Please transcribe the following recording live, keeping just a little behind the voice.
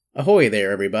Ahoy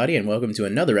there, everybody, and welcome to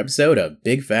another episode of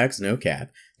Big Facts No Cap,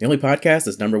 the only podcast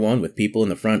that's number one with people in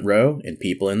the front row and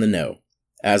people in the know.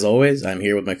 As always, I'm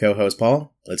here with my co-host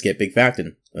Paul. Let's get big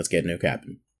factin'. Let's get no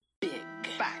capping. Big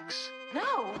facts.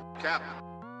 No. Cap.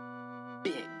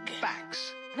 Big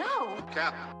facts. No.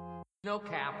 Cap. No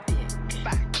cap. Big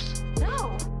facts.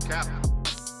 No. Cap.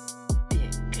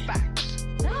 Big facts.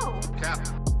 No. Cap.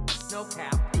 No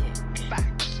cap. Big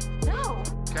facts. No.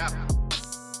 Cap.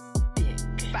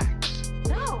 Big facts.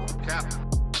 No. Cap.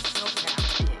 No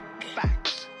cap. Big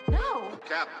facts. No.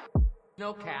 Cap.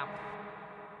 No cap.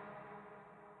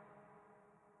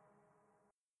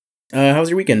 How's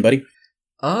your weekend, buddy?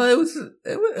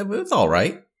 It was all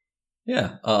right.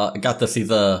 Yeah. I got to see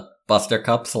the Buster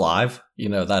Cups live. You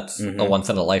know, that's a once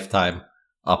in a lifetime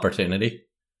opportunity.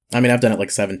 I mean, I've done it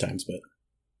like 7 times, but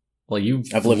Well,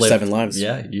 I've lived 7 lives.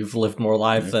 Yeah, you've lived more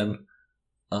lives than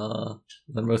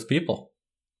most people.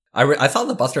 I thought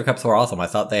the Buster Cups were awesome. I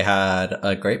thought they had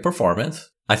a great performance.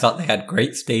 I thought they had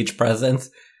great stage presence,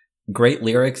 great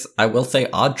lyrics. I will say,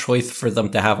 odd choice for them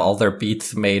to have all their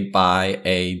beats made by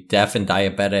a deaf and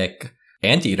diabetic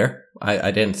anteater.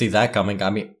 I didn't see that coming. I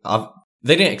mean,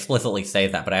 they didn't explicitly say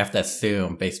that, but I have to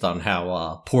assume based on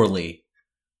how poorly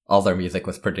all their music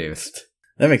was produced.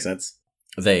 That makes sense.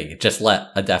 They just let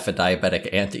a deaf and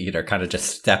diabetic anteater kind of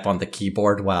just step on the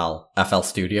keyboard while FL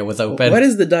Studio was open. What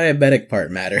does the diabetic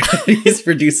part matter? He's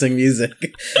producing music.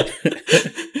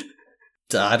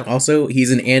 Also,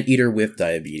 he's an anteater with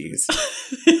diabetes.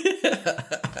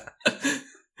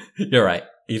 You're right.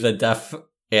 He's a deaf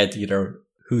anteater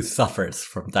who suffers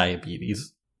from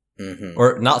diabetes. Mm-hmm.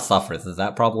 Or not suffers. Is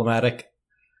that problematic?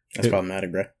 That's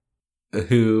problematic, bro.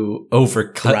 Who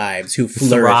thrives, who flourishes.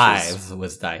 Thrives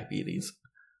with diabetes.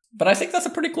 But I think that's a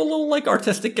pretty cool little, like,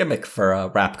 artistic gimmick for a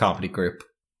rap comedy group.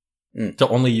 To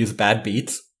only use bad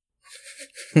beats.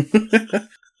 I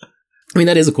mean,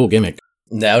 that is a cool gimmick.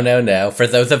 No. For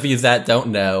those of you that don't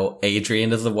know,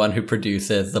 Adrian is the one who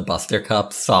produces the Buster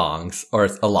Cup songs, or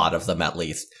a lot of them at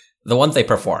least. The ones they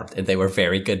performed, and they were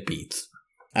very good beats.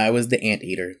 I was the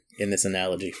anteater in this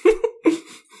analogy.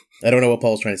 I don't know what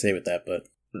Paul's trying to say with that, but...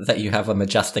 That you have a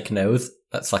majestic nose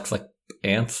that sucks like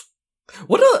ants?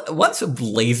 What's a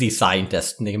lazy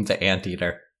scientist named the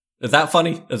anteater? Is that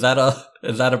funny? Is that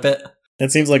a bit?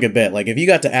 That seems like a bit. Like, if you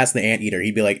got to ask the anteater,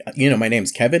 he'd be like, my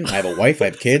name's Kevin, I have a wife, I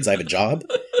have kids, I have a job.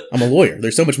 I'm a lawyer.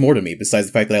 There's so much more to me besides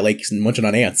the fact that I like munching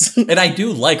on ants. And I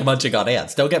do like munching on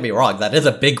ants. Don't get me wrong. That is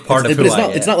a big part of who I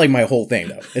am. It's not like my whole thing,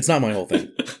 though. It's not my whole thing.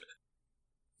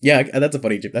 Yeah, that's a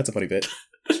funny bit.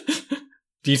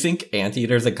 Do you think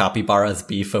anteaters and capybaras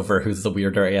beef over who's the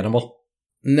weirder animal?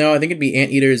 No, I think it'd be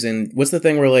anteaters and... What's the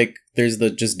thing where, like, there's the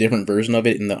just different version of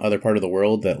it in the other part of the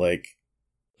world that, like...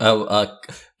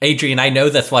 Adrian, I know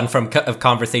this one from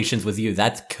conversations with you.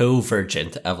 That's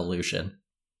convergent evolution.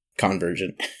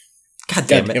 Convergent. God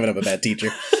damn it. I'm a bad teacher.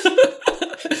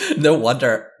 No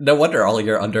wonder all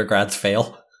your undergrads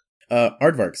fail.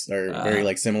 Aardvarks are very,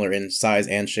 like, similar in size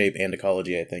and shape and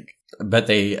ecology, I think. But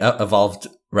they evolved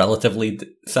relatively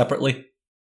separately?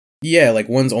 Yeah, like,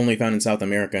 one's only found in South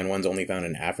America and one's only found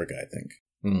in Africa, I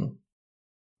think.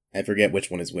 I forget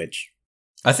which one is which.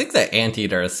 I think the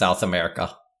anteater is South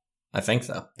America. I think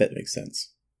so. That makes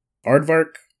sense.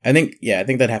 Aardvark? I think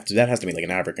that has to be, like,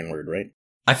 an African word, right?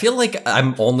 I feel like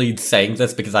I'm only saying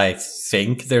this because I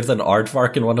think there's an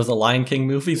aardvark in one of the Lion King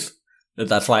movies.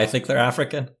 That's why I think they're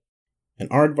African. An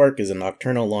aardvark is a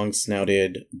nocturnal,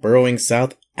 long-snouted, burrowing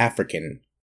South African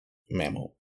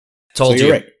mammal. Told so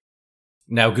you. Right.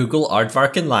 Now Google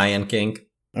aardvark and Lion King.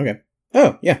 Okay.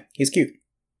 Oh, yeah, he's cute.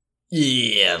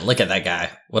 Yeah, look at that guy.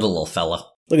 What a little fella.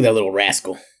 Look at that little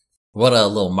rascal. What a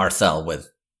little Marcel with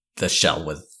the shell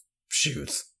with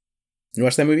shoes. You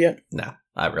watched that movie yet? No,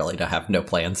 I really don't have no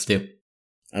plans to.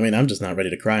 I mean, I'm just not ready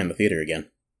to cry in the theater again.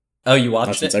 Oh, you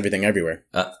watched Since it? Everything Everywhere.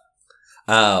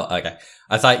 Oh, okay.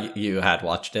 I thought you had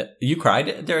watched it. You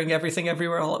cried during Everything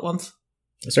Everywhere All at Once?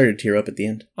 I started to tear up at the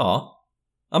end. Aw.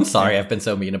 I'm sorry I've been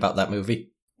so mean about that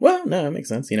movie. Well, no, it makes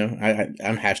sense.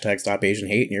 I'm hashtag Stop Asian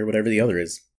Hate, and you're whatever the other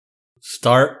is.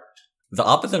 The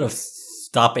opposite of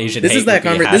Stop Asian Hate. This is that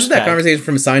conversation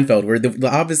from Seinfeld where the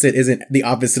opposite isn't the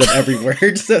opposite of every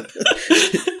word. So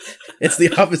it's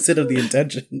the opposite of the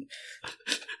intention.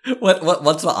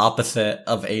 What's the opposite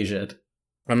of Asian?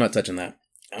 I'm not touching that.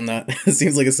 I'm not. It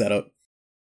seems like a setup.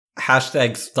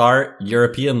 Hashtag start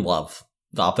European love.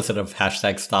 The opposite of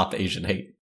hashtag Stop Asian Hate.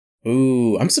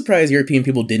 Ooh, I'm surprised European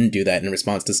people didn't do that in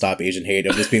response to Stop Asian Hate,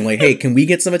 of just being like, hey, can we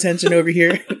get some attention over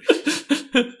here?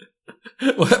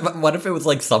 What if it was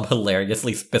like some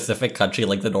hilariously specific country,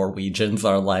 like the Norwegians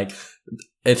are like,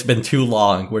 it's been too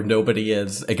long where nobody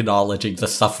is acknowledging the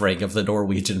suffering of the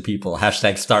Norwegian people.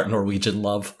 Hashtag start Norwegian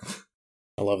love.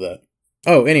 I love that.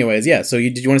 Oh, anyways, yeah. So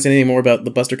did you want to say anything more about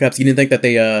the Buster Cups? You didn't think that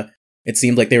they, it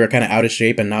seemed like they were kind of out of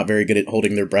shape and not very good at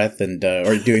holding their breath and,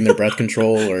 or doing their breath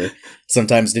control, or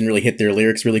sometimes didn't really hit their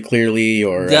lyrics really clearly,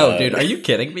 or... Yo, dude, are you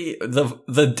kidding me?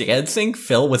 The dancing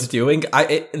Phil was doing,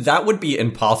 that would be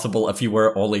impossible if you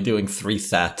were only doing 3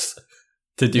 sets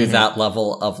to do that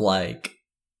level of, like,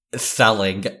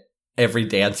 selling every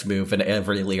dance move and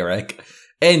every lyric.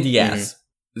 And yes,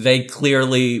 they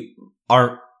clearly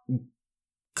aren't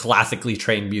classically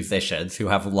trained musicians who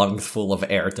have lungs full of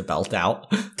air to belt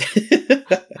out.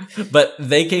 But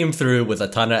they came through with a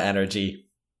ton of energy,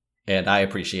 and I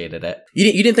appreciated it.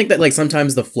 You didn't think that, like,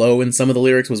 sometimes the flow in some of the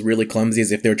lyrics was really clumsy,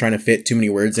 as if they were trying to fit too many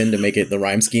words in to make it the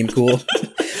rhyme scheme cool?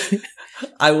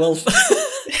 I will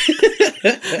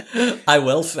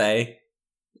say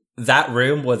that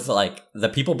room was like, the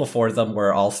people before them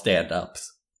were all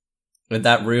stand-ups. And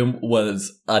that room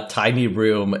was a tiny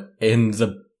room in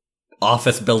the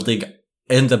office building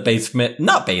in the basement,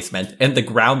 in the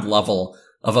ground level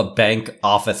of a bank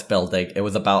office building. It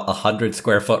was about 100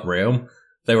 square foot room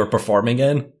they were performing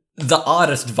in. The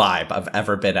oddest vibe I've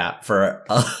ever been at for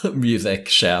a music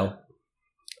show.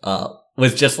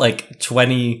 Was just like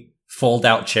 20 fold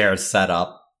out chairs set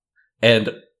up. And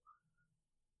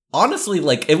honestly,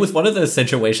 like, it was one of those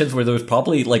situations where there was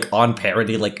probably, like, on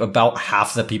parody, like, about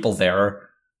half the people there,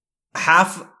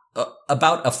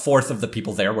 about a fourth of the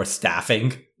people there were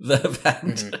staffing the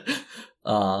event.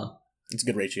 It's a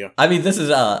good ratio. I mean, this is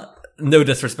no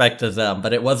disrespect to them,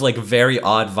 but it was like very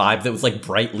odd vibe that was like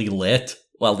brightly lit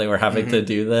while they were having to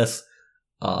do this.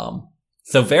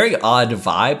 So very odd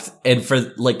vibes. And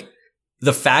for like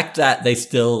the fact that they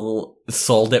still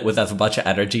sold it with as much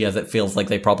energy as it feels like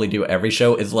they probably do every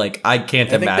show is like, I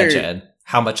can't imagine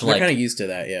how much they're like kind of used to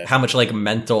that, yeah. How much like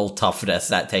mental toughness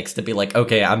that takes to be like,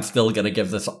 okay, I'm still gonna give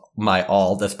this my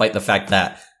all, despite the fact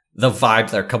that the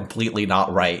vibes are completely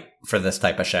not right for this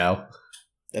type of show.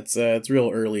 That's it's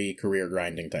real early career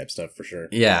grinding type stuff for sure.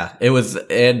 Yeah, it was,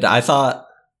 and I thought,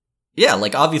 yeah,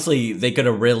 like obviously they could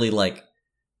have really like,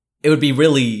 it would be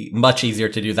really much easier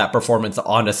to do that performance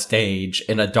on a stage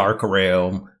in a dark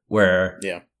room where,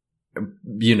 yeah,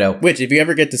 you know, which if you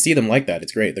ever get to see them like that,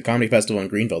 it's great. The Comedy Festival in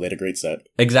Greenville, they had a great set.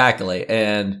 Exactly,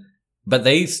 but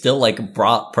they still like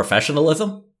brought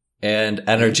professionalism and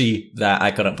energy that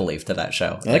I couldn't believe to that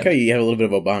show. I like how you have a little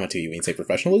bit of Obama to you when you say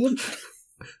professionalism.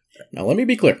 Now let me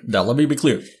be clear.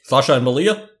 Sasha and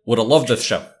Malia would have loved this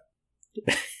show.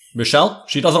 Michelle,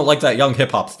 she doesn't like that young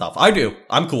hip hop stuff. I do.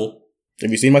 I'm cool. Have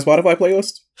you seen my Spotify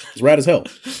playlist? It's rad as hell.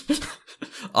 It's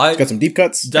got some deep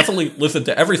cuts. Definitely listen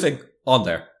to everything on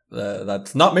there.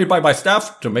 That's not made by my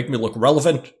staff to make me look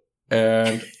relevant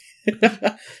and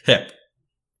hip.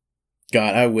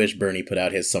 God, I wish Bernie put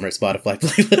out his summer Spotify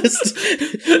playlist.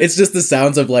 It's just the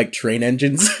sounds of, like, train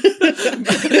engines.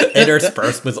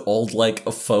 Interspersed with old, like,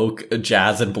 folk,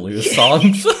 jazz, and blues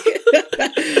songs.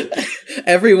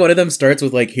 Every one of them starts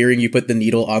with, like, hearing you put the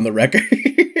needle on the record.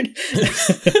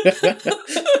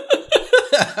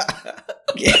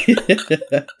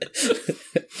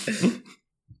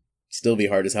 Still be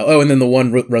hard as hell. Oh, and then the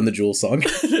one Run the Jewels song.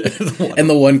 And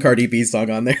the one Cardi B song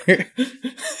on there.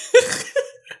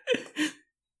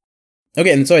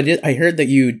 Okay, and so I heard that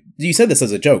you said this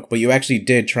as a joke, but you actually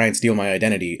did try and steal my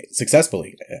identity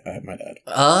successfully, I might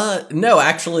add. No,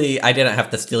 actually, I didn't have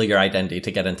to steal your identity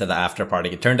to get into the after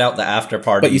party. It turned out the after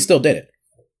party... But you still did it.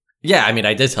 Yeah, I mean,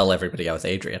 I did tell everybody I was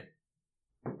Adrian.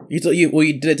 You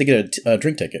did it to get a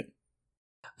drink ticket.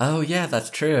 Oh, yeah, that's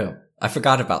true. I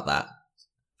forgot about that.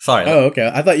 Sorry. Oh, okay.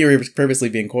 I thought you were purposely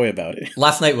being coy about it.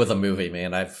 Last night was a movie,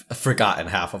 man. I've forgotten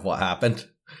half of what happened.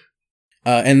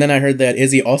 And then I heard that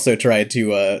Izzy also tried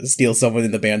to steal someone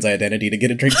in the band's identity to get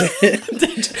a drink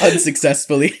ticket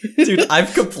unsuccessfully. Dude,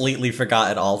 I've completely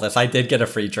forgotten all this. I did get a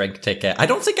free drink ticket. I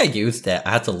don't think I used it.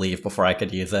 I had to leave before I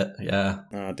could use it. Yeah.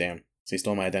 Oh, damn. So you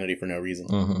stole my identity for no reason.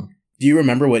 Mm-hmm. Do you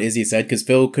remember what Izzy said? Because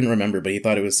Phil couldn't remember, but he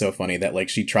thought it was so funny that, like,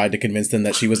 she tried to convince them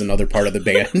that she was another part of the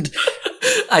band.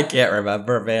 I can't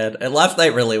remember, man. And last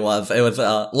night really was. It was,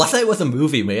 last night was a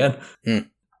movie, man.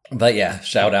 But yeah,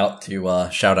 shout out to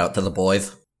the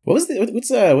boys. What's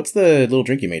the little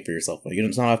drink you made for yourself? Like,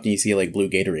 it's not often you see like blue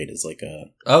Gatorade as like a...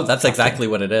 Oh, that's exactly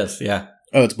what it is. Yeah.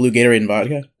 Oh, it's blue Gatorade and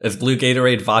vodka? It's blue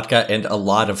Gatorade, vodka, and a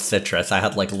lot of citrus. I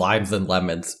had like limes and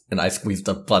lemons, and I squeezed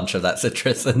a bunch of that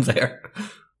citrus in there.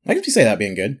 I could say that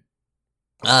being good.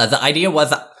 The idea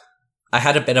was I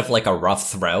had a bit of like a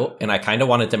rough throat, and I kind of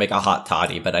wanted to make a hot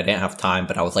toddy, but I didn't have time.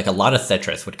 But I was like, a lot of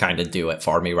citrus would kind of do it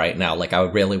for me right now. Like, I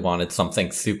really wanted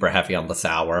something super heavy on the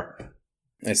sour.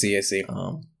 I see.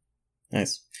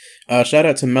 Nice. Shout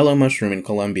out to Mellow Mushroom in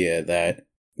Colombia that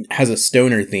has a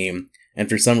stoner theme, and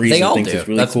for some reason They all thinks do. it's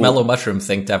really That's cool. Mellow Mushroom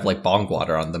think to have like bong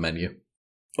water on the menu.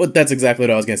 Well, that's exactly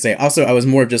what I was going to say. Also, I was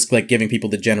more of just like giving people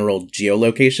the general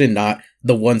geolocation, not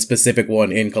the one specific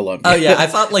one in Colombia. Oh yeah, I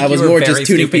thought like I was you were more very just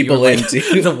tuning stupid. You were people like,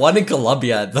 into the one in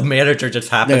Colombia. The manager just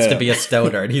happens No. to be a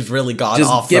stoner, and he's really gone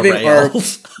Just off the giving our-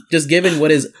 rails. just given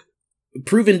what is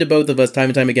proven to both of us time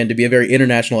and time again to be a very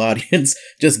international audience,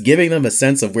 just giving them a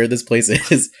sense of where this place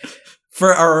is.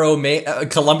 For our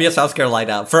Columbia, South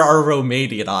Carolina, for our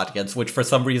Romanian audience, which for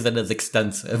some reason is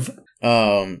extensive.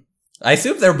 I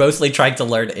assume they're mostly trying to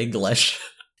learn English.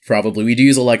 Probably. We do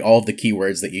use like all of the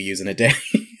keywords that you use in a day.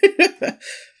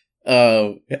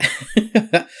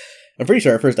 I'm pretty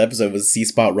sure our first episode was C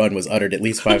Spot Run was uttered at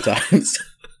least 5 times.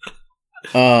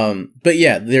 But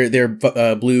yeah, their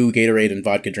blue Gatorade and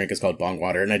vodka drink is called bong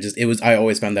water, and I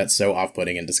always found that so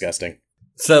off-putting and disgusting.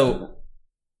 So,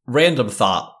 random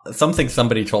thought, something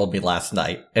somebody told me last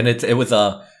night, and it was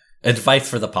advice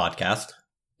for the podcast,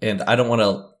 and I don't want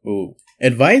to... Ooh.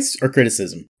 Advice or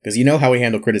criticism? Because you know how we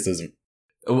handle criticism.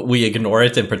 We ignore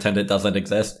it and pretend it doesn't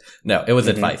exist. No, it was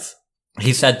advice.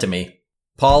 He said to me,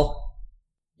 Paul,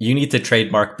 you need to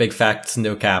trademark Big Facts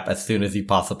No Cap as soon as you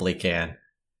possibly can.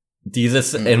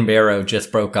 Jesus and Mero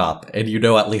just broke up, and you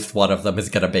know at least one of them is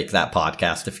going to make that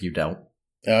podcast if you don't.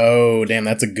 Oh, damn,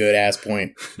 that's a good ass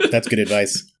point. That's good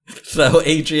advice. So,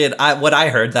 Adrian, when I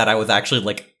heard that, I was actually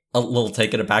like a little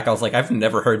taken aback. I was like, I've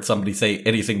never heard somebody say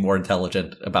anything more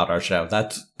intelligent about our show.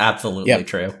 That's absolutely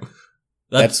true.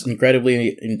 That's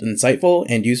incredibly insightful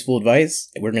and useful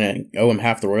advice. We're going to owe him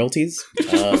half the royalties.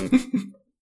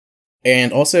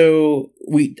 And also,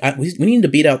 we need to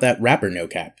beat out that rapper No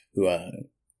Cap, who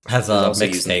has a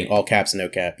mixtape. All caps, no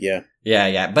cap, yeah.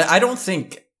 Yeah. But I don't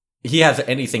think he has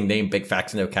anything named Big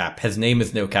Facts No Cap. His name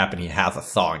is No Cap, and he has a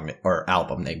song or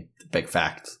album named Big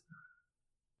Facts.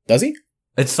 Does he?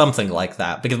 It's something like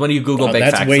that. Because when you Google Big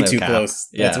Facts No Cap... That's way too close.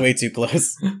 Yeah. That's way too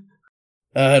close.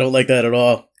 I don't like that at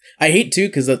all. I hate, too,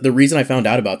 because the reason I found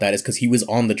out about that is because he was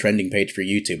on the trending page for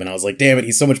YouTube, and I was like, damn it,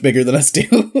 he's so much bigger than us,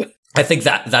 too. I think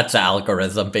that's the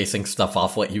algorithm basing stuff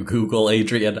off what you Google,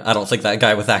 Adrian. I don't think that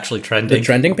guy was actually trending. The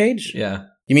trending page? Yeah.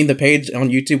 You mean the page on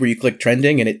YouTube where you click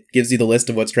trending and it gives you the list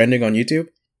of what's trending on YouTube?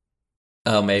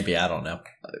 Oh, maybe. I don't know.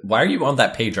 Why are you on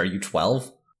that page? Are you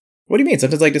 12? What do you mean?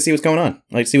 Sometimes I like to see what's going on.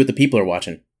 I like to see what the people are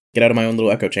watching. Get out of my own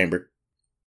little echo chamber.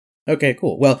 Okay,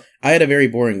 cool. Well, I had a very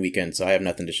boring weekend, so I have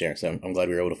nothing to share. So I'm glad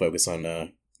we were able to focus on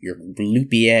your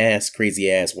loopy-ass,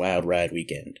 crazy-ass, wild ride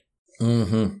weekend.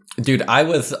 Dude, I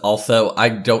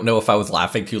don't know if I was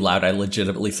laughing too loud. I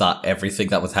legitimately thought everything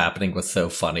that was happening was so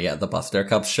funny at the Buster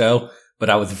Cups show, but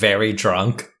I was very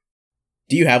drunk.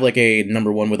 Do you have like a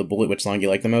number one with a bullet which song you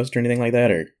like the most or anything like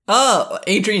that? Or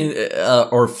Adrian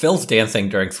or Phil's dancing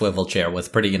during Swivel Chair was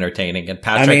pretty entertaining, and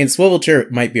Patrick... I mean, Swivel Chair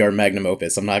might be our magnum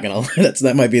opus. I'm not gonna...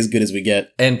 that might be as good as we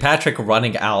get. And Patrick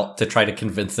running out to try to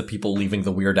convince the people leaving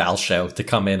the Weird Al show to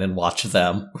come in and watch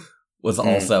them was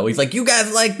also... He's like, you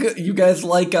guys like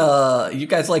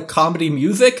comedy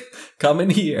music? Come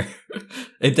in here.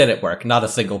 It didn't work. Not a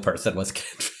single person was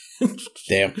convinced.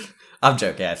 Damn. I'm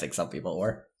joking. I think some people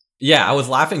were. Yeah, I was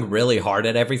laughing really hard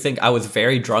at everything. I was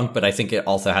very drunk, but I think it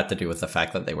also had to do with the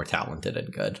fact that they were talented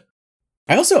and good.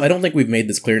 I don't think we've made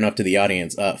this clear enough to the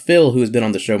audience. Phil, who has been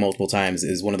on the show multiple times,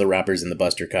 is one of the rappers in the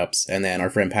Buster Cups, and then our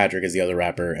friend Patrick is the other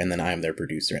rapper, and then I'm their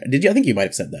producer. I think you might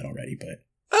have said that already, but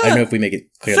I don't know if we make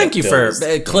it clear. Thank you for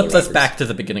clip us back to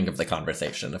the beginning of the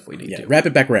conversation if we need to. Wrap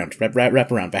it back around.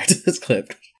 Wrap around back to this clip.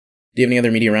 Do you have any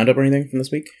other media roundup or anything from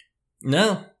this week?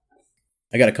 No.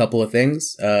 I got a couple of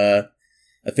things.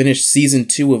 I finished season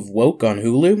 2 of Woke on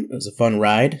Hulu. It was a fun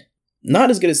ride.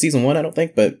 Not as good as season 1, I don't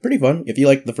think, but pretty fun. If you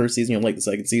like the first season, you'll like the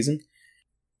second season.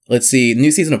 Let's see, new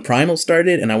season of Primal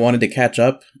started, and I wanted to catch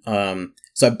up.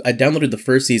 So I downloaded the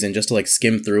first season just to like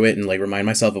skim through it and like remind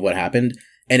myself of what happened.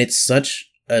 And it's such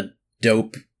a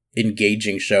dope,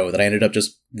 engaging show that I ended up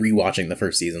just rewatching the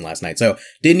first season last night. So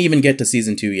didn't even get to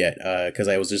season 2 yet, because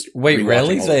I was just Wait,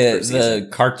 really? The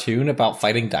cartoon about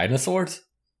fighting dinosaurs?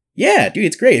 Yeah, dude,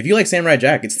 it's great. If you like Samurai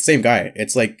Jack, it's the same guy.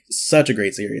 It's like such a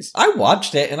great series. I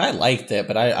watched it and I liked it,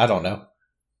 but I don't know.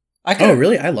 Oh,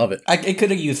 really? I love it. It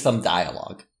could have used some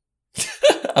dialogue.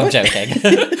 I'm joking.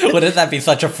 Wouldn't that be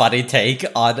such a funny take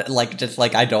on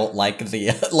I don't like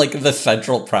the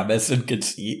central premise and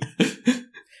conceit?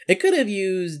 It could have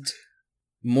used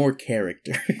more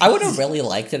character. I would have really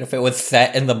liked it if it was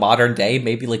set in the modern day,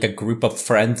 maybe like a group of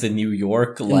friends in New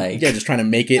York, just trying to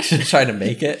make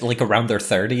it. Like around their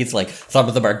 30s. Like some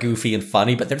of them are goofy and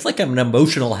funny, but there's like an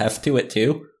emotional heft to it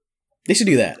too. They should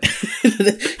do that.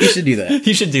 You should do that.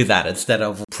 He should do that instead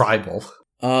of Primal.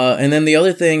 And then the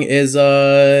other thing is,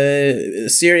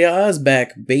 Serie A is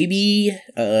back, baby.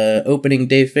 Opening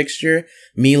day fixture,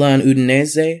 Milan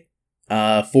Udinese.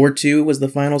 4-2 was the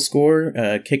final score.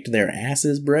 Kicked their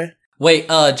asses, bruh. Wait,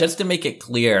 just to make it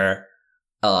clear,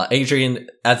 Adrian,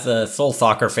 as a sole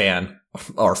soccer fan,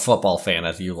 or football fan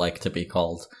as you like to be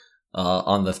called,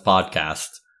 on this podcast.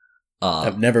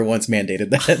 I've never once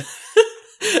mandated that.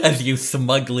 As you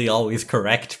smugly always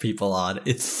correct people on,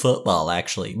 it's football,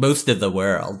 actually. Most of the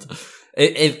world.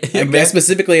 I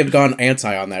specifically have gone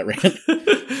anti on that rant.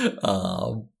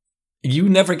 You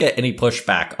never get any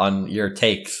pushback on your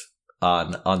takes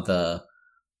on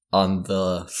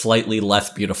the slightly less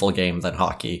beautiful game than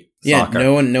hockey. Yeah, soccer.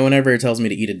 no one ever tells me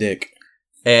to eat a dick.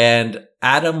 And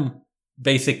Adam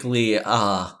basically,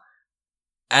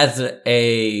 as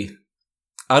a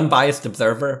unbiased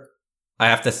observer, I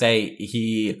have to say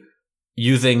he,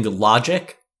 using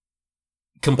logic,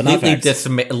 completely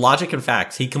logic and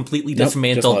facts, he completely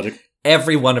dismantled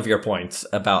every one of your points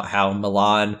about how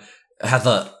Milan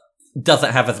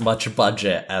doesn't have as much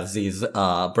budget as these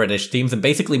British teams, and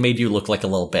basically made you look like a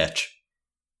little bitch.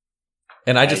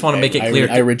 And I just want to make it clear.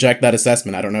 I reject that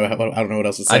assessment. I don't know what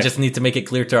else to say. I just need to make it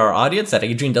clear to our audience that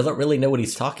Adrian doesn't really know what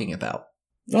he's talking about.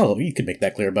 Oh, you could make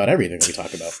that clear about everything we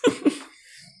talk about.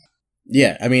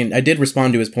 Yeah, I mean, I did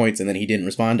respond to his points, and then he didn't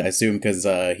respond, I assume because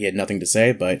he had nothing to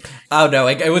say, but... Oh, no,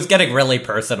 it was getting really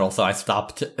personal, so I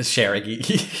stopped sharing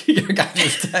your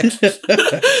guys' text.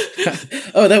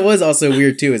 Oh, that was also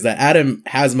weird, too, is that Adam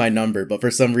has my number, but for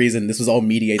some reason, this was all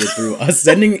mediated through us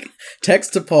sending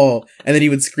text to Paul, and then he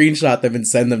would screenshot them and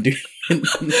send them to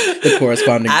the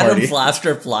corresponding party. Adam's last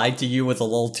reply to you was a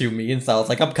little too mean, so I was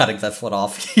like, I'm cutting this one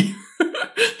off here.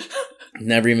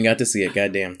 Never even got to see it,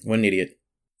 goddamn. What an idiot.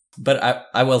 But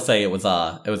I will say it was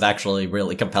actually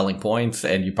really compelling points,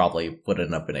 and you probably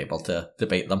wouldn't have been able to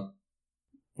debate them.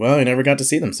 Well, I never got to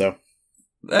see them, so...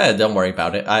 Don't worry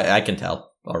about it. I can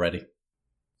tell already.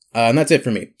 And that's it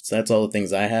for me. So that's all the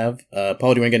things I have.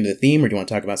 Paul, do you want to get into the theme, or do you want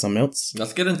to talk about something else?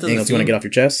 Let's get into Anything else you want to get off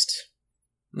your chest?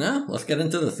 No, let's get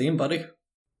into the theme, buddy.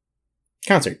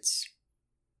 Concerts.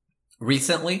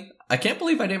 Recently, I can't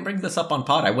believe I didn't bring this up on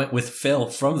pod. I went with Phil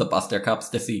from the Buster Cups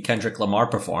to see Kendrick Lamar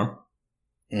perform.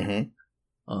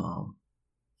 Mm-hmm.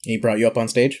 He brought you up on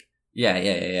stage?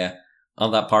 Yeah.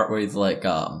 On that part where he's like,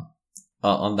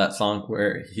 on that song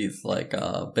where he's like,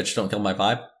 bitch, don't kill my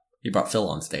vibe. He brought Phil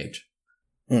on stage.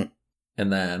 And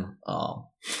then,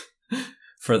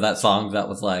 for that song that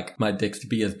was like, my dick's to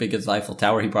be as big as the Eiffel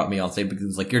Tower, he brought me on stage because he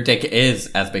was like, your dick is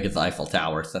as big as the Eiffel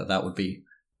Tower. So that would be...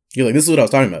 You're like, this is what I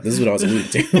was talking about. This is what I was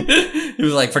alluding to. He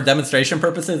was like, for demonstration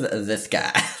purposes, this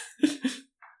guy.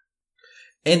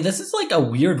 And this is like a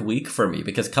weird week for me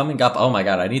because coming up, oh my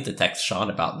god, I need to text Sean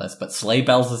about this, but Sleigh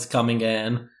Bells is coming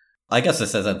in. I guess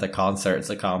this isn't the concert, it's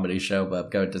a comedy show, but I'm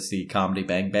going to see Comedy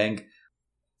Bang Bang.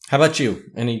 How about you?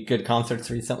 Any good concerts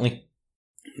recently?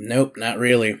 Nope, not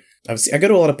really. I go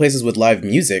to a lot of places with live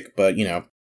music, but, I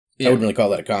wouldn't really call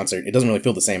that a concert. It doesn't really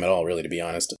feel the same at all, really, to be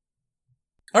honest.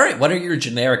 All right, what are your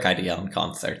generic idea on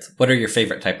concerts? What are your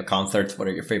favorite type of concerts? What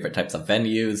are your favorite types of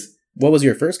venues? What was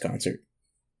your first concert?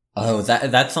 Oh,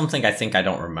 that's something I think I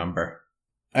don't remember.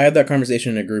 I had that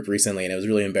conversation in a group recently, and it was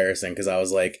really embarrassing because I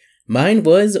was like, mine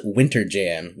was Winter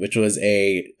Jam, which was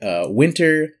a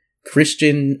winter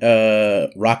Christian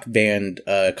rock band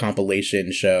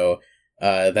compilation show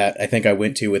that I think I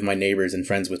went to with my neighbors and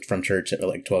friends from church at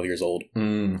like 12 years old.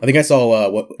 I think I saw,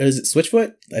 what is it,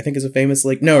 Switchfoot? I think is a famous,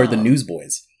 or the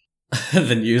Newsboys.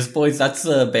 The Newsboys? That's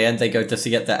the band they go to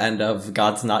see at the end of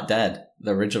God's Not Dead,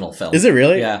 the original film. Is it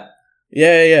really? Yeah.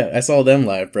 Yeah. I saw them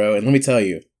live, bro. And let me tell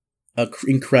you,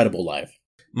 incredible live.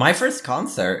 My first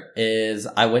concert is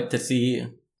I went to see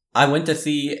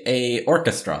a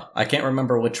orchestra. I can't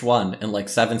remember which one in like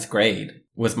 7th grade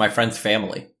with my friend's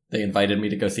family. They invited me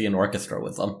to go see an orchestra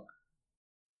with them.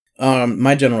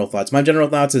 My general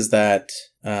thoughts is that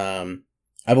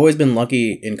I've always been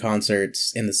lucky in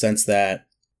concerts in the sense that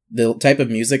the type of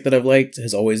music that I've liked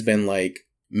has always been like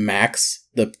max.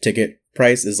 The ticket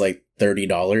price is like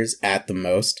 $30 at the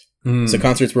most. So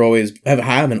concerts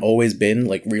haven't always been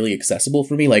like really accessible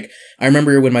for me. Like I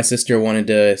remember when my sister wanted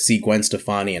to see Gwen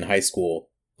Stefani in high school,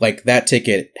 like that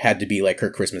ticket had to be like her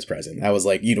Christmas present. I was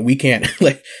like, we can't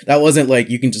like, that wasn't like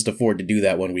you can just afford to do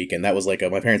that one weekend. That was like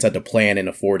my parents had to plan and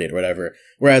afford it or whatever.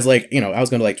 Whereas like, I was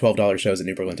going to like $12 shows at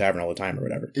New Brooklyn Tavern all the time or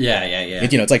whatever. Yeah.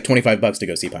 It's like $25 to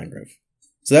go see Pine Grove.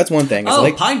 So that's one thing.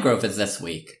 Oh, Pine Grove is this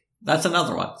week. That's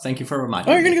another one. Thank you for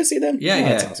reminding me. Oh, you're going to go see them? Yeah.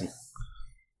 That's awesome.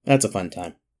 That's a fun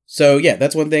time. So yeah,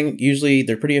 that's one thing. Usually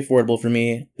they're pretty affordable for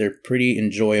me. They're pretty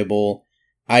enjoyable.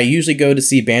 I usually go to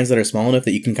see bands that are small enough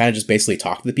that you can kind of just basically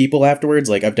talk to the people afterwards.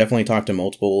 Like, I've definitely talked to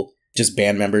multiple just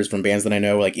band members from bands that I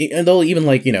know. Like, and they'll even,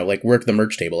 like, you know, like, work the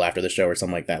merch table after the show or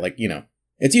something like that. Like, you know,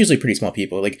 it's usually pretty small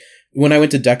people. Like, when I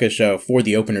went to Decca's show for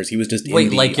the openers, he was just in the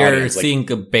like, you're audience, seeing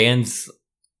bands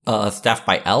staffed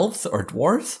by elves or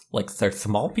dwarves? Like, they're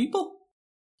small people?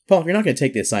 Paul, you're not going to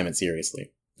take the assignment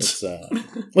seriously. Let's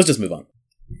just move on.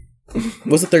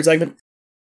 What's the third segment?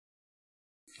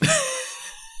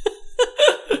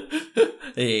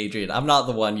 Hey, Adrian, I'm not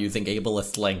the one using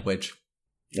ableist language.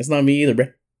 That's not me either, bro.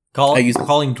 I use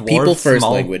calling dwarves people first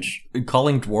small, language.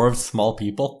 Calling dwarves small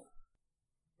people?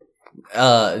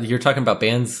 You're talking about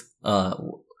bands,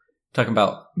 talking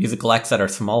about musical acts that are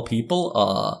small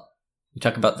people? You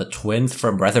talking about the twins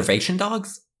from Reservation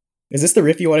Dogs? Is this the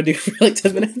riff you want to do for like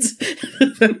 10 minutes?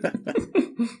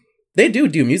 They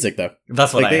do music, though.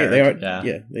 That's what like, I heard. They are,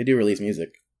 yeah, they do release music.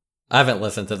 I haven't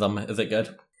listened to them. Is it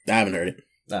good? I haven't heard it.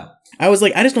 No. I was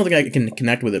like, I just don't think I can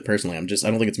connect with it personally. I don't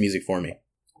think it's music for me.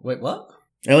 Wait, what?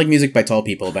 I like music by tall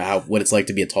people about what it's like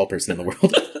to be a tall person in the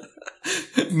world.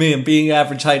 Man, being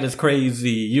average height is crazy.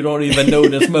 You don't even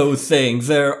notice most things.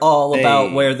 They're all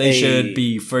about where they should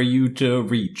be for you to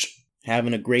reach.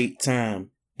 Having a great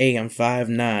time. Hey, I'm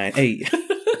 5'9". Hey.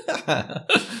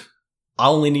 I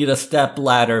only need a step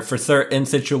ladder for certain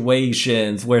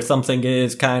situations where something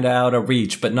is kind of out of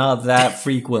reach, but not that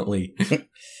frequently.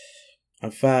 I'm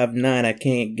 5'9", I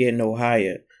can't get no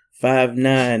higher.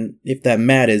 5'9", if that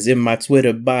matters, in my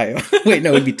Twitter bio. Wait,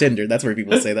 no, it'd be Tinder. That's where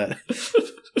people say that.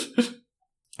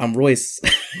 I'm Royce.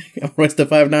 I'm Royce the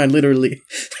 5'9", literally.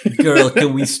 Girl,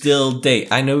 can we still date?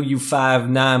 I know you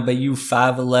 5'9", but you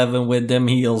 5'11" with them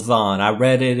heels on. I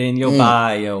read it in your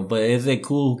bio, but is it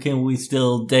cool? Can we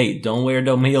still date? Don't wear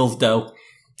them heels, though.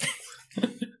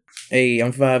 Hey,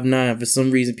 I'm 5'9". For some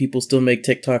reason, people still make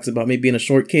TikToks about me being a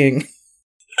short king.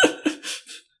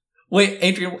 Wait,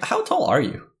 Adrian, how tall are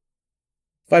you?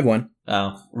 5'1".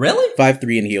 Oh, really?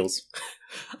 5'3" in heels.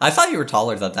 I thought you were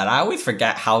taller than that. I always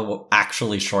forget how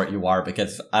actually short you are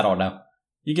because, I don't know.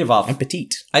 You give off. I'm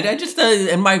petite. I just,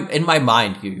 in my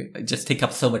mind, you just take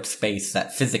up so much space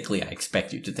that physically I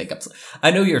expect you to take up.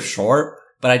 I know you're short,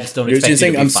 but I just don't expect you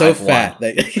to be 5'1". I'm so fat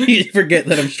that you forget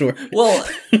that I'm short. Well,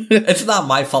 it's not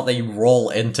my fault that you roll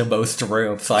into most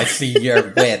rooms, so I see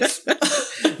your width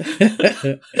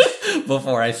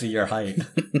before I see your height.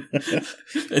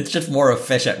 It's just more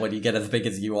efficient when you get as big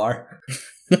as you are.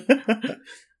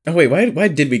 Oh wait, why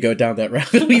did we go down that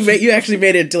rabbit hole? You actually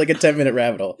made it into like a 10-minute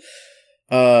rabbit hole.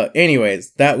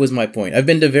 Anyways, that was my point. I've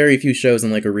been to very few shows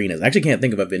in like arenas. I actually can't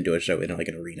think if I've been to a show in like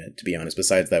an arena, to be honest,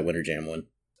 besides that Winter Jam one.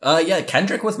 Yeah,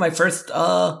 Kendrick was my first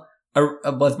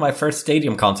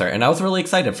stadium concert, and I was really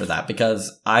excited for that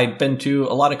because I'd been to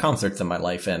a lot of concerts in my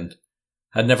life and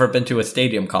had never been to a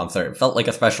stadium concert. It felt like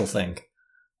a special thing.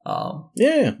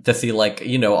 Yeah. To see like,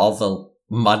 you know, all the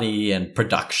money and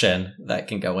production that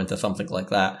can go into something like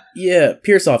that. Yeah,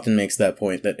 Pierce often makes that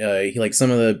point that he, like,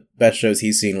 some of the best shows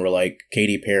he's seen were like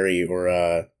Katy Perry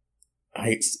or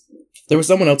there was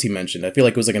someone else he mentioned. I feel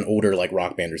like it was like an older like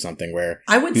rock band or something where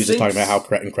he was just talking about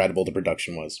how incredible the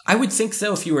production was. I would think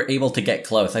so if you were able to get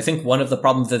close. I think one of the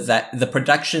problems is that the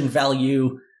production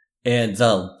value and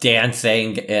the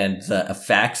dancing and the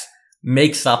effects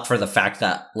makes up for the fact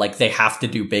that like they have to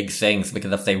do big things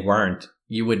because if they weren't,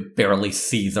 you would barely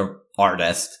see the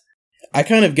artist. I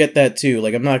kind of get that too.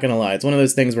 Like, I'm not gonna lie. It's one of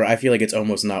those things where I feel like it's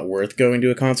almost not worth going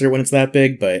to a concert when it's that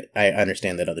big, but I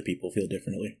understand that other people feel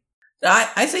differently.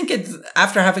 I think it's,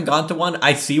 after having gone to one,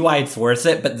 I see why it's worth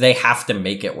it, but they have to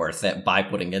make it worth it by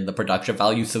putting in the production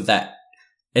value so that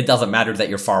it doesn't matter that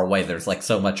you're far away. There's like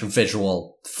so much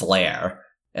visual flair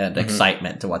and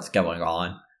excitement to what's going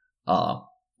on.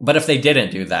 But if they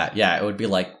didn't do that, yeah, it would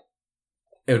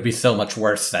be so much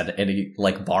worse than any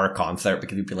like bar concert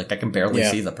because you'd be like, I can barely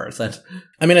see the person.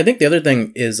 I mean, I think the other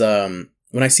thing is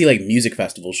when I see like music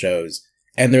festival shows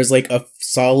and there's like a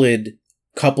solid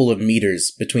couple of meters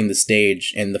between the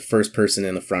stage and the first person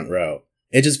in the front row,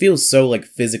 it just feels so like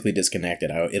physically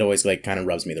disconnected. It always like kind of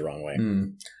rubs me the wrong way.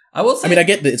 I will say, I mean, I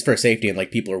get that it's for safety and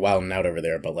like people are wilding out over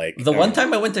there, but like the one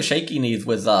time I went to Shaky Knees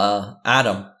was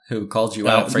Adam, who called you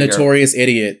out for notorious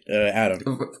idiot Adam.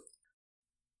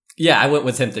 Yeah, I went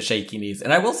with him to Shaky Knees,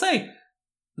 and I will say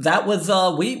that was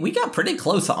we got pretty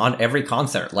close on every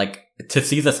concert. Like to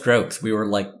see the Strokes, we were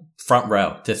like front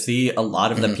row to see a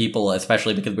lot of the people,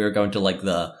 especially because we were going to like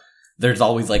there's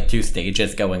always like two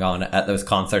stages going on at those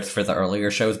concerts for the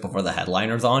earlier shows before the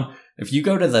headliner's on. If you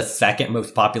go to the second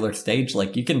most popular stage,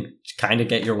 like you can kind of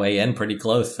get your way in pretty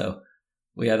close. So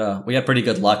we had pretty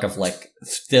good luck of like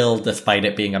still, despite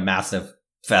it being a massive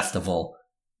festival,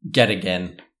 getting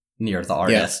in near the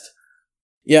artist.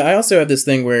 Yeah, I also have this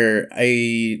thing where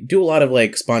I do a lot of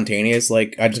like spontaneous,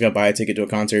 like I just gotta buy a ticket to a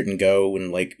concert and go,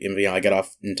 and like, I get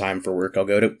off in time for work, I'll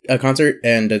go to a concert.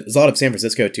 And there's a lot of San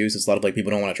Francisco too, so it's a lot of like people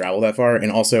don't want to travel that far.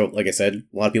 And also, like I said,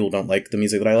 a lot of people don't like the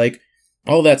music that I like.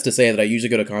 All that's to say that I usually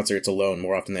go to concerts alone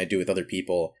more often than I do with other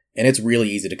people. And it's really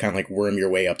easy to kind of like worm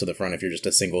your way up to the front if you're just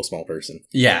a single small person.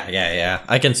 Yeah.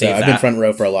 I can see that. I've been front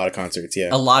row for a lot of concerts, yeah.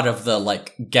 A lot of the,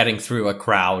 like, getting through a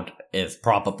crowd is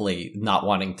probably not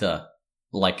wanting to,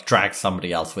 like, drag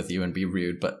somebody else with you and be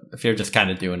rude, but if you're just kind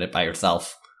of doing it by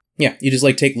yourself. Yeah, you just,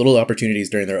 like, take little opportunities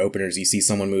during their openers. You see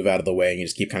someone move out of the way and you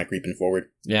just keep kind of creeping forward.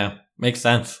 Yeah, makes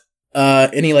sense.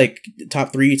 Any, like,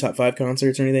 top 3, top 5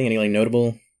 concerts or anything? Any, like,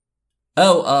 notable?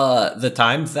 Oh, the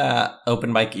times that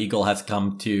Open Mike Eagle has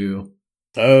come to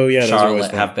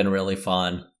Charlotte have been really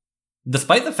fun.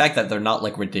 Despite the fact that they're not,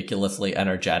 like, ridiculously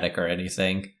energetic or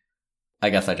anything. I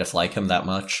guess I just like him that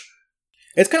much.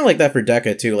 It's kind of like that for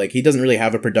Decca, too. Like, he doesn't really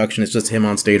have a production. It's just him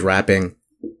on stage rapping.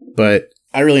 But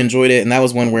I really enjoyed it, and that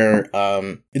was one where,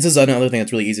 this is another thing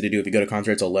that's really easy to do if you go to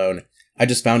concerts alone. I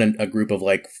just found a group of,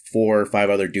 like, 4 or 5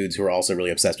 other dudes who were also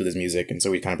really obsessed with his music, and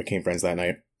so we kind of became friends that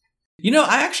night. You know,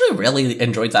 I actually really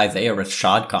enjoyed the Isaiah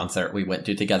Rashad concert we went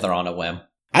to together on a whim.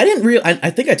 I didn't I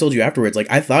think I told you afterwards,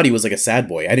 like, I thought he was, like, a sad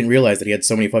boy. I didn't realize that he had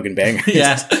so many fucking bangers.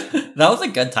 Yeah, that was a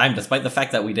good time, despite the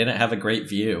fact that we didn't have a great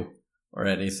view or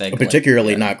anything.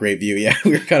 Particularly not great view, yeah.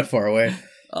 We were kind of far away.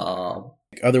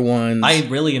 Other ones... I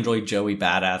really enjoyed Joey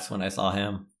Badass when I saw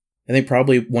him. I think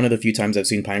probably one of the few times I've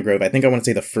seen Pine Grove. I think I want to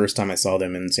say the first time I saw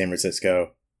them in San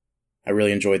Francisco. I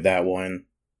really enjoyed that one.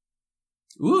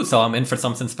 Ooh, so I'm in for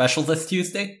something special this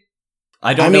Tuesday?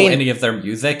 I don't know any of their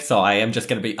music, so I am just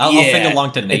going to be... I'll sing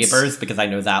along to Neighbors, because I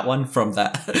know that one from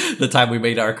the time we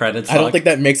made our credits song. I don't think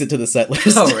that makes it to the set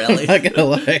list. Oh, really? I'm not gonna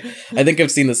lie. I think I've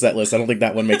seen the set list. I don't think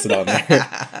that one makes it on there.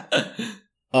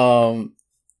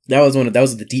 That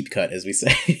was the deep cut, as we say.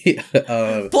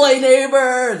 Play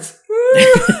Neighbors!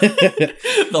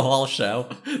 The whole show.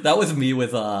 That was me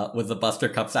with the Buster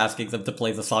Cups asking them to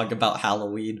play the song about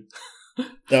Halloween.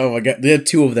 Oh my god, they had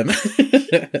 2 of them.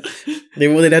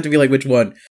 They'd have to be like, which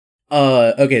one?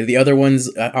 Okay, the other ones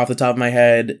off the top of my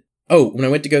head. Oh, when I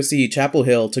went to go see Chapel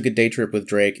Hill, took a day trip with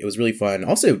Drake. It was really fun.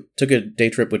 Also took a day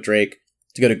trip with Drake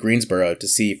to go to Greensboro to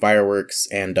see Fireworks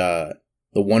and the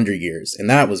Wonder Years, and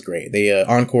that was great. They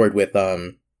encored with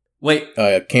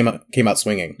came out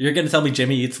swinging. You're gonna tell me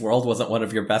Jimmy Eats World wasn't one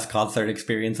of your best concert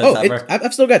experiences ever?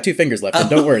 I've still got 2 fingers left, and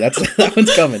don't worry, that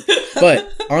one's coming. But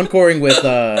encoring with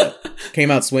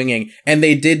Came Out Swinging, and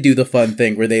they did do the fun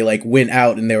thing where they like went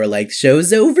out and they were like,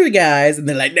 "Show's over, guys," and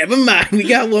they're like, "Never mind, we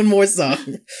got one more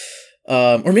song."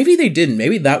 Or maybe they didn't.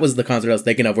 Maybe that was the concert I was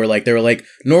thinking of, where like they were like,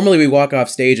 normally we walk off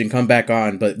stage and come back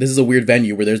on, but this is a weird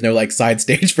venue where there's no like side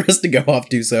stage for us to go off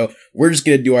to, so we're just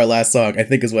gonna do our last song, I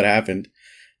think is what happened.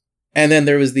 And then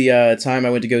there was the time I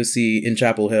went to go see in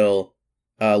Chapel Hill,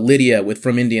 Lydia with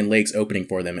From Indian Lakes opening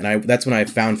for them, and that's when I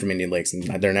found From Indian Lakes, and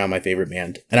they're now my favorite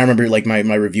band. And I remember like my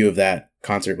review of that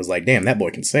concert was like, "Damn, that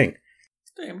boy can sing."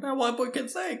 Damn, that one boy can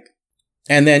sing.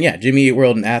 And then yeah, Jimmy Eat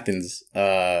World in Athens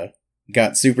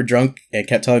got super drunk and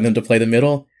kept telling them to play the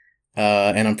middle.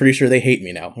 And I'm pretty sure they hate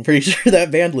me now. I'm pretty sure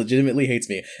that band legitimately hates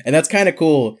me, and that's kind of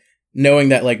cool, knowing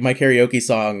that like my karaoke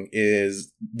song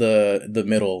is the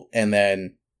middle, and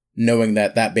then knowing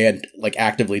that band like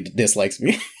actively dislikes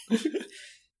me.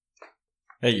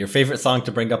 Hey, your favorite song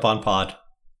to bring up on pod?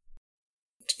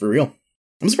 It's for real.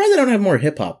 I'm surprised I don't have more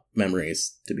hip-hop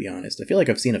memories, to be honest. I feel like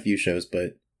I've seen a few shows,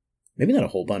 but maybe not a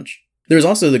whole bunch. There's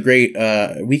also the great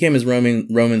We Came as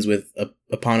Romans with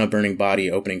Upon a Burning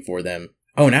Body opening for them.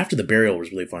 Oh, and After the Burial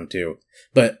was really fun too.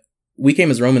 But We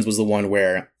Came as Romans was the one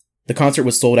where the concert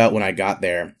was sold out when I got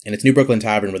there, and it's New Brooklyn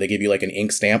Tavern, where they give you like an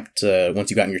ink stamp to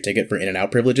once you gotten your ticket for in and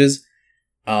out privileges.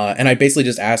 And I basically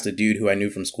just asked a dude who I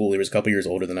knew from school, he was a couple years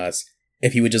older than us,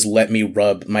 if he would just let me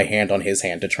rub my hand on his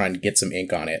hand to try and get some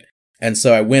ink on it. And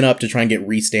so I went up to try and get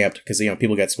re-stamped, because, you know,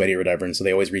 people get sweaty or whatever, and so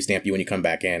they always re-stamp you when you come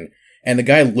back in. And the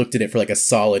guy looked at it for like a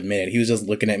solid minute. He was just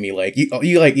looking at me like,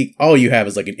 all you have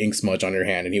is like an ink smudge on your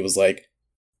hand. And he was like,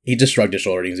 he just shrugged his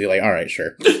shoulder and he was like, all right,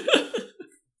 sure.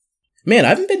 Man, I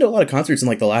haven't been to a lot of concerts in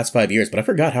like the last 5 years, but I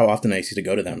forgot how often I used to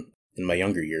go to them in my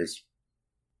younger years.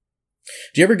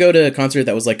 Did you ever go to a concert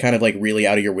that was like kind of like really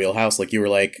out of your wheelhouse? Like you were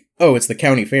like, oh, it's the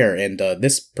county fair and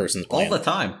this person's playing. All the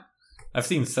time. I've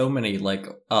seen so many like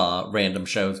random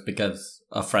shows because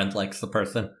a friend likes the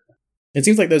person. It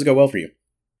seems like those go well for you.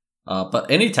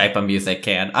 But any type of music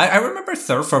can. I remember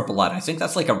Surfer Blood. I think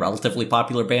that's like a relatively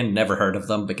popular band. Never heard of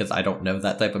them because I don't know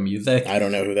that type of music. I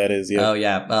don't know who that is. Yeah. Oh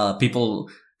yeah. People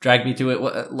dragged me to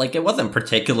it. Like it wasn't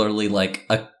particularly like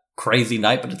a crazy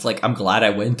night, but it's like, I'm glad I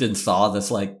went and saw this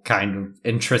like kind of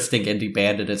interesting indie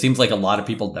band, and it seems like a lot of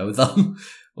people know them,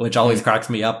 which always cracks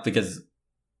me up because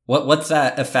what's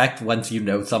that effect once you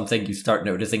know something, you start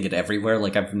noticing it everywhere?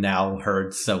 Like I've now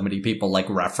heard so many people like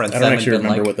reference them. I don't actually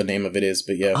remember like, what the name of it is,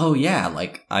 but yeah. Oh yeah,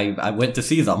 like I went to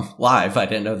see them live. I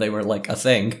didn't know they were like a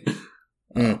thing.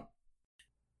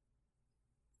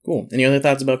 Cool. Any other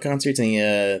thoughts about concerts? Any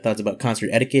thoughts about concert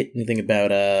etiquette? Anything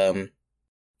about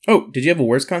Oh, did you have a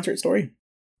worst concert story?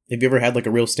 Have you ever had like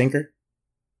a real stinker?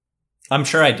 I'm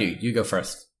sure I do. You go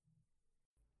first.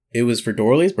 It was for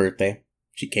Dorley's birthday.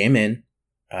 She came in.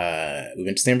 We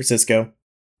went to San Francisco,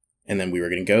 and then we were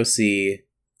gonna go see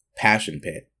Passion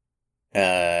Pit.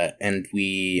 And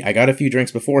I got a few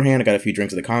drinks beforehand. I got a few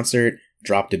drinks at the concert.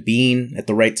 Dropped a bean at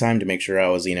the right time to make sure I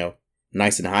was,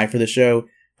 nice and high for the show.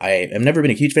 I've never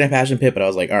been a huge fan of Passion Pit, but I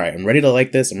was like, all right, I'm ready to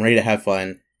like this. I'm ready to have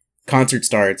fun. Concert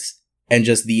starts. And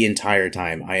just the entire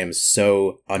time, I am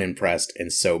so unimpressed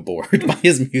and so bored by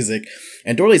his music.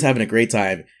 And Dorley's having a great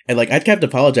time. And, I kept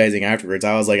apologizing afterwards.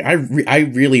 I was like, I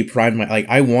really primed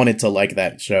I wanted to like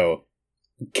that show.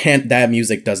 That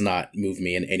music does not move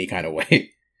me in any kind of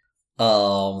way.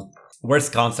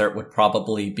 Worst concert would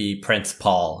probably be Prince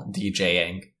Paul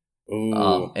DJing.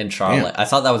 Ooh, in Charlotte. damn. I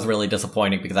thought that was really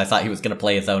disappointing because I thought he was going to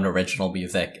play his own original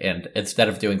music. And instead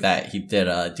of doing that, he did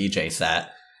a DJ set.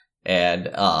 And,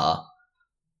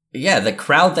 yeah, the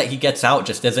crowd that he gets out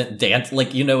just isn't dance.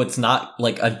 It's not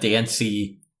like a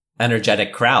dancey,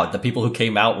 energetic crowd. The people who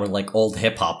came out were like old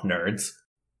hip hop nerds.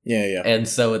 Yeah. And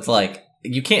so it's like,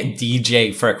 you can't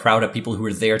DJ for a crowd of people who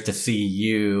are there to see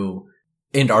you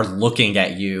and are looking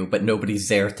at you, but nobody's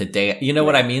there to dance. You know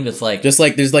what I mean? It's like, just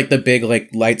like there's the big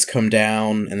lights come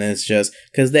down, and then it's just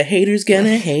because the haters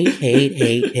gonna hate.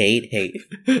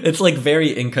 It's like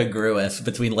very incongruous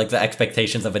between the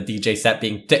expectations of a DJ set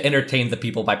being to entertain the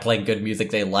people by playing good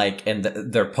music they like, and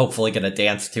they're hopefully gonna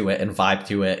dance to it and vibe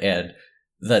to it, and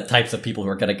the types of people who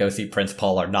are gonna go see Prince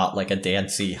Paul are not like a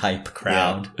dancey hype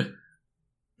crowd.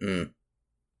 Yeah.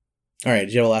 All right,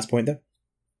 did you have a last point though?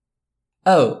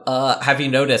 Oh, have you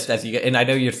noticed and I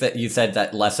know you said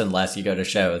that less and less you go to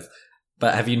shows,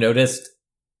 but have you noticed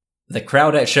the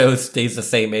crowd at shows stays the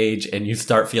same age and you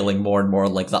start feeling more and more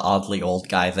like the oddly old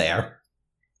guy there?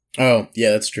 Oh,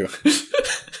 yeah, that's true.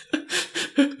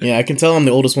 Yeah, I can tell I'm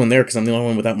the oldest one there because I'm the only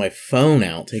one without my phone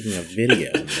out taking a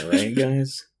video. Right,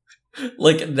 guys?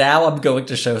 Now I'm going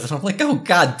to shows and I'm like, oh,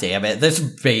 god damn it, there's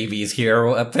babies here.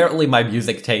 Apparently my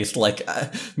music taste,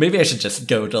 maybe I should just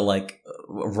go to,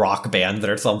 rock band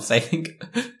or something.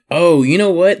 Oh, you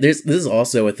know what? This is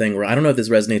also a thing where I don't know if this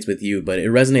resonates with you, but it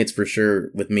resonates for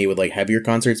sure with me with, heavier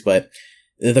concerts, but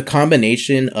the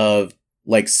combination of,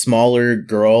 smaller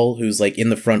girl who's, in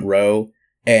the front row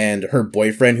and her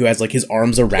boyfriend who has his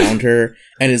arms around her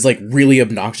and is really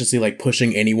obnoxiously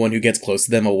pushing anyone who gets close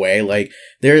to them away.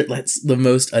 That's the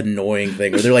most annoying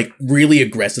thing where they're really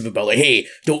aggressive about hey,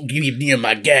 don't get near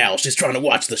my gal, she's trying to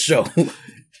watch the show.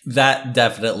 That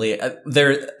definitely,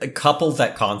 couples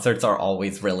at concerts are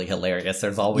always really hilarious.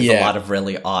 There's always a lot of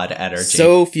really odd energy.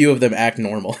 So few of them act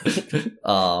normal.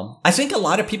 I think a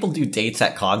lot of people do dates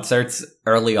at concerts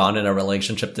early on in a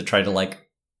relationship to try to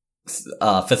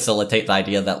facilitate the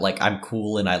idea that I'm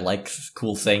cool and I like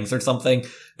cool things or something,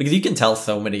 because you can tell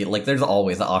so many there's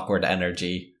always awkward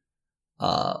energy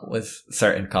with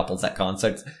certain couples at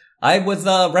concerts. I was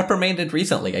reprimanded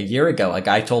recently. A year ago, a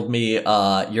guy told me,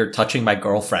 you're touching my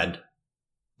girlfriend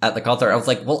at the concert. I was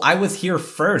like, well, I was here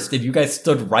first and you guys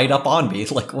stood right up on me.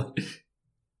 What?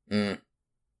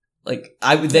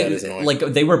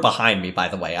 They were behind me, by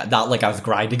the way. Not I was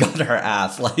grinding on her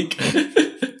ass. All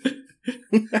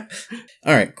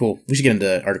right, cool. We should get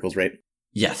into articles, right?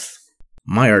 Yes.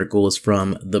 My article is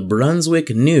from the Brunswick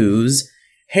News.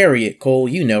 Harriet Cole,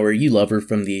 you know her, you love her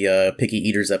from the Picky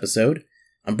Eaters episode.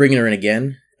 I'm bringing her in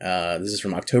again. This is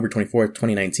from October 24th,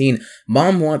 2019.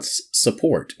 Mom wants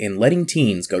support in letting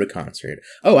teens go to concert.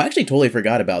 Oh, I actually totally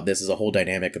forgot about this as a whole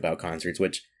dynamic about concerts,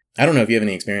 which I don't know if you have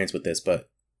any experience with this, but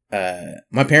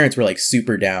my parents were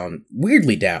super down,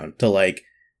 weirdly down to like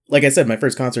I said, my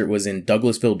first concert was in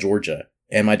Douglasville, Georgia.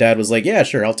 And my dad was like, yeah,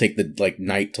 sure, I'll take the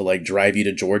night to drive you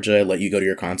to Georgia, let you go to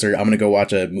your concert. I'm going to go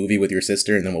watch a movie with your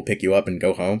sister and then we'll pick you up and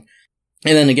go home.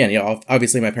 And then again,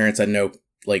 obviously my parents had no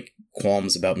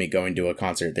qualms about me going to a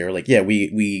concert. They were like, yeah,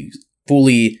 we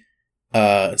fully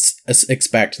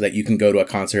expect that you can go to a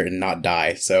concert and not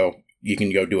die. So you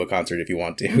can go do a concert if you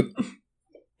want to.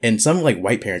 And some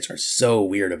white parents are so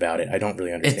weird about it. I don't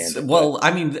really understand it. Well,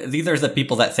 I mean, these are the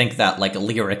people that think that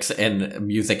lyrics and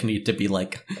music need to be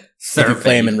surfing. You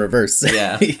play them in reverse.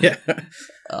 Yeah. Yeah.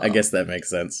 I guess that makes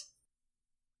sense.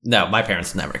 No, my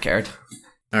parents never cared.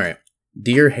 Alright.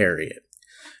 Dear Harriet,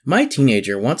 my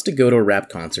teenager wants to go to a rap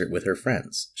concert with her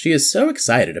friends. She is so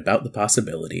excited about the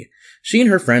possibility. She and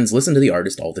her friends listen to the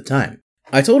artist all the time.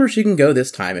 I told her she can go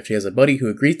this time if she has a buddy who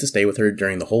agrees to stay with her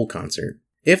during the whole concert.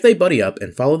 If they buddy up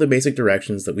and follow the basic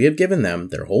directions that we have given them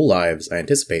their whole lives, I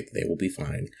anticipate that they will be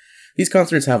fine. These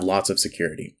concerts have lots of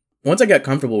security. Once I got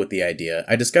comfortable with the idea,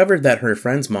 I discovered that her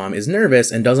friend's mom is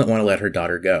nervous and doesn't want to let her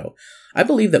daughter go. I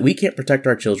believe that we can't protect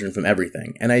our children from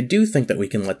everything, and I do think that we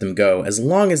can let them go as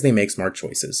long as they make smart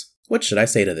choices. What should I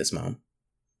say to this mom?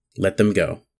 Let them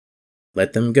go.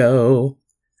 Let them go.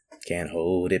 Can't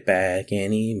hold it back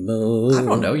anymore. I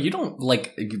don't know. You don't,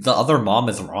 like, the other mom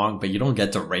is wrong, but you don't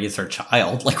get to raise her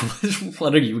child. Like,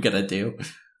 what are you gonna do?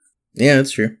 Yeah,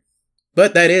 that's true.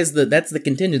 But that's the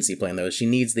contingency plan, though. She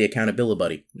needs the accountability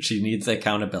buddy. She needs the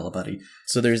accountability buddy.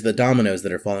 So there's the dominoes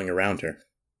that are falling around her.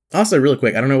 Also, really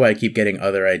quick, I don't know why I keep getting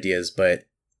other ideas, but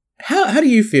how do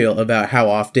you feel about how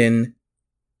often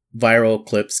viral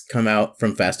clips come out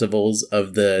from festivals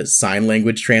of the sign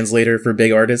language translator for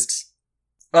big artists?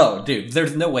 Oh, dude,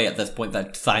 there's no way at this point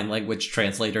that sign language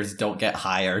translators don't get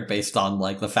hired based on,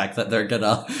 like, the fact that they're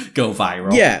gonna go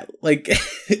viral. Yeah, like,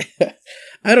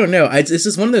 I don't know. It's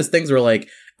just one of those things where, like,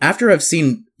 after I've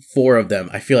seen 4 of them,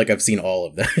 I feel like I've seen all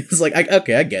of them. It's like,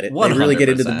 okay, I get it. 100%. They really get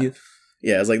into the music.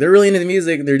 Yeah, it's like, they're really into the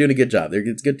music, they're doing a good job.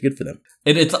 It's good for them.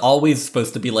 And it's always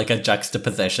supposed to be like a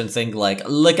juxtaposition thing, like,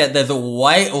 look at this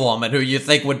white woman who you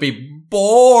think would be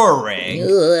boring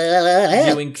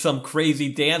doing some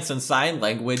crazy dance in sign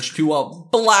language to a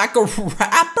black rappers?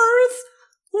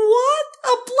 What?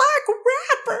 A black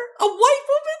rapper? A white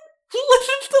woman who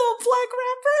listens to a black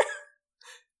rapper?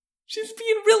 She's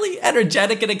being really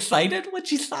energetic and excited when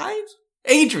she signs?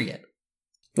 Adrian.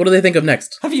 What do they think of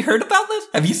next? Have you heard about this?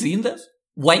 Have you seen this?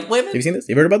 White women? Have you seen this?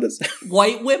 You've heard about this?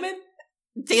 White women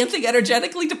dancing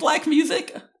energetically to black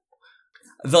music?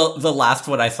 The last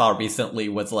one I saw recently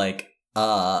was like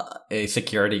a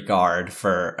security guard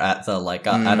at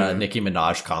a Nicki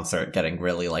Minaj concert getting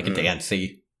really like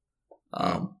dancey.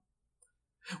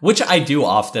 Which I do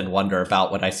often wonder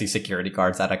about when I see security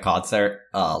guards at a concert,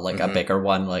 a bigger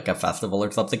one, like a festival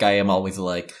or something. I am always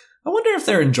like, I wonder if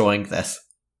they're enjoying this.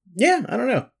 Yeah, I don't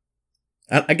know.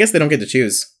 I guess they don't get to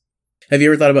choose. Have you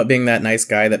ever thought about being that nice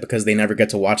guy that because they never get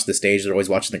to watch the stage, they're always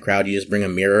watching the crowd, you just bring a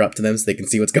mirror up to them so they can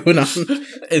see what's going on?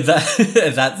 Is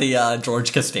that the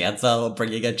George Costanza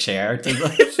bringing a chair to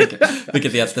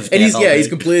because he has to stand and he's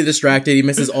completely distracted. He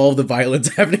misses all of the violence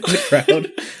happening in the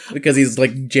crowd because he's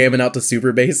like jamming out to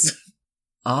super bass.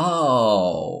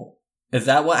 Oh. Is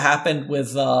that what happened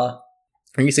with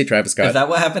When you say Travis Scott. Is that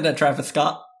what happened at Travis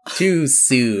Scott? Too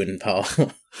soon, Paul.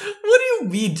 What do you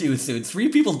mean too soon? 3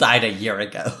 people died a year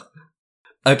ago.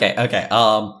 Okay.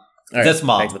 Right, this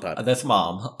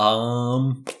mom.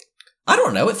 I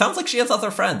don't know. It sounds like she has other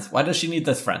friends. Why does she need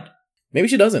this friend? Maybe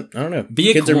she doesn't. I don't know.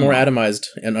 Kids are more atomized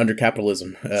and under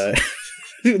capitalism. The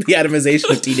atomization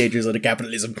of teenagers under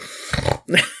capitalism.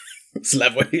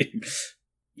 Slavway.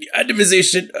 The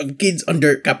atomization of kids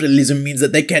under capitalism means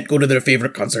that they can't go to their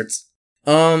favorite concerts.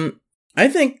 I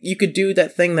think you could do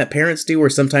that thing that parents do where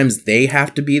sometimes they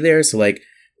have to be there. So, like,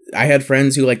 I had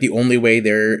friends who, like, the only way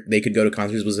they could go to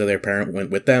concerts was if their parent went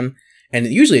with them. And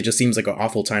usually it just seems like an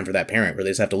awful time for that parent where they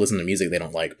just have to listen to music they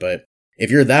don't like. But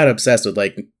if you're that obsessed with,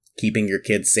 like, keeping your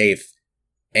kids safe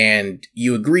and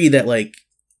you agree that, like,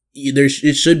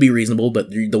 it should be reasonable, but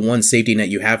the one safety net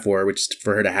you have for her, which is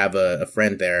for her to have a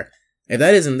friend there, if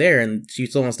that isn't there and she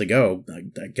still wants to go,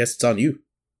 I guess it's on you.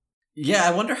 Yeah,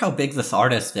 I wonder how big this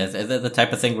artist is. Is it the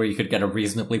type of thing where you could get a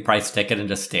reasonably priced ticket and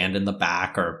just stand in the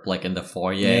back or like in the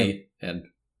foyer? Yeah. And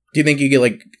do you think you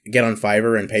could get on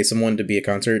Fiverr and pay someone to be a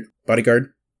concert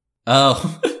bodyguard?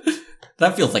 Oh,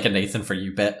 that feels like a Nathan for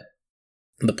you bit.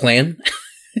 The plan?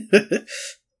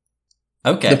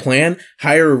 Okay. The plan?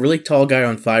 Hire a really tall guy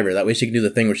on Fiverr. That way she can do the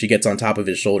thing where she gets on top of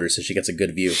his shoulders so she gets a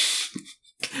good view.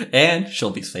 And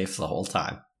she'll be safe the whole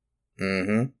time.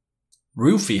 Mm-hmm.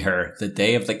 Roofie her the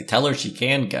day of tell her she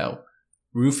can go.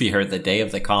 Roofie her the day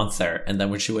of the concert, and then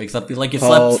when she wakes up, be like, you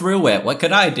slept through it. What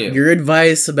could I do? Your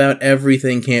advice about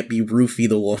everything can't be roofie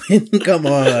the woman. Come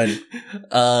on.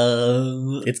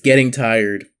 It's getting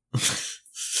tired.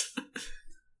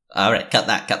 Alright, cut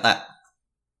that.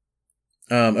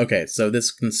 Okay, so this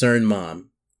concerned mom.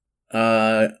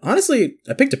 Honestly,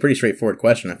 I picked a pretty straightforward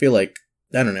question. I feel like,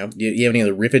 I don't know, you have any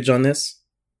other riffage on this?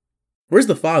 Where's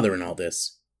the father in all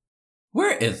this?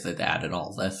 Where is the dad in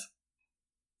all this?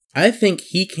 I think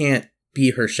he can't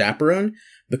be her chaperone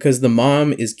because the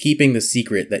mom is keeping the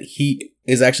secret that he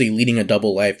is actually leading a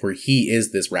double life where he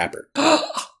is this rapper.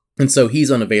 And so he's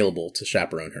unavailable to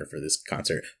chaperone her for this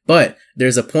concert. But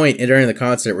there's a point during the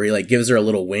concert where he like gives her a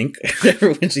little wink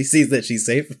when she sees that she's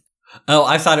safe. Oh,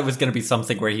 I thought it was going to be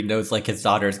something where he knows like his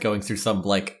daughter is going through some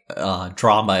like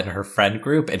drama in her friend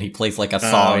group, and he plays like a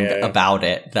song about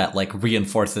it that like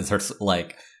reinforces her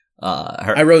like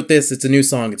her. I wrote this. It's a new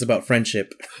song. It's about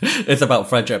friendship. It's about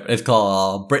friendship. It's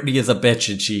called "Britney is a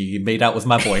Bitch and She Made Out with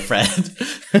My Boyfriend."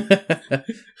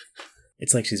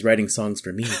 It's like she's writing songs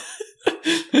for me.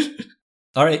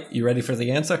 All right, you ready for the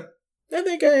answer? I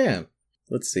think I am.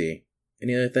 Let's see.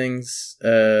 Any other things?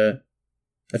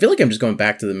 I feel like I'm just going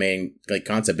back to the main like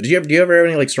concept. But do you ever have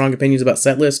any like strong opinions about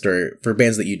setlist or for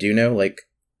bands that you do know? Like,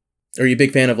 are you a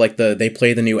big fan of like they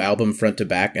play the new album front to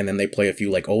back and then they play a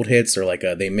few like old hits or like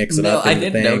they mix it up? No, I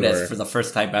didn't notice for the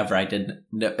first time ever. I didn't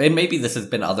know, and maybe this has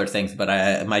been other things, but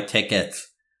my tickets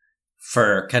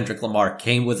for Kendrick Lamar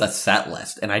came with a set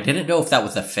list, and I didn't know if that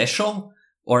was official.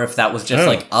 Or if that was just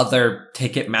like other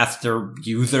Ticketmaster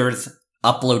users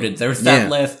uploaded their set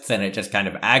lists and it just kind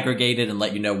of aggregated and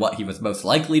let you know what he was most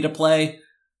likely to play.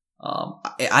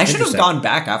 I should have gone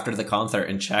back after the concert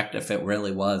and checked if it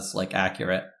really was like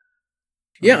accurate.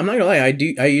 Yeah, I'm not gonna lie.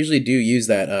 I usually do use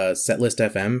that Setlist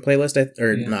FM playlist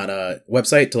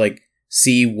website to like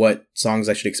see what songs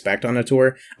I should expect on a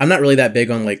tour. I'm not really that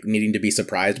big on like needing to be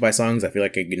surprised by songs. I feel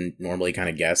like I can normally kind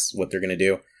of guess what they're gonna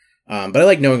do. But I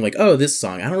like knowing, like, oh, this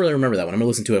song, I don't really remember that one. I'm going to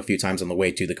listen to it a few times on the way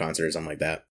to the concert or something like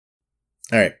that.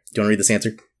 All right. Do you want to read this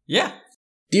answer? Yeah.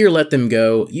 Dear Let Them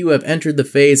Go, you have entered the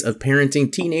phase of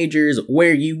parenting teenagers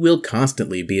where you will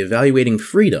constantly be evaluating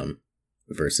freedom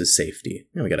versus safety.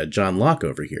 Now we got a John Locke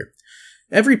over here.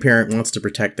 Every parent wants to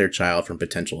protect their child from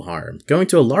potential harm. Going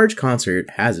to a large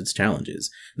concert has its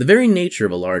challenges. The very nature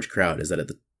of a large crowd is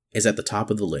at the top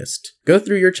of the list. Go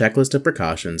through your checklist of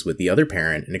precautions with the other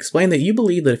parent and explain that you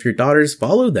believe that if your daughters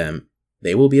follow them,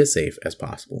 they will be as safe as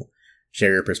possible.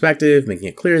 Share your perspective, making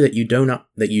it clear that you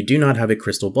do not have a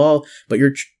crystal ball, but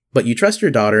you trust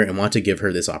your daughter and want to give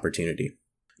her this opportunity.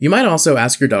 You might also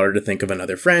ask your daughter to think of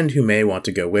another friend who may want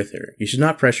to go with her. You should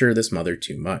not pressure this mother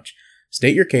too much.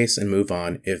 State your case and move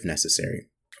on if necessary.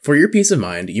 For your peace of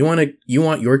mind, you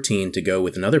want your teen to go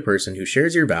with another person who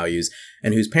shares your values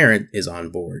and whose parent is on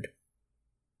board.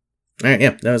 All right,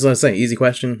 yeah, that was what I was saying. Easy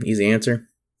question, easy answer.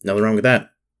 Nothing wrong with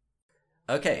that.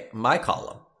 Okay, my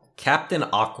column. Captain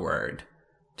Awkward,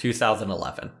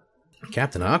 2011.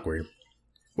 Captain Awkward?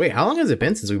 Wait, how long has it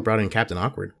been since we brought in Captain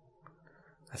Awkward?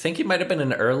 I think he might have been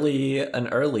an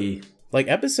early... Like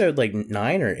episode like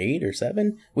 9 or 8 or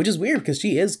 7, which is weird because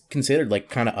she is considered like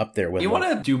kind of up there with. You want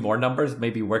to do more numbers?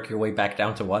 Maybe work your way back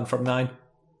down to 1 from 9.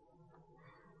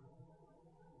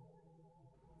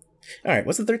 All right,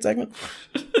 what's the third segment?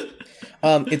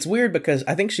 It's weird because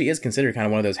I think she is considered kind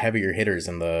of one of those heavier hitters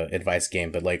in the advice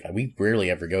game, but like we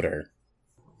rarely ever go to her.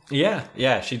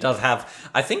 Yeah, she does have.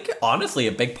 I think honestly,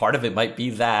 a big part of it might be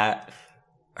that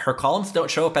her columns don't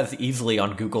show up as easily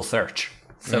on Google search.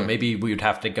 So maybe we would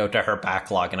have to go to her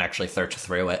backlog and actually search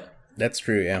through it. That's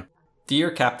true, yeah. Dear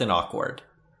Captain Awkward.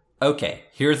 Okay,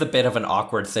 here's a bit of an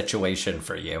awkward situation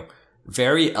for you.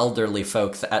 Very elderly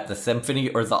folks at the symphony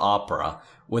or the opera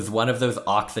with one of those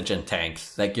oxygen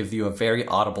tanks that gives you a very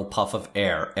audible puff of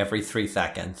air every 3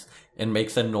 seconds and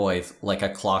makes a noise like a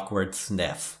clockwork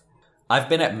sniff. I've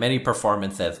been at many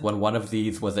performances when one of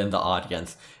these was in the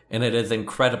audience, and it is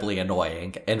incredibly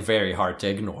annoying and very hard to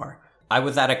ignore. I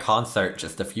was at a concert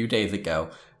just a few days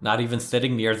ago, not even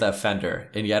sitting near the offender,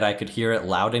 and yet I could hear it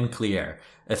loud and clear,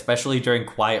 especially during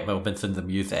quiet moments in the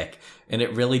music, and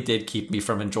it really did keep me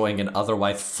from enjoying an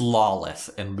otherwise flawless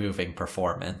and moving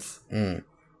performance.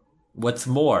 What's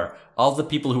more, all the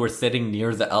people who were sitting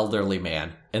near the elderly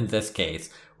man, in this case,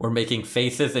 were making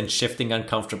faces and shifting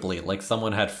uncomfortably like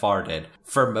someone had farted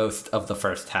for most of the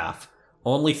first half.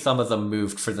 Only some of them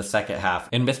moved for the second half,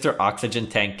 and Mr. Oxygen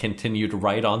Tank continued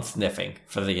right on sniffing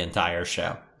for the entire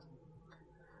show.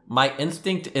 My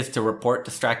instinct is to report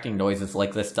distracting noises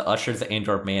like this to ushers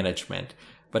and/or management,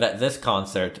 but at this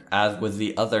concert, as with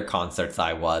the other concerts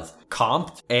I was,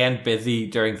 comped and busy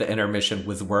during the intermission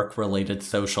with work-related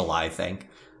socializing.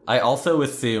 I also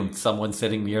assumed someone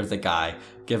sitting near the guy,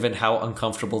 given how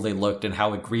uncomfortable they looked and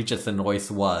how egregious the noise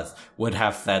was, would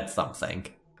have said something.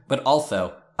 But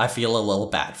also, I feel a little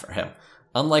bad for him.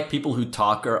 Unlike people who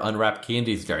talk or unwrap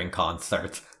candies during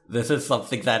concerts, this is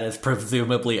something that is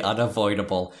presumably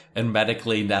unavoidable and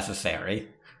medically necessary.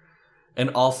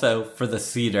 And also, for the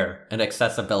cedar, an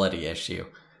accessibility issue.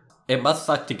 It must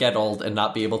suck to get old and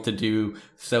not be able to do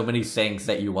so many things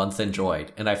that you once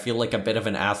enjoyed, and I feel like a bit of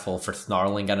an asshole for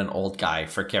snarling at an old guy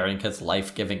for carrying his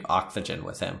life-giving oxygen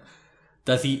with him.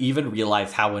 Does he even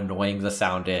realize how annoying the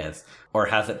sound is? Or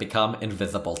has it become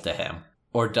invisible to him?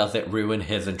 Or does it ruin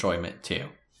his enjoyment too?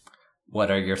 What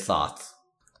are your thoughts?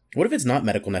 What if it's not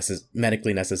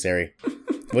medically necessary?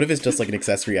 What if it's just like an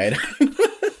accessory item?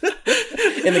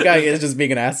 And the guy is just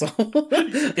being an asshole.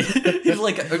 He's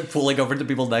like pulling over to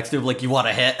people next to him like, you want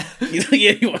a hit?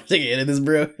 Yeah, you want to get in this,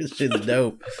 bro? This shit's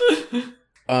dope.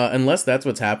 Unless that's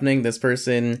what's happening, this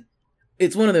person...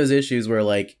 It's one of those issues where,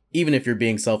 like, even if you're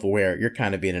being self-aware, you're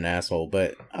kind of being an asshole.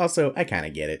 But also, I kind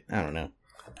of get it. I don't know.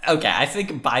 Okay, I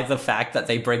think by the fact that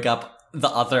they bring up the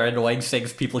other annoying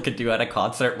things people could do at a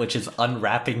concert, which is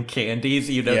unwrapping candies,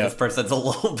 this person's a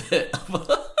little bit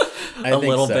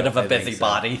of a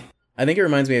busybody. I think it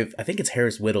reminds me of, I think it's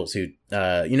Harris Whittles who,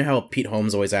 you know how Pete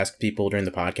Holmes always asks people during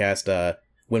the podcast,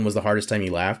 when was the hardest time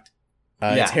you laughed?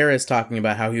 It's Harris talking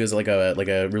about how he was like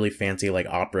a really fancy like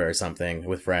opera or something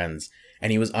with friends,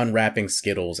 and he was unwrapping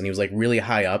Skittles, and he was like really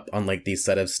high up on like these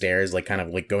set of stairs, like kind of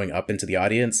like going up into the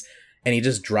audience, and he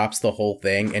just drops the whole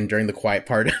thing, and during the quiet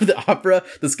part of the opera,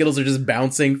 the Skittles are just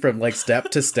bouncing from like step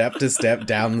to step to step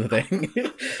down the thing.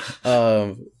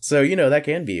 So that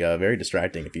can be very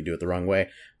distracting if you do it the wrong way.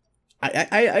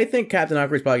 I think Captain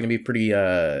Awkward is probably going to be pretty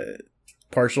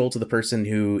partial to the person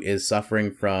who is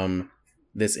suffering from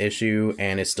this issue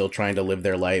and is still trying to live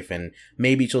their life, and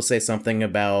maybe she'll say something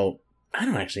about, I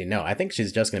don't actually know. I think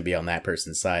she's just going to be on that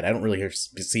person's side. I don't really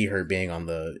see her being on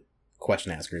the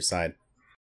question asker's side.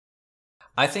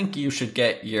 I think you should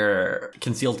get your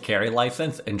concealed carry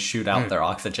license and shoot out their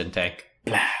oxygen tank.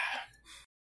 And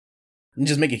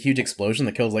just make a huge explosion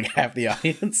that kills like half the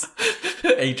audience.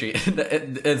 Adrian,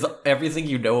 is everything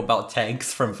you know about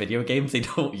tanks from video games, they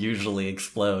don't usually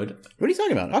explode. What are you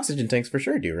talking about? Oxygen tanks for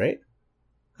sure do, right?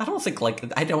 I don't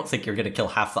think you're going to kill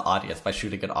half the audience by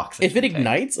shooting an oxygen tank. If it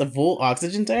ignites a full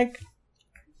oxygen tank?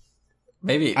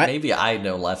 Maybe I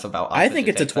know less about oxygen I think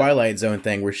it's a Twilight Zone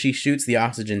thing where she shoots the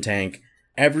oxygen tank,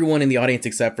 everyone in the audience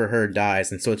except for her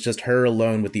dies, and so it's just her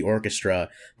alone with the orchestra.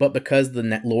 But because the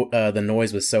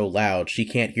noise was so loud, she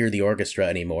can't hear the orchestra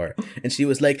anymore. And she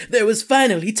was like, "There was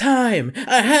finally time!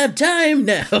 I had time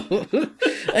now!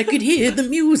 I could hear the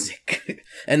music!"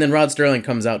 And then Rod Sterling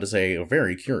comes out to say, "Oh,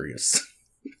 very curious."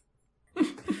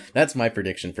 That's my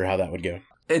prediction for how that would go.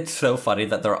 It's so funny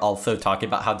that they're also talking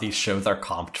about how these shows are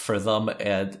comped for them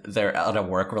and they're at a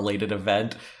work-related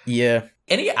event. Yeah.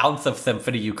 Any ounce of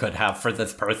sympathy you could have for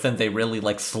this person, they really,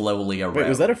 slowly erode. Wait,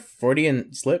 was that a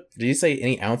Freudian slip? Did you say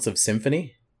any ounce of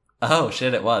symphony? Oh,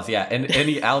 shit, it was, yeah. And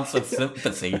any ounce of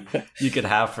sympathy you could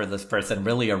have for this person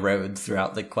really erodes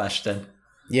throughout the question.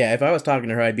 Yeah, if I was talking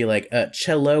to her, I'd be like,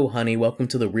 cello, honey, welcome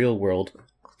to the real world.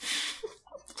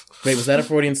 Wait, was that a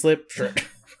Freudian slip? Sure.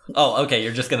 Oh, okay,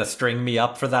 you're just gonna string me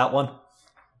up for that one?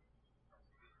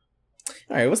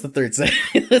 Alright, what's the third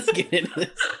segment? Let's get into this.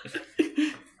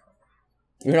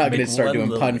 We're not going to start doing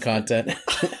pun content.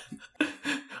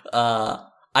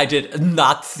 I did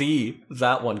not see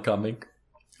that one coming.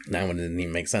 That one didn't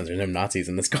even make sense. There's no Nazis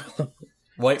in this column.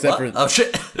 Wait, except what? Oh,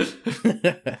 shit.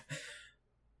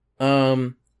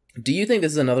 Do you think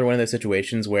this is another one of those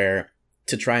situations where,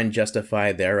 to try and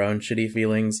justify their own shitty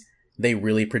feelings, they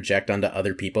really project onto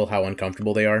other people how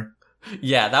uncomfortable they are?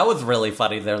 Yeah, that was really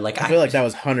funny. They're like, I feel like that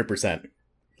was 100%.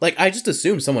 Like, I just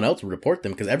assumed someone else would report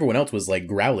them because everyone else was,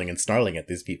 growling and snarling at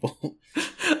these people.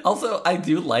 Also, I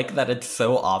do like that it's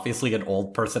so obviously an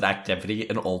old person activity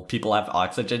and old people have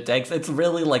oxygen tanks. It's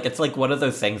really, it's like one of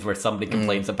those things where somebody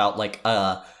complains about,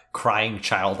 a crying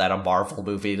child at a Marvel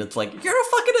movie. And it's like, you're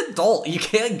a fucking adult. You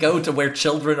can't go to where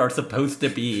children are supposed to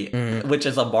be, which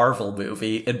is a Marvel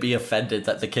movie, and be offended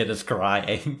that the kid is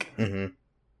crying. Mm-hmm.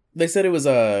 They said it was,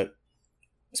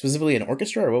 specifically an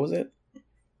orchestra, or what was it?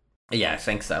 Yeah, I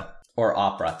think so. Or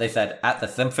opera. They said at the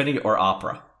symphony or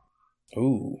opera.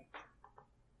 Ooh.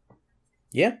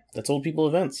 Yeah, that's old people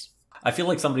events. I feel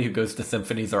like somebody who goes to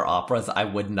symphonies or operas, I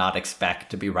would not expect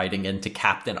to be writing into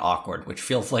Captain Awkward, which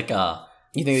feels like a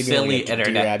silly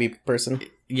internet Dear Abby person.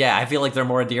 Yeah, I feel like they're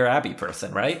more a Dear Abby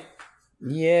person, right?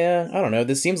 Yeah, I don't know.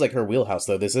 This seems like her wheelhouse,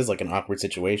 though. This is like an awkward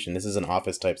situation. This is an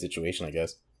office type situation, I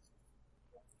guess.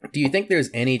 Do you think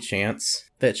there's any chance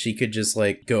that she could just,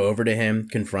 go over to him,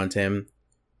 confront him,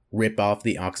 rip off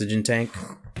the oxygen tank,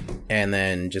 and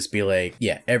then just be like,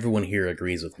 yeah, everyone here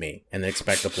agrees with me, and then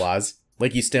expect applause?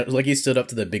 Like you stood up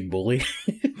to the big bully?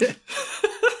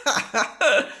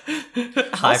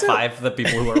 High five the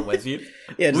people who are with you.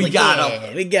 Yeah, we got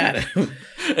him. We got him.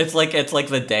 It's like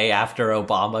the day after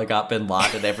Obama got Bin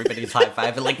Laden, everybody's high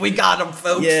fiving we got him,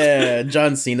 folks. Yeah,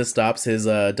 John Cena stops his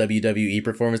WWE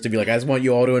performance to be like, I just want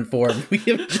you all to inform, we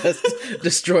have just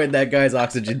destroyed that guy's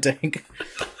oxygen tank.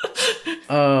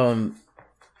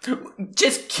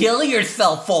 Just kill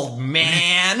yourself, old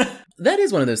man! That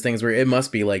is one of those things where it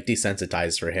must be, like,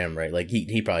 desensitized for him, right? Like,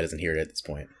 he probably doesn't hear it at this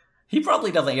point. He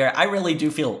probably doesn't hear it. I really do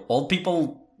feel old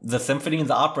people, the symphony and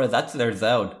the opera, that's their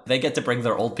zone. They get to bring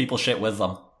their old people shit with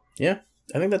them. Yeah,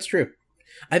 I think that's true.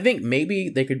 I think maybe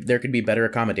there could be better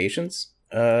accommodations.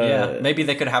 Yeah, maybe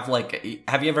they could have, like,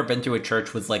 have you ever been to a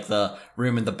church with, like, the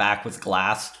room in the back with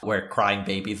glass where crying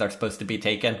babies are supposed to be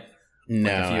taken?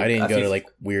 No, Like I didn't go to, like,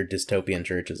 weird dystopian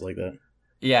churches like that.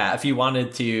 Yeah, if you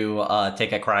wanted to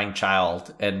take a crying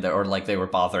child or like they were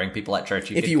bothering people at church,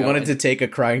 if you wanted to take a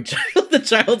crying child, the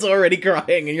child's already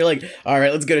crying, and you're like, "All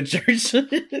right, let's go to church."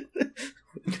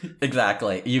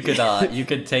 Exactly. You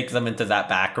could take them into that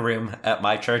back room at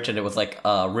my church, and it was like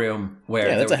a room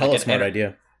where that's a hella smart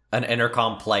idea. An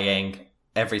intercom playing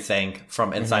everything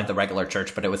from inside the regular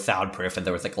church, but it was soundproof, and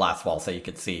there was a glass wall so you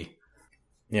could see.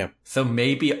 Yeah. So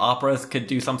maybe operas could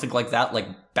do something like that,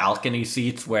 like balcony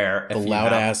seats where... The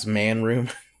loud-ass man room.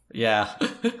 Yeah.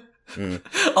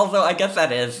 Although I guess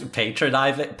that is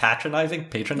patronizing?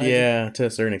 Yeah, to a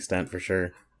certain extent, for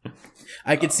sure.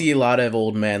 I could see a lot of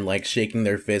old men, like, shaking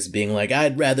their fists, being like,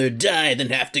 I'd rather die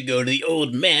than have to go to the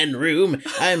old man room.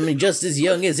 I'm just as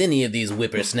young as any of these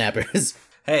whippersnappers.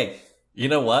 Hey... You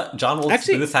know what? John Wilkes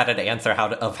Booth had an answer how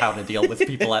to deal with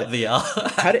people at the...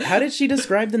 How did she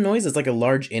describe the noise? It's like a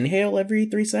large inhale every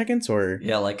 3 seconds, or...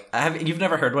 Yeah, like, you've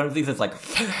never heard one of these? It's like...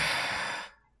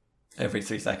 every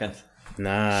 3 seconds.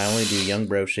 Nah, I only do young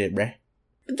bro shit, bruh.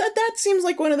 That seems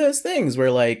like one of those things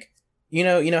where, like, you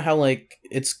know how, like,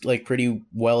 it's, like, pretty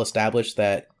well established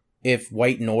that if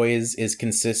white noise is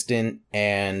consistent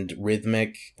and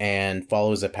rhythmic and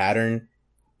follows a pattern,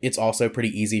 it's also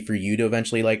pretty easy for you to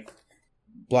eventually, like...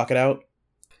 block it out.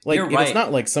 Like, You're if right. It's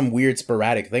not like some weird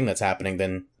sporadic thing that's happening,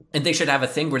 then... And they should have a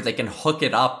thing where they can hook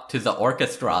it up to the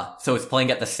orchestra, so it's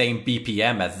playing at the same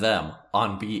BPM as them,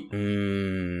 on beat.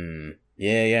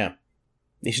 Yeah.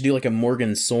 They should do like a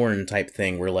Morgan Sorn type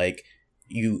thing where, like,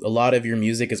 a lot of your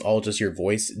music is all just your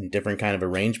voice in different kind of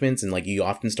arrangements, and, like, you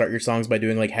often start your songs by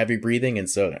doing, like, heavy breathing, and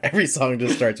so every song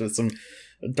just starts with some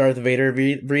Darth Vader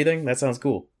breathing. That sounds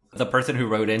cool. The person who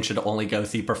wrote in should only go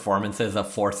see performances of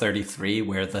 433,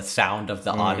 where the sound of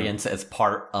the audience is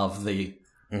part of the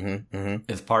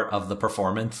is part of the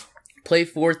performance. Play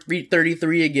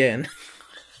 433 again.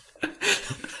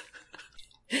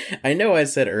 I know I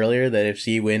said earlier that if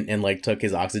she went and, like, took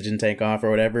his oxygen tank off or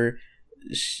whatever,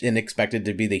 and expected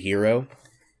to be the hero,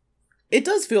 it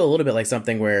does feel a little bit like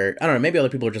something where, I don't know, maybe other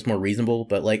people are just more reasonable,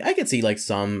 but, like, I could see, like,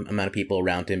 some amount of people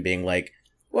around him being like,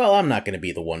 well, I'm not going to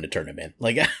be the one to turn him in.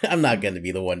 Like, I'm not going to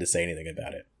be the one to say anything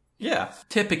about it. Yeah.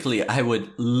 Typically, I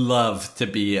would love to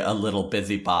be a little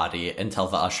busybody and tell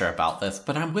the usher about this,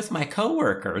 but I'm with my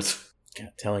coworkers.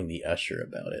 God, telling the usher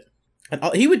about it.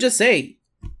 And he would just say,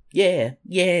 yeah.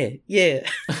 He'd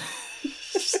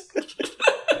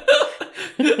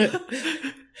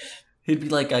be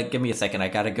like, give me a second, I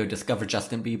gotta go discover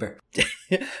Justin Bieber.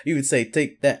 You would say,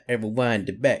 take that and rewind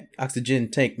it back. Oxygen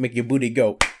tank, make your booty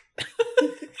go.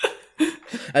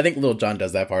 I think Lil Jon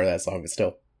does that part of that song, but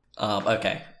still.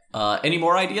 Okay. Any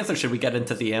more ideas, or should we get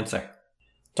into the answer?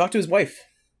 Talk to his wife.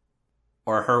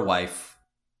 Or her wife.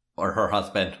 Or her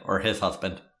husband. Or his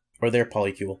husband. Or their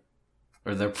polycule.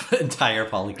 Or their entire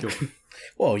polycule.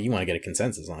 Well, you want to get a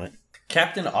consensus on it.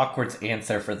 Captain Awkward's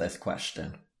answer for this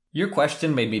question. Your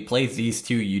question made me play these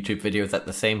two YouTube videos at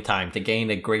the same time to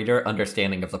gain a greater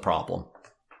understanding of the problem.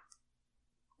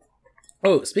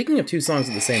 Oh, speaking of two songs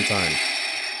at the same time,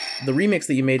 the remix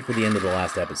that you made for the end of the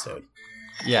last episode.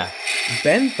 Yeah.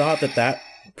 Ben thought that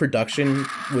production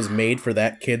was made for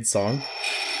that kid's song.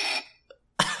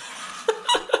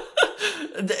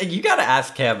 You gotta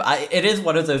ask him. It is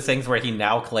one of those things where he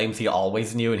now claims he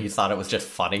always knew and he thought it was just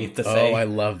funny to say. Oh, I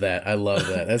love that.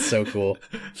 That's so cool.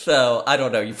 So, I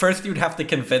don't know. First, you'd have to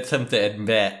convince him to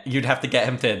admit,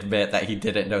 that he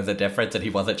didn't know the difference and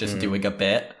he wasn't just doing a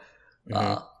bit.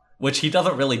 Which he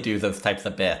doesn't really do those types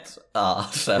of bits.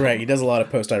 Right, he does a lot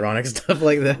of post-ironic stuff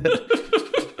like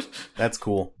that. That's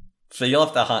cool. So you'll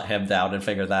have to hunt him down and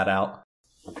figure that out.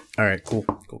 All right, cool.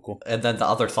 And then the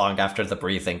other song after the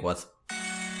breathing was...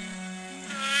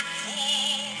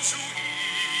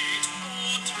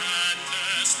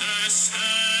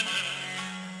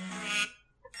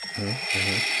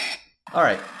 All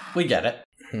right, we get it.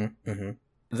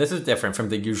 This is different from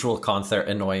the usual concert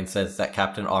annoyances that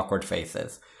Captain Awkward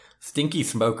faces. Stinky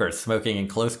smokers smoking in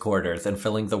close quarters and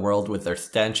filling the world with their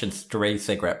stench and stray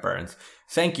cigarette burns.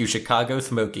 Thank you, Chicago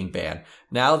smoking ban.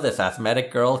 Now this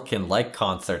asthmatic girl can like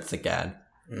concerts again.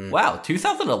 Wow,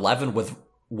 2011 was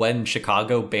when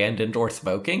Chicago banned indoor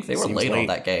smoking? They were late on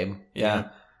that game. Yeah.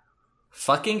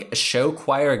 Fucking show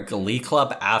choir glee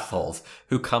club assholes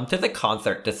who come to the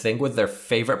concert to sing with their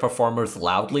favorite performers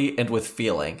loudly and with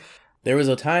feeling. There was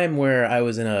a time where I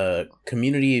was in a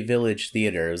community village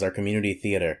theater. It was our community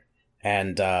theater.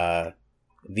 And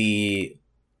the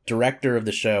director of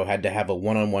the show had to have a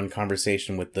one-on-one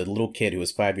conversation with the little kid who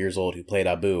was 5 years old who played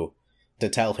Abu to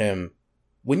tell him,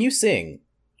 when you sing,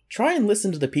 try and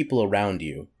listen to the people around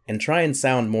you and try and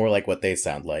sound more like what they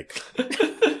sound like.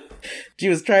 She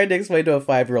was trying to explain to a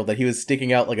 5-year-old that he was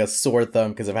sticking out like a sore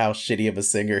thumb because of how shitty of a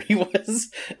singer he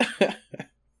was.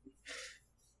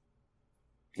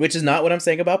 Which is not what I'm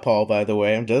saying about Paul, by the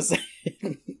way. I'm just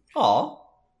saying. Aw.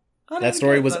 That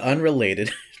story was unrelated.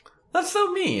 That's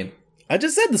so mean. I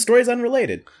just said the story's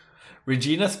unrelated.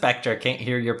 Regina Spektor can't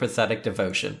hear your pathetic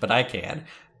devotion, but I can.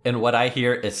 And what I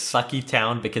hear is sucky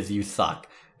town because you suck.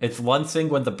 It's one thing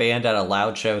when the band at a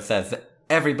loud show says,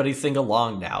 everybody sing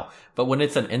along now. But when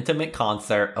it's an intimate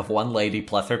concert of one lady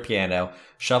plus her piano,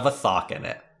 shove a sock in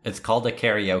it. It's called a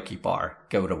karaoke bar.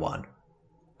 Go to one.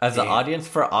 As the audience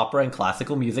for opera and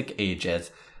classical music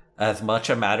ages, as much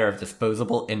a matter of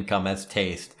disposable income as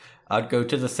taste, I'd go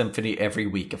to the symphony every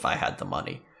week if I had the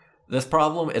money. This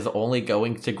problem is only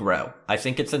going to grow. I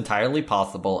think it's entirely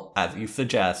possible, as you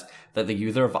suggest, that the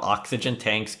user of oxygen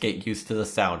tanks get used to the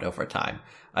sound over time.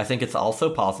 I think it's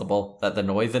also possible that the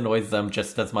noise annoys them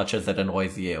just as much as it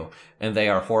annoys you, and they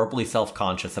are horribly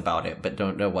self-conscious about it, but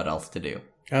don't know what else to do.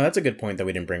 Oh, that's a good point that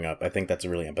we didn't bring up. I think that's a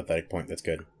really empathetic point. That's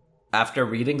good. After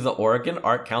reading the Oregon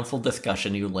Art Council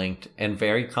discussion you linked, and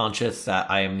very conscious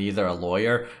that I am neither a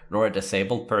lawyer nor a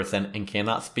disabled person and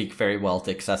cannot speak very well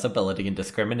to accessibility and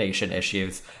discrimination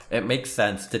issues, it makes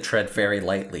sense to tread very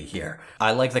lightly here.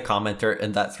 I like the commenter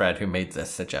in that thread who made this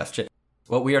suggestion.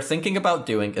 What we are thinking about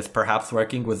doing is perhaps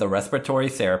working with a respiratory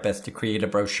therapist to create a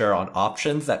brochure on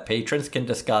options that patrons can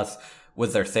discuss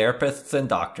with their therapists and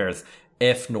doctors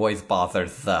if noise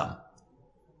bothers them.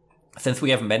 Since we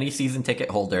have many season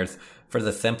ticket holders for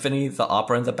the symphony, the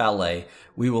opera, and the ballet,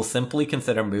 we will simply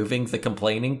consider moving the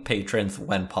complaining patrons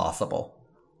when possible.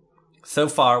 So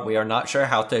far, we are not sure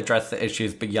how to address the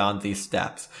issues beyond these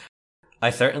steps.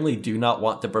 I certainly do not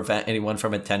want to prevent anyone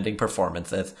from attending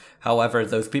performances. However,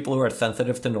 those people who are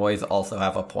sensitive to noise also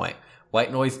have a point.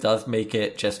 White noise does make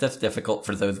it just as difficult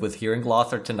for those with hearing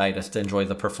loss or tinnitus to enjoy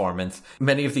the performance.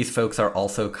 Many of these folks are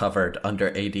also covered under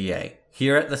ADA.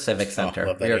 Here at the Civic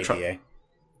Center,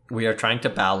 we are trying to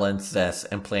balance this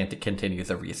and plan to continue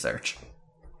the research.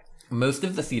 Most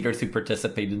of the theaters who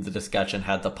participated in the discussion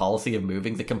had the policy of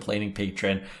moving the complaining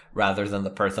patron rather than the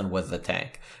person with the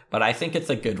tank. But I think it's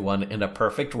a good one. In a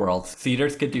perfect world,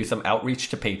 theaters could do some outreach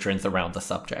to patrons around the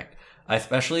subject. I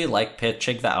especially like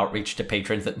pitching the outreach to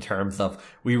patrons in terms of,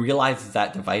 we realize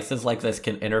that devices like this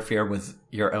can interfere with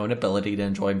your own ability to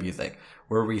enjoy music.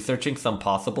 We're researching some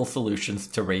possible solutions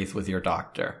to raise with your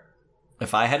doctor.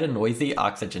 If I had a noisy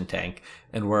oxygen tank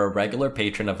and were a regular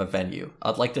patron of a venue,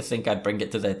 I'd like to think I'd bring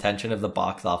it to the attention of the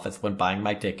box office when buying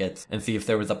my tickets and see if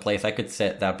there was a place I could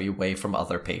sit that'd be away from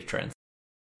other patrons.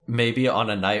 Maybe on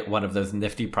a night one of those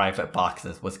nifty private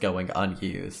boxes was going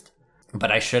unused. But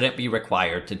I shouldn't be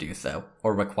required to do so,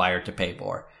 or required to pay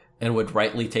more, and would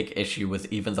rightly take issue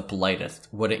with even the politest.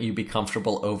 Wouldn't you be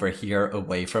comfortable over here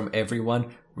away from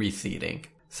everyone, reseating?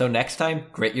 So next time,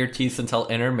 grit your teeth until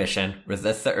intermission,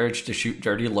 resist the urge to shoot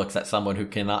dirty looks at someone who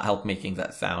cannot help making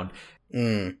that sound,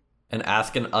 and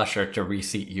ask an usher to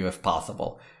reseat you if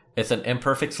possible. It's an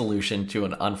imperfect solution to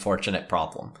an unfortunate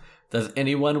problem. Does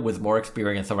anyone with more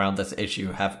experience around this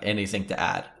issue have anything to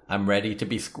add? I'm ready to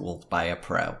be schooled by a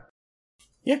pro.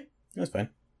 Yeah, that's fine.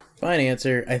 Fine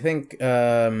answer. I think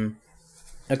a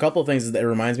couple of things that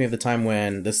reminds me of the time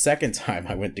when the second time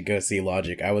I went to go see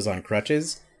Logic, I was on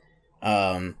crutches.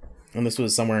 And this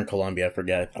was somewhere in Colombia, I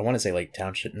forget. I want to say like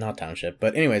township, not township,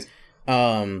 but anyways,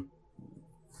 I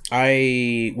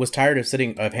was tired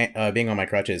of being on my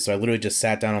crutches, so I literally just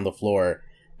sat down on the floor,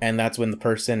 and that's when the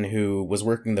person who was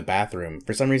working the bathroom,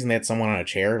 for some reason they had someone on a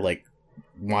chair, like,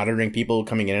 monitoring people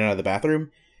coming in and out of the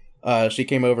bathroom, she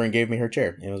came over and gave me her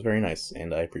chair, and it was very nice,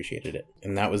 and I appreciated it,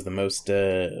 and that was the most,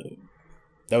 So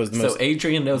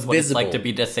Adrian knows what it's like to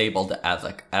be disabled at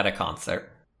a concert.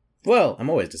 Well, I'm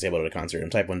always disabled at a concert.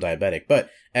 I'm type 1 diabetic. But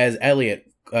as Elliot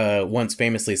once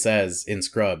famously says in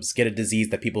Scrubs, get a disease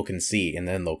that people can see, and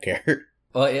then they'll care.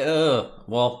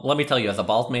 Well, let me tell you, as a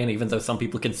bald man, even though some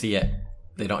people can see it,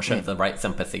 they don't show the right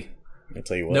sympathy. I'll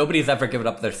tell you what. Nobody's ever given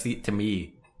up their seat to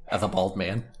me as a bald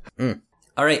man.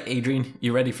 All right, Adrian,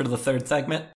 you ready for the third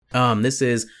segment? This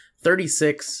is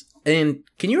 36 And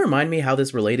can you remind me how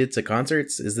this related to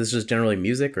concerts? Is this just generally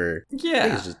music or? I think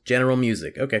Yeah. it's just general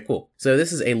music. Okay, cool. So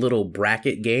this is a little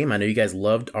bracket game. I know you guys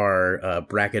loved our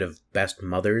bracket of best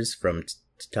mothers from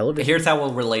television. Here's how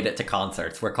we'll relate it to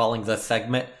concerts. We're calling this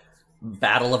segment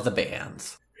Battle of the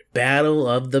Bands. Battle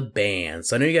of the Bands.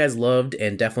 So I know you guys loved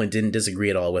and definitely didn't disagree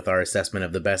at all with our assessment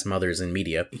of the best mothers in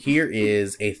media. Here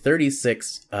is a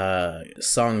 36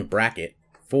 song bracket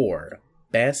for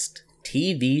best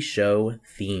TV show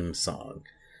theme song.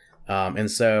 And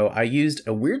so I used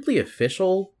a weirdly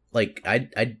official, like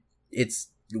it's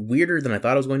weirder than I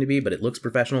thought it was going to be, but it looks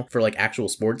professional for like actual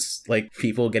sports, like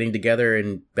people getting together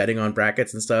and betting on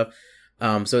brackets and stuff.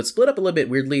 So it's split up a little bit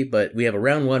weirdly, but we have a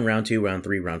round 1, round 2, round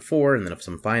 3, round 4, and then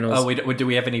some finals. Oh, do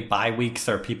we have any bye weeks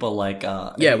or people like?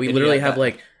 Yeah, we literally have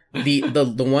like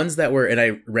the ones that were, and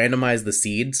I randomized the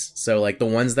seeds. So like the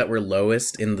ones that were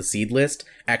lowest in the seed list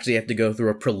actually have to go through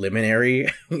a preliminary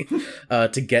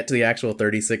to get to the actual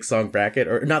 36 song bracket,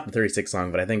 or not the 36 song,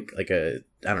 but I think like a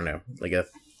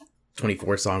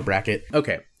 24 song bracket.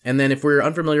 Okay. And then if we're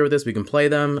unfamiliar with this, we can play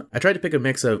them. I tried to pick a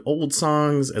mix of old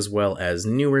songs as well as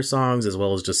newer songs, as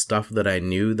well as just stuff that I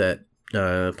knew that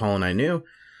Paul and I knew.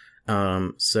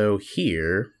 So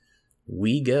here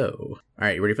we go. All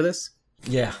right, you ready for this?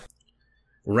 Yeah.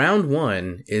 Round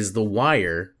 1 is The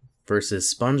Wire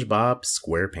versus SpongeBob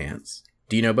SquarePants.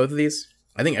 Do you know both of these?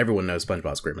 I think everyone knows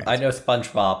SpongeBob SquarePants. I know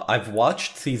SpongeBob. I've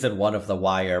watched season 1 of The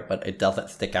Wire, but it doesn't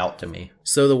stick out to me.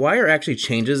 So The Wire actually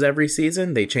changes every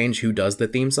season. They change who does the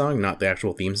theme song, not the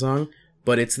actual theme song.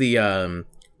 But it's the,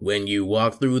 when you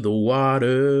walk through the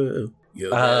water...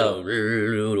 I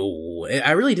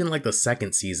really didn't like the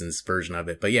second season's version of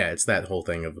it. But yeah, it's that whole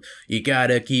thing of, you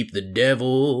gotta keep the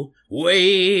devil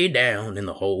way down in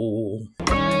the hole. You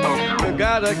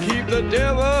gotta keep the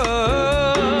devil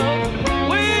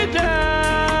way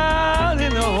down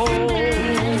in the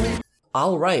hole.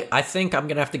 All right, I think I'm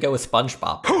gonna have to go with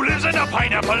SpongeBob. Who lives in a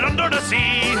pineapple under the sea?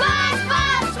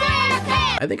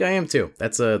 I think I am too.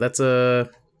 That's a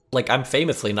Like, I'm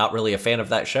famously not really a fan of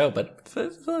that show, but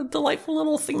it's a delightful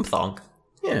little theme song.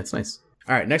 yeah, it's nice.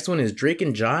 All right, next one is Drake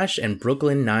and Josh and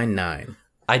Brooklyn Nine-Nine.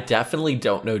 I definitely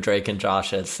don't know Drake and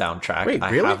Josh's soundtrack. Wait, I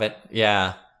really? haven't.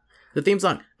 Yeah. The theme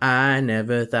song. I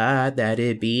never thought that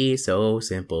it'd be so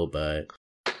simple, but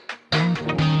I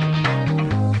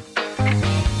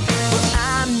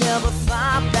never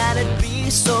thought that it'd be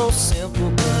so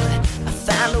simple, but I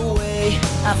found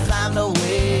a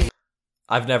way,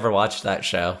 I've never watched that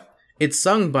show. it's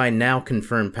sung by now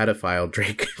confirmed pedophile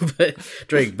Drake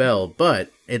Bell,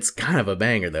 but it's kind of a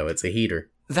banger though. It's a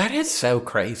heater. That is so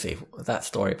crazy, that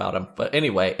story about him. But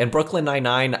anyway, in Brooklyn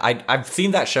Nine-Nine, I've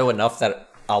seen that show enough that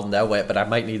I'll know it, but I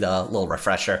might need a little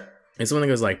refresher. It's the one that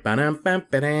goes like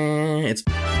ba-dum-bum-ba-dum. It's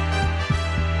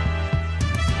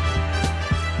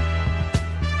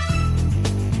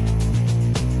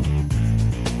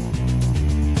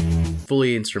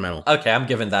fully instrumental. Okay, I'm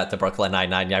giving that to Brooklyn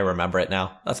Nine-Nine. Yeah, I remember it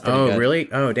now. That's pretty good. Oh, really?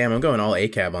 Oh, damn. I'm going all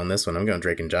ACAB on this one. I'm going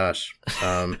Drake and Josh.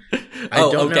 I Oh,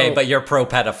 don't okay, know- but you're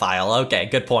pro-pedophile. Okay,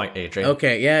 good point, Adrian.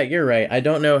 Okay, yeah, you're right. I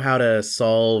don't know how to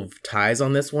solve ties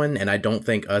on this one, and I don't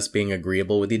think us being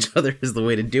agreeable with each other is the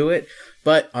way to do it.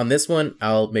 But on this one,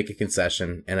 I'll make a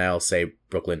concession, and I'll say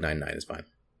Brooklyn Nine-Nine is fine.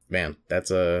 Man,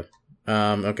 that's a...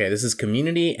 okay, this is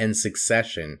Community and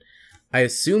Succession. I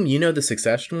assume you know the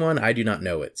Succession one. I do not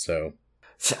know it, so...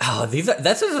 Oh,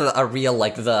 this is a real,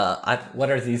 like, what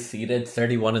are these seated?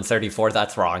 31 and 34?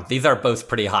 That's wrong. These are both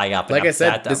pretty high up. and Like I'm I said,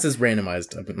 sad to- this is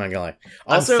randomized. I'm not gonna lie.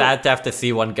 I'm Also, sad to have to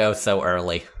see one go so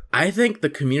early. I think the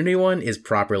Community one is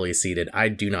properly seated. I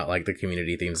do not like the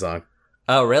Community theme song.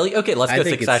 Oh, really? Okay, let's I go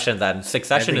think Succession then.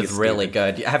 Succession think is it's really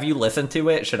stupid. good. Have you listened to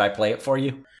it? Should I play it for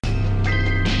you?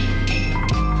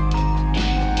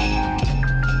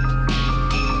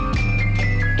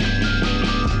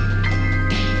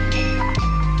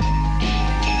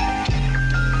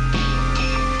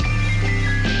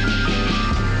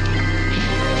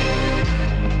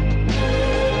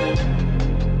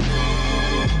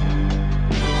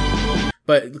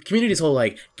 But Community's whole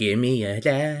like, give me a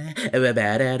da da da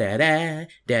da da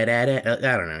da da da.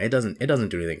 I don't know. It doesn't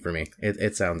do anything for me.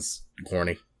 It sounds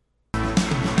corny.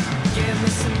 Give me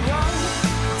some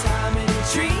room, time in a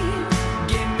dream.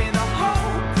 Give me the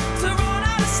hope to run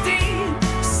out of steam.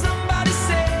 Somebody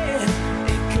said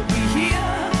it could be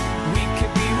here. We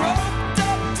could be roped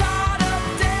up, tied up,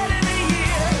 dead in a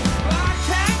year. I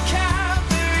can't count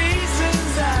the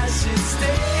reasons I should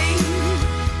stay.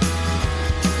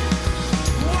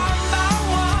 One by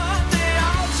one, they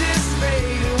all just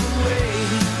fade away.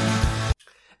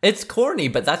 It's corny,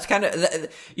 but that's kind of...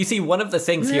 You see, one of the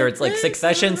things here, it's like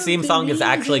Succession's theme song is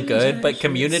actually good, but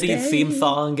Community's theme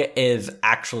song is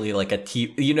actually like a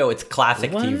TV... You know, it's classic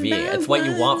TV. It's what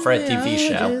you want for a TV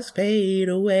show. Just fade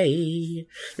away.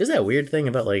 There's that weird thing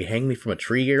about, like, Hang Me From a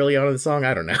Tree early on in the song.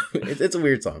 I don't know. It's a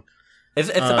weird song. It's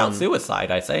about suicide,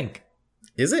 I think.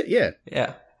 Is it? Yeah.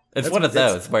 Yeah. It's one of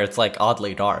those where it's, like,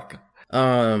 oddly dark.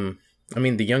 I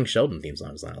mean, the Young Sheldon theme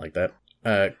song is not like that.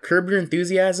 Curb Your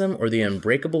Enthusiasm or the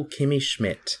Unbreakable Kimmy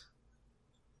Schmidt?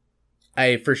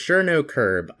 I for sure know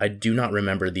Curb. I do not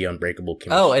remember the Unbreakable Kimmy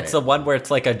Schmidt. Oh, it's the one where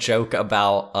it's like a joke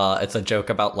about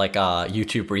like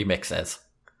YouTube remixes.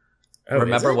 Oh,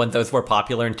 remember when those were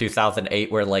popular in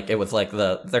 2008 where like it was like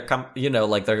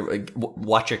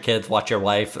watch your kids, watch your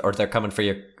wife, or they're coming for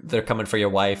your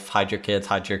wife, hide your kids,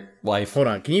 hide your wife. Hold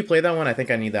on, can you play that one? I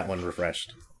think I need that one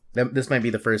refreshed. This might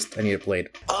be the first I need it played.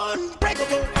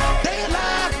 Unbreakable, they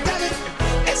alive, damn it,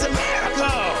 it's a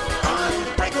miracle.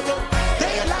 Unbreakable,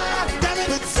 they alive, damn it,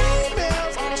 with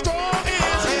females, strong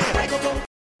is unbreakable.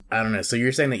 I don't know. So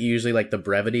you're saying that you usually like the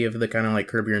brevity of the kind of like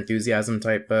Curb Your Enthusiasm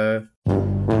type?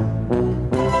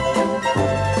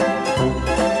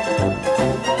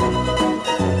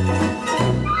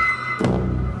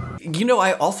 You know,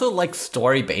 I also like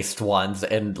story-based ones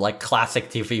and like classic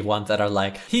TV ones that are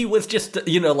like, he was just,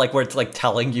 you know, like where it's like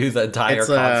telling you the entire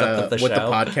concept of the show. What the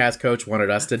podcast coach wanted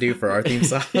us to do for our theme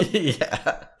song.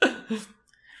 Yeah.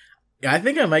 I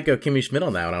think I might go Kimmy Schmidt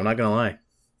on that one. I'm not gonna lie.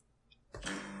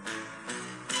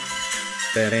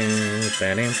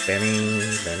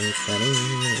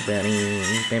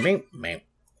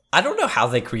 I don't know how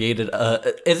they created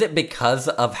is it because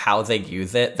of how they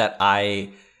use it that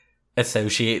I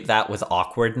associate that with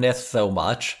awkwardness so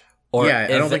much? Or yeah,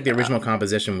 I don't think the original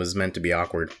composition was meant to be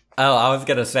awkward. Oh, I was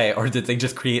gonna say, or did they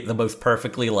just create the most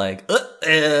perfectly like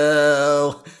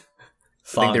I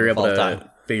think they were able to time?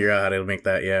 Figure out how to make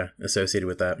that, associated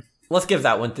with that. Let's give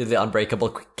that one to the Unbreakable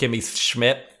Kimmy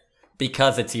Schmidt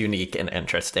because it's unique and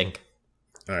interesting.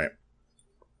 All right.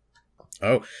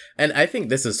 Oh, and I think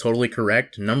this is totally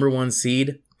correct. Number 1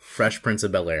 seed, Fresh Prince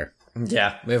of Bel-Air.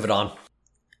 Yeah, move it on.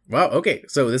 Wow, okay,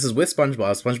 so this is with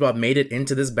SpongeBob. SpongeBob made it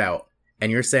into this bout,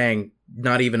 and you're saying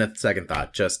not even a second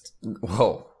thought, just...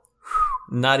 Whoa.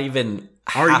 Not even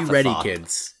Are half you a ready, thought.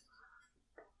 kids?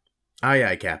 Aye,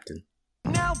 aye, Captain.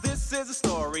 Now this is a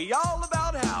story all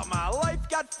about how my life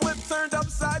got flipped, turned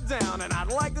upside down, and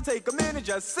I'd like to take a minute,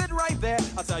 just sit right there.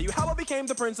 I'll tell you how I became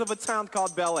the prince of a town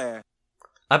called Bel Air.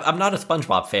 I'm not a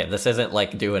SpongeBob fan. This isn't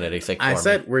like doing anything for me. I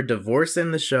said we're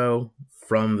divorcing the show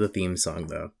from the theme song,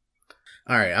 though.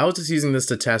 Alright, I was just using this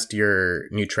to test your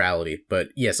neutrality, but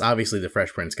yes, obviously the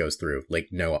Fresh Prince goes through, like,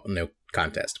 no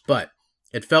contest. But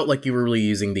it felt like you were really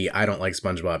using the I don't like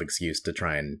SpongeBob excuse to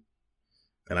try and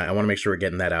I want to make sure we're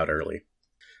getting that out early.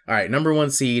 Alright, number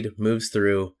 1 seed moves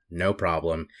through, no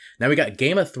problem. Now we got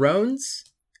Game of Thrones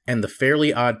and the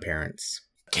Fairly Odd Parents.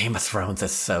 Game of Thrones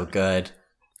is so good.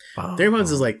 Oh. Game of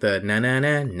Thrones is like the na na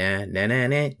na na na na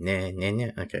na na na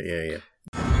na. Okay, yeah.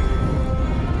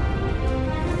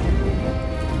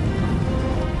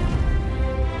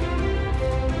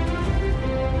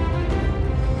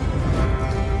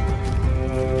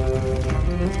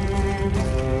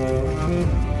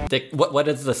 What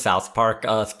is the South Park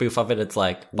spoof of it? It's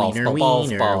like balls, Wiener, balls,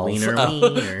 wiener, balls. wiener,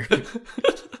 Oh. wiener.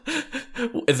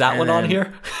 Is that one on And-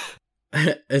 here?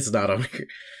 It's not on here.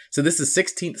 So this is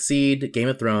 16th seed, Game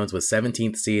of Thrones with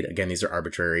 17th seed. Again, these are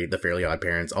arbitrary, The Fairly Odd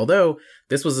Parents. Although,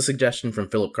 this was a suggestion from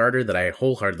Philip Carter that I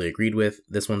wholeheartedly agreed with.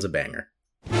 This one's a banger.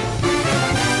 Timmy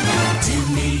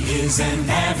is an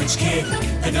average kid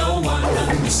that no one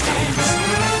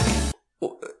understands.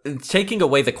 Taking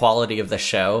away the quality of the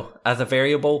show as a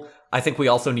variable, I think we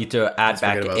also need to add Let's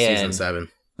back forget about in season 7.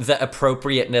 the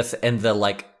appropriateness and the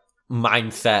like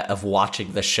mindset of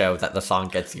watching the show that the song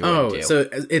gets you Oh, into. so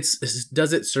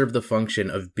does it serve the function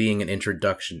of being an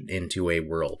introduction into a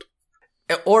world?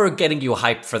 Or getting you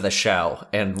hyped for the show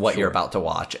and what you're Sure. about to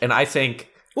watch. And I think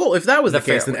Well, if that was the The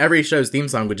case, Fair- then every show's theme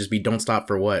song would just be "Don't Stop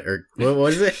for What" or what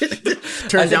was it?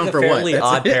 Turn I think down the for what? Fairly That's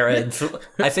Odd it. Parents.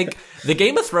 I think the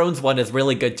Game of Thrones one is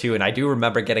really good too, and I do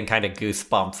remember getting kind of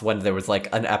goosebumps when there was like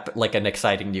an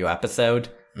exciting new episode.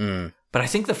 Mm. But I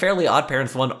think the Fairly Odd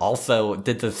Parents one also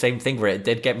did the same thing, where it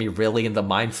did get me really in the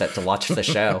mindset to watch the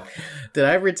show. Did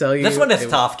I ever tell you This one is it-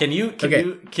 tough. Can you Okay.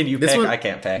 This pick? one- I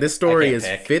can't pick. This story I is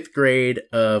can't pick. 5th grade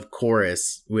of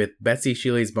chorus with Betsy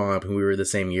Shealy's mom, who we were the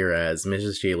same year as,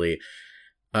 Mrs. Shealy.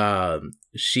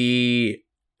 She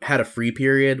had a free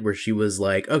period where she was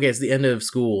like, okay, it's the end of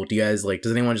school. Do you guys like,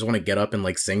 does anyone just want to get up and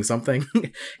like sing something?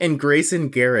 And Grayson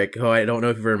Garrick, who I don't know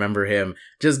if you remember him,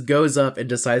 just goes up and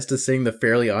decides to sing the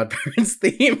Fairly Odd Parents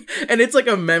theme. And it's like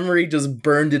a memory just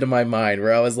burned into my mind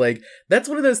where I was like, that's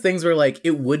one of those things where like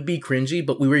it would be cringy,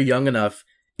 but we were young enough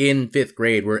in 5th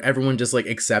grade where everyone just like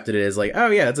accepted it as like,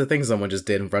 oh yeah, it's a thing someone just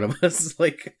did in front of us.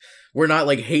 Like, we're not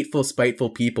like hateful,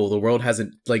 spiteful people. The world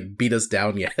hasn't like beat us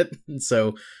down yet.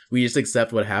 So we just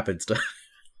accept what happens to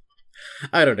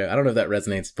I don't know if that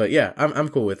resonates, but yeah, I'm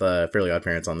cool with Fairly Odd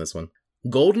Parents on this one.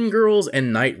 Golden Girls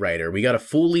and Knight Rider. We got a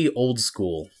fully old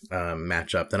school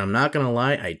matchup that I'm not gonna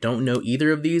lie, I don't know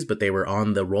either of these, but they were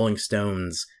on the Rolling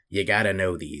Stones You Gotta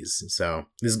Know These. So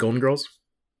this is Golden Girls.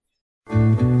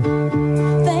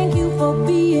 Thank you for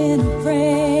being a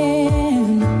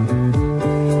friend.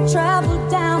 Travel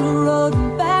down the road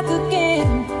and back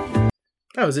again.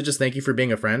 Oh, is it just Thank You for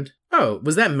Being a Friend? Oh,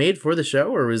 was that made for the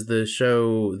show, or was the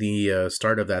show the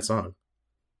start of that song?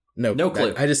 No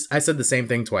clue. I said the same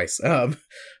thing twice.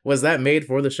 Was that made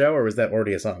for the show, or was that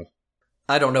already a song?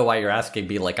 I don't know why you're asking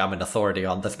me like I'm an authority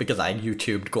on this, because I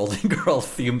YouTubed Golden Girls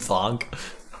theme song.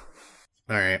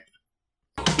 Alright.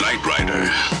 Knight Rider,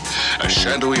 a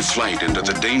shadowy flight into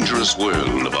the dangerous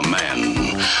world of a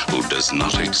man who does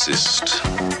not exist.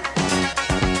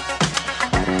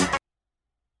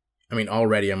 I mean,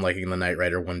 already I'm liking the Knight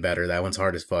Rider one better. That one's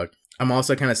hard as fuck. I'm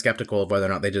also kind of skeptical of whether or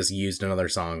not they just used another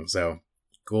song, so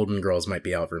Golden Girls might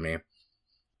be out for me.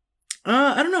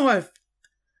 I don't know how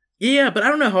but I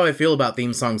don't know how I feel about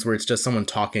theme songs where it's just someone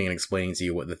talking and explaining to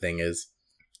you what the thing is.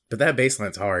 But that bass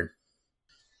line's hard.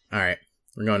 Alright,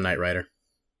 we're going Knight Rider.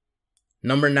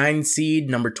 Number 9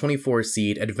 seed, number 24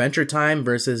 seed, Adventure Time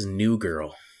versus New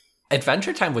Girl.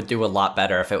 Adventure Time would do a lot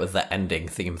better if it was the ending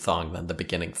theme song than the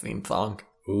beginning theme song.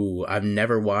 Ooh, I've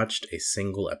never watched a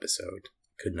single episode.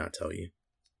 Could not tell you.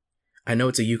 I know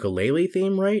it's a ukulele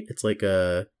theme, right? It's like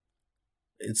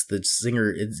it's the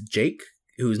singer, it's Jake,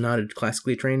 who's not a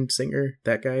classically trained singer.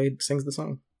 That guy sings the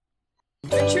song.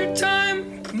 Adventure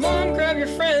time, come on, grab your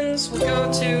friends. We'll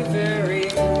go to very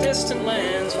distant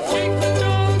lands. We'll take the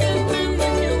dog and then the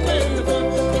human. The fun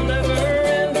will never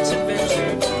end. It's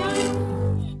adventure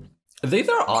time. These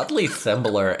are oddly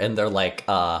similar in their like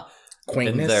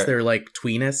quaintness. They're like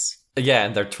tweeness. Yeah,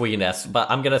 and they're tweeness. But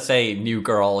I'm gonna say New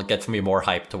Girl gets me more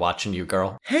hyped to watch New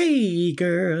Girl. Hey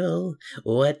girl,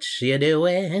 what you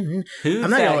doing? Who's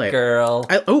that girl?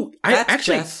 I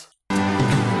actually. Jess.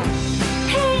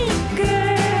 Hey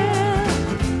girl,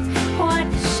 what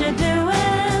you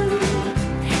doing?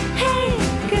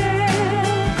 Hey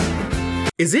girl.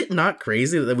 Is it not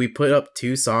crazy that we put up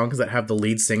 2 songs that have the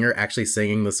lead singer actually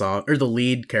singing the song, or the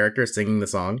lead character singing the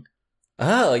song?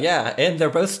 Oh, yeah, and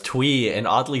they're both twee and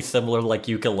oddly similar, like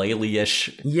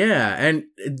ukulele-ish. Yeah, and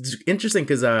it's interesting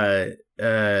because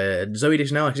Zooey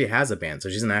Deschanel actually has a band, so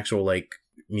she's an actual, like,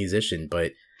 musician,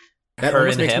 but... That her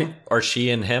and him? Or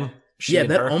she and him? She yeah, and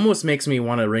that her? almost makes me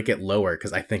want to rank it lower,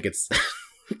 because I think it's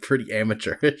pretty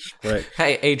amateurish, but...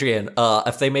 Hey, Adrian,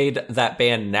 if they made that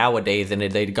band nowadays and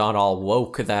they'd gone all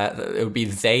woke, that it would be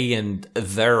they and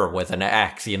their with an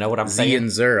X, you know what I'm saying? Z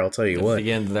and Zer, I'll tell you what. Z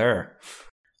and their.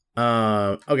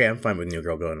 Okay, I'm fine with New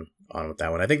Girl going on with that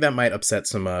one. I think that might upset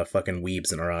some fucking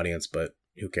weebs in our audience, but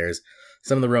who cares?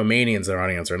 Some of the Romanians in our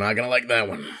audience are not gonna like that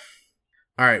one.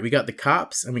 Alright, we got the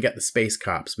Cops and we got the Space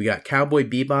Cops. We got Cowboy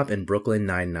Bebop and Brooklyn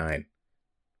Nine-Nine.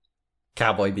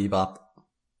 Cowboy Bebop.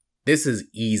 This is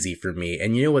easy for me,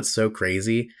 and you know what's so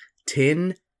crazy?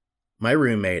 Tin, my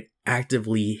roommate,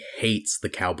 actively hates the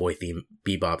Cowboy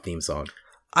Bebop theme song.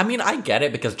 I mean, I get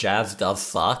it because jazz does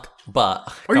suck,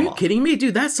 but are you kidding me,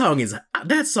 dude? That song is. It hype.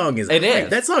 is.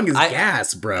 That song is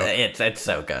gas, bro. It's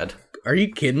so good. Are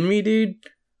you kidding me, dude?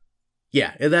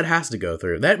 Yeah, that has to go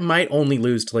through. That might only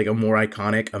lose to like a more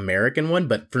iconic American one,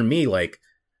 but for me, like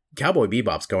Cowboy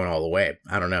Bebop's going all the way.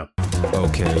 I don't know.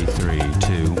 Okay, 3, 2,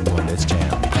 1, let's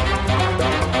jam.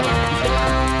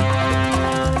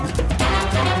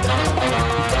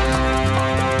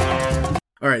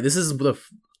 All right, this is the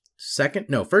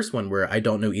first one where I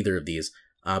don't know either of these,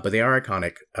 but they are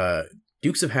iconic.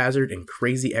 Dukes of Hazzard and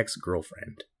Crazy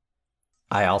Ex-Girlfriend.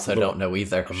 I also don't know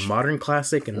either. A modern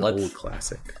classic and an old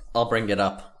classic. I'll bring it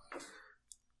up.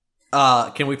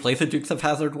 Can we play the Dukes of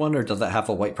Hazzard one, or does it have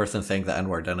a white person saying the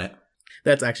N-word in it?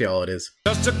 That's actually all it is.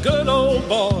 Just a good old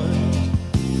boy,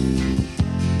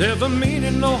 never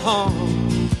meaning no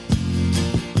harm.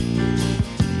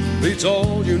 Beats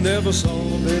all you never saw,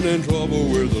 been in trouble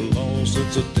with the law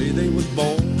since the day they was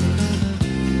born.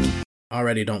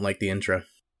 Already don't like the intro.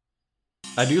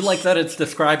 I do like that it's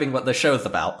describing what the show's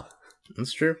about.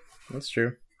 That's true. That's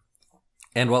true.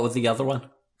 And what was the other one?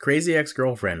 Crazy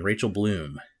Ex-Girlfriend, Rachel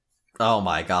Bloom. Oh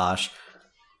my gosh.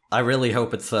 I really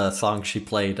hope it's a song she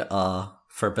played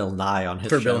for Bill Nye on his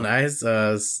show. For Bill Nye's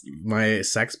My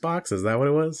Sex Box? Is that what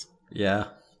it was? Yeah.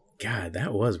 God,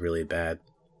 that was really bad.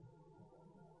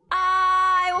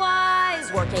 I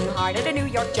was working hard at a New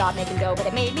York job making dough, but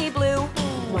it made me blue.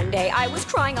 One day I was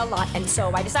crying a lot, and so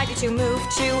I decided to move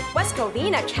to West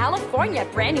Covina, California.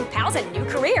 Brand new pals and a new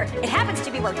career. It happens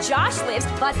to be where Josh lives,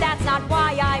 but that's not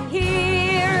why I'm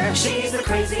here. She's the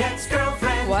crazy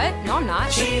ex-girlfriend. What? No, I'm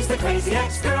not. She's the crazy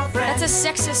ex-girlfriend. That's a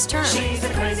sexist term. She's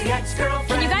the crazy ex-girlfriend.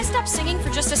 Can you guys stop singing for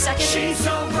just a second? She's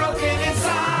so broken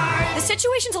inside. The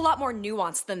situation's a lot more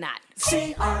nuanced than that.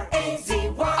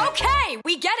 C-R-A-Z-Y. Okay,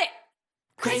 we get it.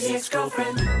 Crazy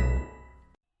ex-girlfriend.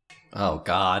 Oh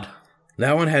god.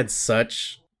 That one had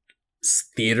such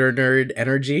theater nerd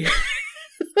energy.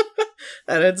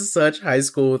 That had such high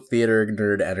school theater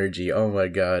nerd energy. Oh my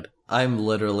god. I'm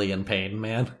literally in pain,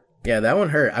 man. Yeah, that one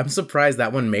hurt. I'm surprised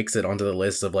that one makes it onto the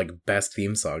list of, like, best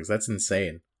theme songs. That's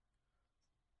insane.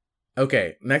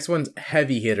 Okay, next one's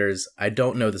heavy hitters. I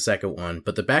don't know the second one,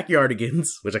 but the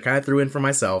Backyardigans, which I kind of threw in for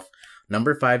myself,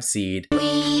 number 5 seed.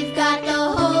 We've got the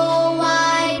whole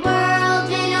wide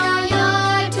world in our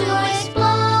yard to explore.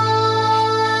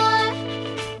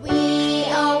 We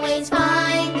always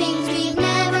find things we've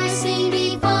never seen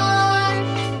before.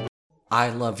 I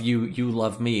love you, you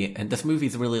love me, and this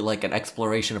movie's really like an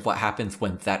exploration of what happens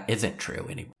when that isn't true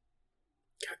anymore.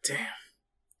 God damn.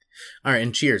 Alright,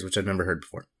 and Cheers, which I've never heard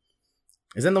before.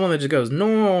 Is that the one that just goes,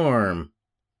 Norm?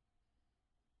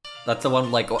 That's the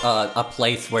one, like, a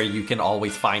place where you can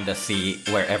always find a seat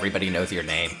where everybody knows your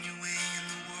name.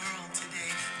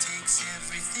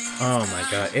 Oh my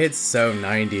god, it's so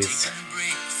 90s.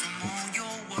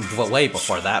 But way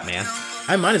before that, man.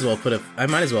 I might as well put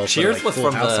Cheers like, was Full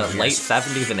from House the on here. late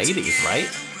 70s and 80s, right?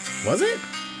 Was it?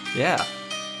 Yeah.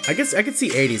 I guess I could see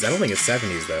 80s. I don't think it's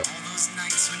 70s though.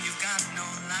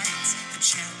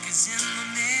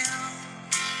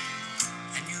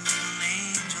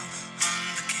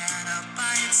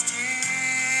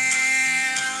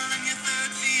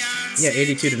 Yeah,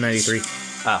 82 to 93.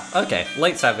 Oh, okay.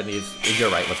 Late 70s. You're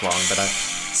right, was wrong, but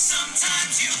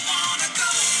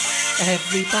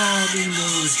everybody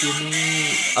knows your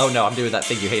name. Oh no, I'm doing that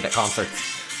thing you hate at concerts.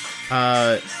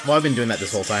 Well, I've been doing that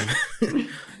this whole time.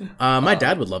 My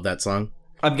dad would love that song.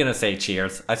 I'm gonna say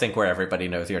Cheers. I think Where Everybody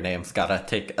Knows Your Name's gotta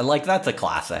take, like, that's a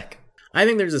classic. I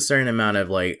think there's a certain amount of,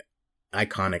 like,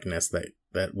 iconicness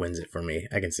that wins it for me.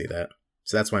 I can see that.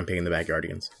 So that's why I'm picking the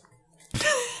Backyardigans.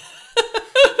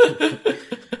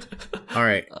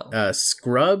 Alright,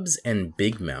 Scrubs and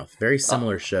Big Mouth. Very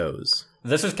similar shows.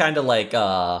 This is kind of like,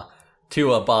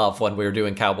 2 above when we were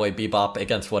doing Cowboy Bebop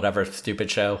against whatever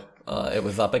stupid show it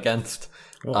was up against.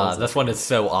 This one is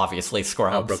so obviously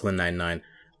Scrubs. Oh, Brooklyn Nine-Nine.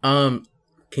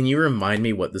 Can you remind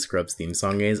me what the Scrubs theme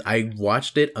song is? I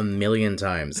watched it a million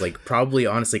times. Like, probably,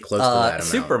 honestly, close to that amount.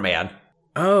 Superman.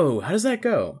 Oh, how does that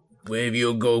go? If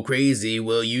you go crazy,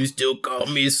 will you still call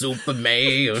me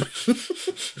Superman?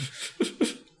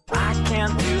 I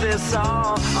can't do this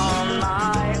all on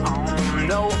my own.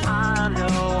 No, I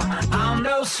know I'm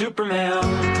no Superman.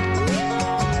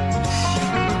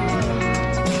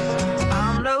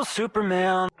 I'm no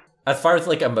Superman. As far as,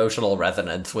 like, emotional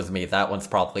resonance with me, that one's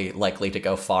probably likely to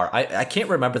go far. I can't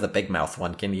remember the Big Mouth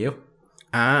one, can you?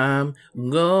 I'm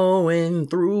going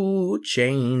through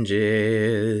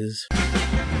changes.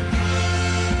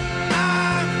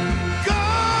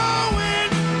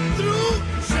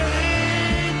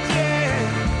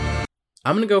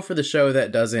 I'm gonna go for the show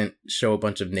that doesn't show a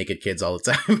bunch of naked kids all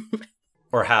the time.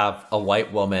 Or have a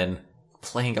white woman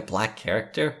playing a black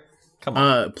character? Come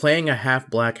on. Playing a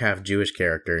half black, half Jewish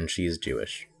character, and she's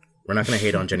Jewish. We're not gonna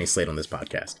hate on Jenny Slate on this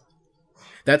podcast.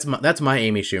 That's my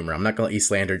Amy Schumer. I'm not gonna let you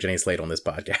slander Jenny Slate on this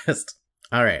podcast.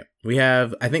 All right, we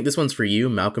have, I think this one's for you,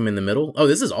 Malcolm in the Middle. Oh,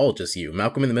 this is all just you.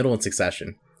 Malcolm in the Middle and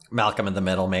Succession. Malcolm in the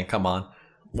Middle, man, come on.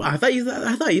 Well, I thought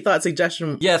you thought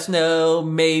Suggestion. Yes, no,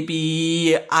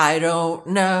 maybe, I don't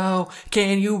know.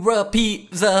 Can you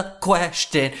repeat the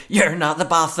question? You're not the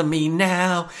boss of me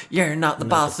now. You're not the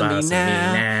boss of me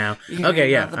now.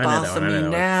 Okay, yeah, You're not the I know boss that of one, I know me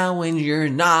that now, and you're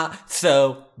not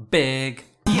so big.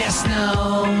 Yes,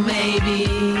 no, maybe.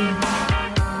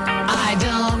 I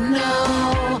don't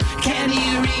know. Can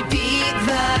you repeat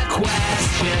the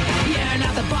question? You're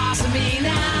not the boss of me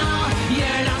now.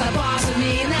 You're not the boss of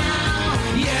me now.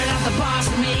 You're not the boss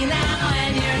of me now,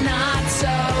 and you're not so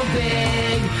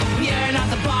big. You're not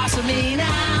the boss of me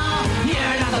now.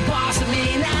 You're not the boss of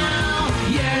me now.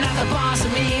 You're not the boss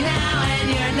of me now, and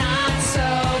you're not so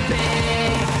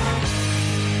big.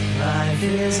 Life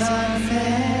is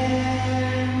unfair.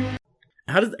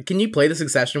 Can you play the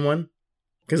Succession one?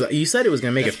 Because you said it was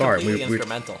going to make It's it far. completely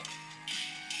instrumental.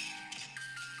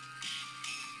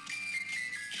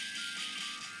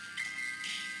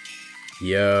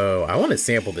 Yo, I want to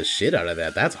sample the shit out of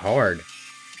that. That's hard.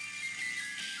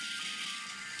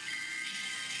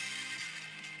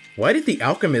 Why did The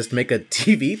Alchemist make a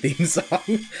TV theme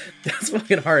song? That's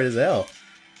fucking hard as hell.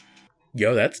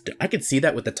 Yo, I could see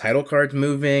that with the title cards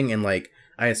moving and like,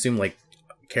 I assume like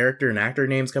character and actor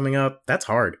names coming up. That's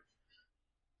hard.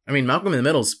 I mean, Malcolm in the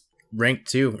Middle's ranked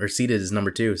 2 or seated as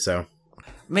number 2, so.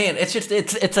 Man, it's just,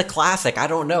 it's a classic. I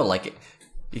don't know. Like,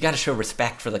 you gotta show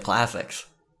respect for the classics.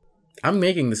 I'm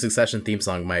making the Succession theme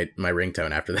song my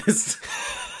ringtone after this.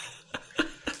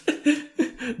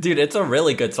 Dude, it's a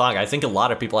really good song. I think a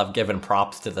lot of people have given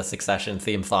props to the Succession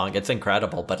theme song. It's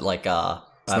incredible, but like, it's I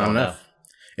not don't enough. know.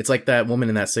 It's like that woman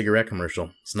in that cigarette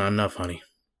commercial. It's not enough, honey.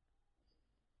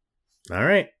 All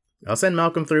right. I'll send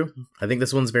Malcolm through. I think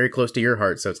this one's very close to your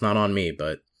heart, so it's not on me,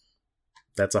 but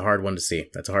that's a hard one to see.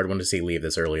 That's a hard one to see leave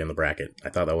this early in the bracket. I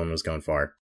thought that one was going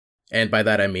far. And by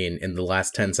that, I mean in the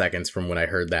last 10 seconds from when I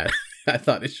heard that, I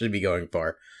thought it should be going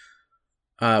far.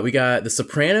 We got The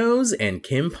Sopranos and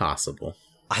Kim Possible.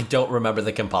 I don't remember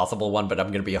the Kim Possible one, but I'm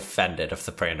going to be offended if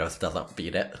Sopranos doesn't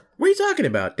beat it. What are you talking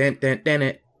about? Den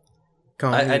it.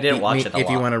 Call I me, didn't beat watch me it a if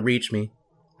you lot. want to reach me.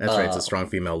 That's right, it's a strong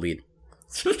female lead.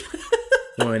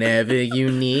 Whenever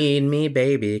you need me,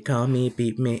 baby, call me,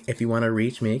 beat me. If you want to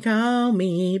reach me, call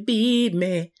me, beat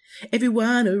me. If you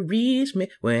want to reach me,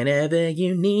 whenever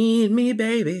you need me,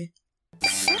 baby.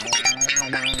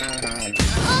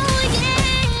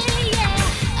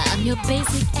 I'm your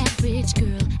basic average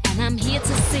girl, and I'm here to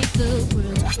save the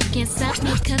world. You can't stop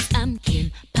me cause I'm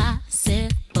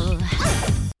impossible.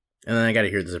 And then I gotta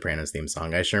hear the Sopranos theme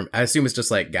song. I assume it's just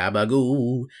like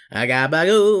gabagoo, I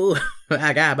gabagoo,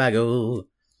 I gabagoo.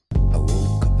 I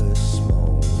woke up this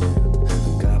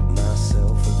morning, got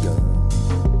myself a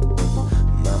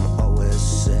gun. Mama always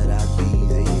said I'd be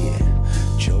the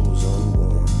chosen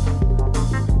one.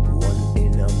 One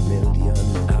in a million,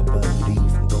 I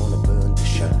believe I'm gonna burn to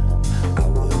shine. I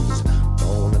was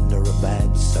born under a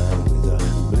bad sign with a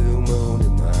blue moon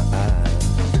in my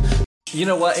eyes. You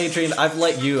know what, Adrian?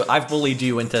 I've bullied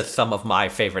you into some of my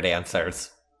favorite answers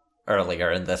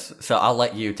earlier in this, so I'll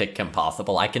let you take Kim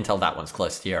Possible. I can tell that one's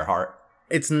close to your heart.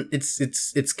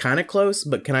 It's kind of close,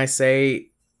 but can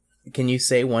you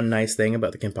say one nice thing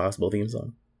about the Kim Possible theme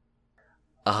song?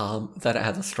 That it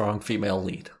has a strong female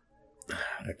lead.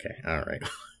 Okay, all right.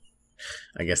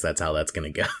 I guess that's how that's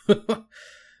gonna go.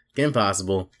 Kim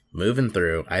Possible, moving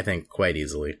through, I think, quite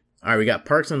easily. All right, we got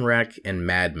Parks and Rec and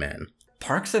Mad Men.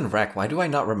 Parks and Rec, why do I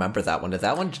not remember that one? Did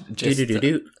that one just...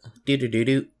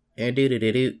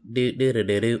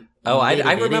 Oh,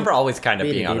 I remember always kind of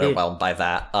being underwhelmed by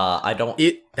that.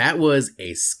 That was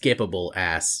a skippable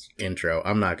ass intro,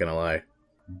 I'm not gonna lie.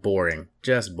 Boring.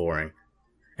 Just boring.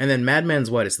 And then Mad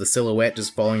Men's what? It's the silhouette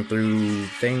just falling through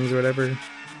things or whatever?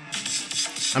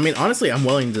 I mean, honestly, I'm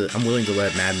willing to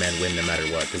let Mad Men win no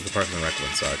matter what, because the Parks and Rec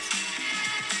one sucks.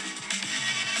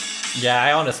 Yeah,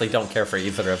 I honestly don't care for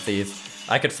either of these.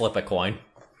 I could flip a coin.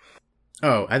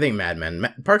 Oh, I think Mad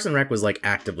Men. Parks and Rec was like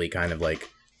actively kind of like,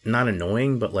 not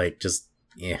annoying, but like just,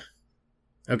 yeah.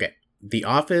 Okay. The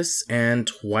Office and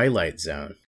Twilight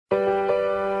Zone.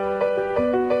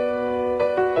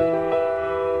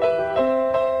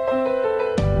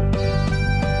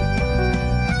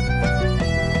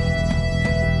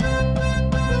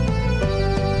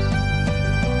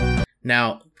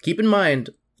 Now, keep in mind,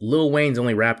 Lil Wayne's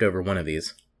only rapped over one of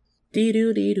these. But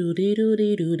then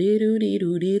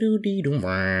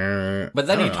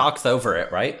he talks over it,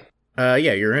 right? Yeah,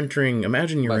 you're entering,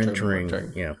 imagine you're entering,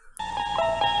 you know.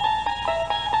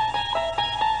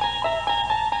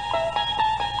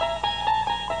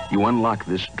 You unlock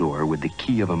this door with the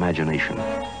key of imagination.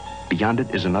 Beyond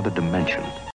it is another dimension.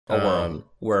 A world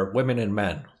where women and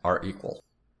men are equal.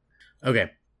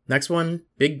 Okay, next one,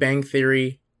 Big Bang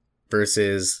Theory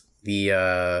versus the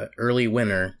early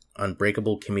winner,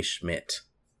 Unbreakable Kimmy Schmidt.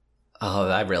 Oh,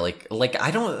 I really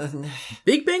I don't.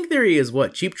 Big Bang Theory is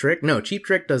what? Cheap Trick? No, Cheap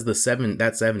Trick does that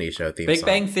 70s show theme. Big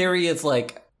Bang Theory is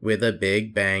like with a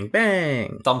big bang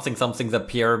bang. Something the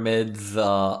pyramids.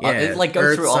 Yeah, it like goes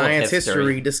Earth, through all science, of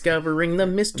history, discovering the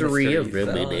mystery of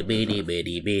bitty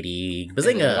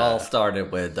bazinga. It all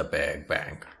started with the Big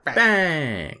Bang.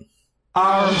 Bang.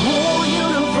 Our whole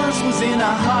universe was in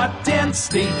a hot, dense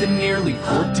state that nearly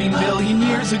 14 billion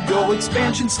years ago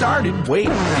expansion started.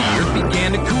 Wait, the earth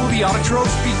began to cool, the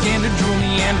autotrophs began to drool,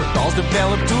 Neanderthals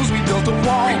developed tools, we built a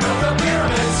wall. We built the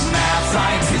pyramids. Math,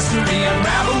 science, history,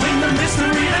 unraveling the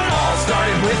mystery that all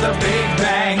started with a Big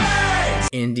Bang.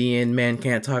 Indian men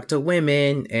can't talk to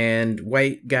women, and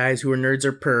white guys who are nerds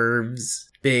are pervs.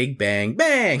 Big bang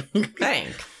bang. Bang.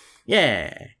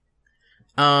 Yeah.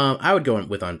 I would go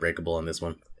with Unbreakable on this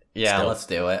one. Yeah, Still. let's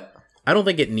do it. I don't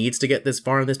think it needs to get this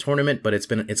far in this tournament, but it's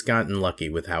gotten lucky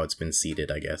with how it's been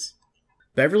seeded, I guess.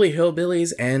 Beverly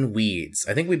Hillbillies and Weeds.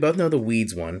 I think we both know the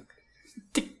Weeds one.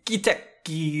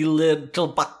 Ticky-tacky little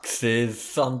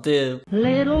boxes on the...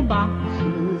 Little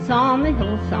boxes on the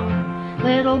hillside.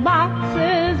 Little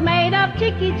boxes made of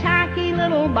ticky-tacky.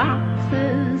 Little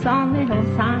boxes on the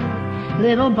hillside.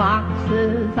 Little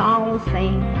boxes all the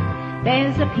same.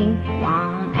 There's a pink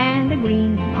one and a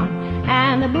green one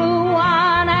and a blue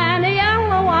one and a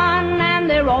yellow one, and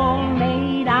they're all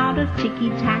made out of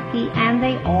ticky-tacky, and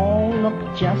they all look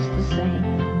just the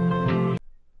same.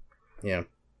 Yeah.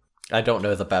 I don't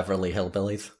know the Beverly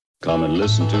Hillbillies. Come and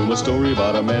listen to my story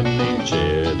about a man named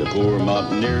Jed. A poor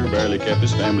mountaineer barely kept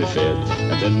his family fed.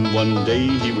 And then one day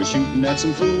he was shooting at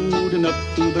some food, and up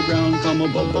through the ground come a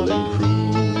bubbling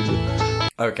crude.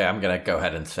 Okay, I'm gonna go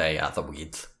ahead and say the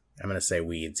Weeds. I'm gonna say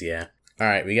Weeds, yeah.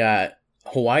 Alright, we got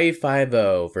Hawaii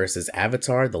 5-0 versus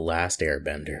Avatar The Last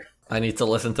Airbender. I need to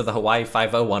listen to the Hawaii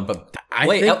 5-0 one, but I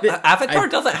wait, think that- Avatar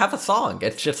doesn't have a song.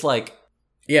 It's just like...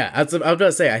 Yeah, I was about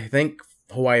to say, I think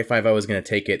Hawaii 5-0 is going to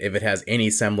take it if it has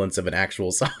any semblance of an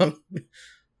actual song.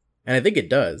 And I think it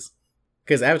does.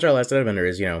 Because Avatar The Last Airbender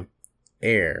is,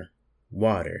 air,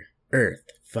 water, earth,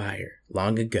 fire,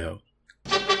 long ago.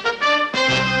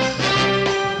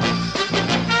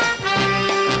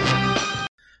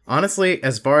 Honestly,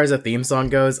 as far as a theme song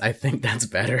goes, I think that's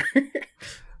better.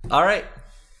 All right,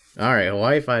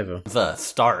 Hawaii 5-0. the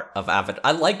start of Avatar.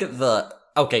 I like the...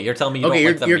 Okay, you're telling me you Okay,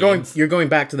 don't like the memes. you're going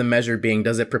back to the measure being,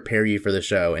 does it prepare you for the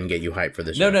show and get you hyped for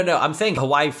the show? No. I'm saying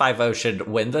Hawaii 5-0 should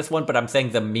win this one, but I'm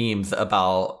saying the memes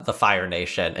about the Fire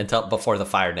Nation until before the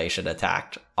Fire Nation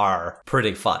attacked are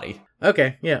pretty funny.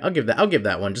 Okay, yeah, I'll give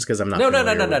that one just because I'm not.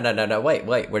 No. Wait.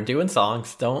 We're doing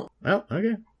songs. Don't. Oh,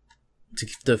 okay.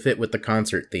 To fit with the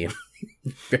concert theme,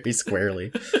 very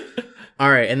squarely. All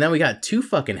right, and then we got two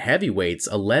fucking heavyweights,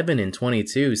 11 and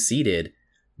 22 seeded,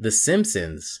 The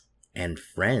Simpsons and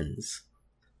Friends.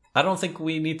 I don't think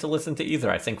we need to listen to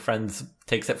either. I think Friends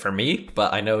takes it for me,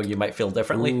 but I know you might feel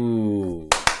differently. Ooh.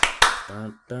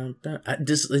 Dun, dun, dun.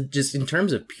 Just in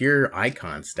terms of pure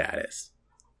icon status.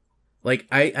 Like,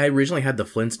 I originally had the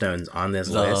Flintstones on this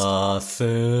list. The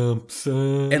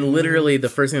Simpsons. And literally the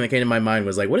first thing that came to my mind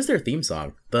was like, what is their theme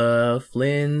song? The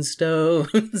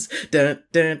Flintstones. Dun,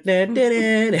 dun, dun, dun,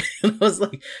 dun. And I was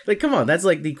like, come on, that's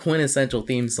like the quintessential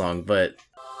theme song, but...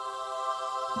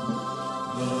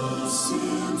 The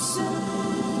Simpsons.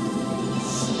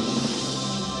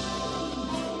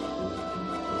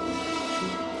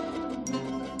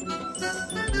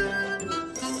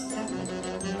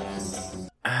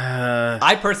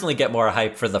 I personally get more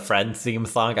hype for the Friends theme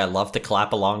song. I love to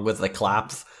clap along with the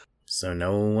claps. So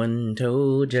no one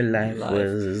told you life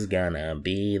was gonna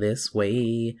be this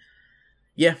way.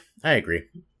 Yeah, I agree.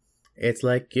 It's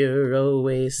like you're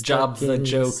always stuck Job's a in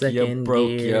joke, you second broke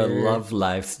gear. your love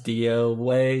life's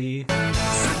DOA. No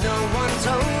one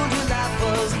told you life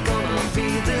was gonna be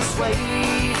this way.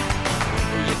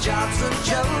 Your job's a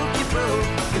joke, you broke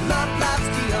your love life's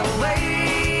DOA.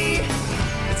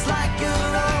 It's like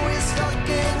you're always stuck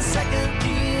in second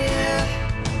gear.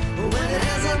 When it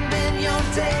hasn't been your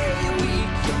day, your week,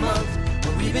 your month,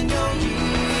 or even your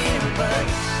year. But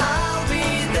I'll be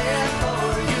there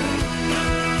for you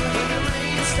when the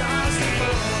rain starts to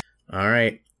fall. All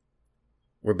right.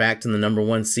 We're back to the number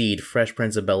one seed, Fresh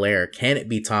Prince of Bel-Air. Can it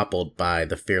be toppled by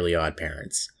The Fairly Odd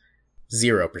Parents?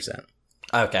 0%.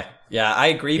 Okay. Yeah, I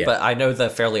agree, Yeah. but I know the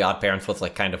Fairly Odd Parents was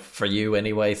like kind of for you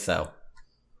anyway, so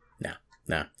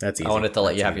No, that's easy. I wanted to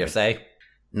let you have your say.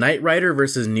 Knight Rider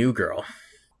versus New Girl.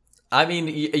 I mean,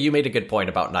 you made a good point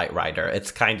about Knight Rider.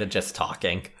 It's kind of just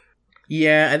talking.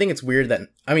 Yeah, I think it's weird that...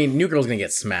 I mean, New Girl's gonna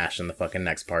get smashed in the fucking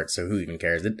next part, so who even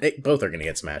cares? Both are gonna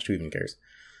get smashed, who even cares?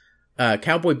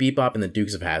 Cowboy Bebop and the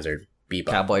Dukes of Hazzard. Bebop.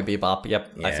 Cowboy Bebop,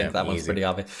 yep. I Yeah, think that one's easy. pretty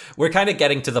obvious. We're kind of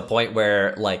getting to the point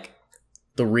where, like...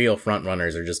 The real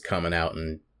frontrunners are just coming out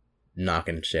and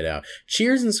knocking shit out.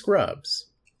 Cheers and Scrubs.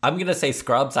 I'm gonna say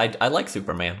Scrubs. I like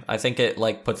Superman. I think it,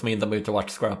 like, puts me in the mood to watch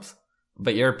Scrubs.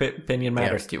 But your opinion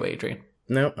matters to you, Adrian.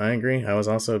 No, I agree. I was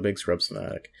also a big Scrubs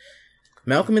fanatic.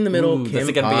 Malcolm in the Middle, Ooh, Kim this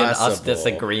is gonna be an us Possible.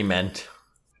 disagreement.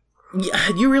 Yeah,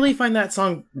 do you really find that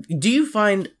song... Do you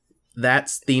find that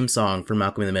theme song for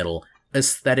Malcolm in the Middle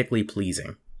aesthetically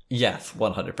pleasing? Yes,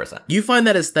 100%. You find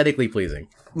that aesthetically pleasing?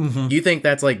 Mm-hmm. You think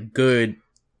that's, like, good...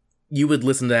 You would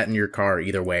listen to that in your car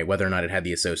either way, whether or not it had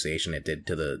the association it did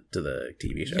to the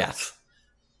TV show. Yes.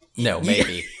 No,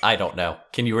 maybe. I don't know.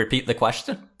 Can you repeat the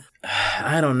question?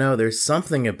 I don't know. There's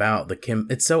something about the Kim.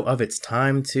 It's so of its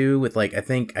time too. With like, I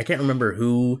can't remember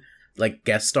who like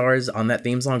guest stars on that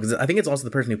theme song, because I think it's also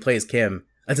the person who plays Kim.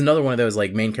 That's another one of those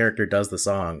like main character does the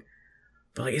song,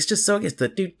 but like it's just so it's the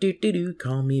do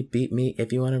call me, beat me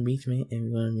if you want to reach me,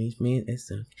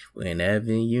 it's okay.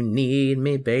 Whenever you need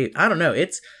me, babe. I don't know.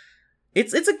 It's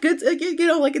a good,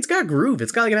 like it's got groove.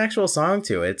 It's got like an actual song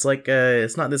to it. It's like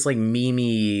it's not this like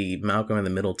memey Malcolm in the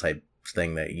Middle type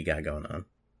thing that you got going on.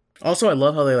 Also, I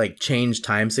love how they like change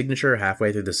time signature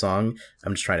halfway through the song.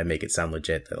 I'm just trying to make it sound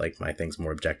legit that like my thing's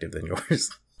more objective than yours.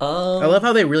 I love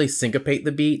how they really syncopate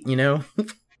the beat, you know?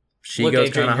 She Look, goes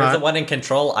Adrian, kind of you're hot. the one in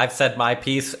control. I've said my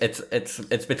piece.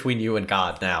 It's between you and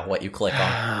God now, what you click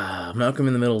on. Malcolm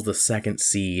in the Middle is the second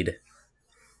seed.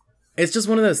 It's just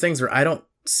one of those things where I don't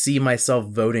see myself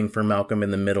voting for Malcolm in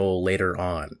the Middle later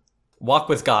on. Walk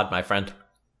with God, my friend.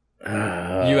 You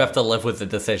have to live with the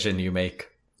decision you make.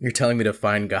 You're telling me to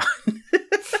find God.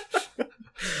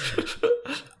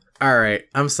 All right.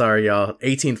 I'm sorry, y'all.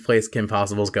 18th place Kim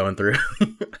Possible's going through.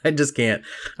 I just can't.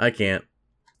 I can't.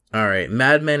 All right.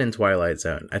 Mad Men and Twilight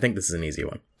Zone. I think this is an easy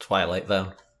one. Twilight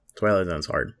Zone. Twilight Zone's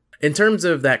hard. In terms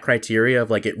of that criteria of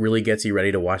like it really gets you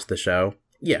ready to watch the show,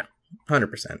 yeah,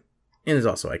 100%. And it's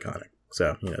also iconic.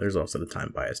 So, you know, there's also the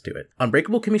time bias to it.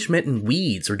 Unbreakable Kimmy Schmidt and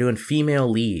Weeds are doing female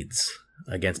leads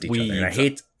against each other. And I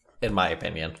hate... In my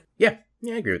opinion. Yeah,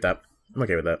 I agree with that. I'm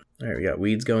okay with that. All right, we got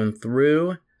Weeds going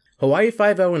through. Hawaii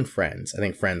Five-0 and Friends. I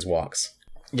think Friends walks.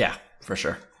 Yeah, for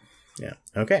sure. Yeah,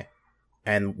 okay.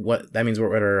 And what that means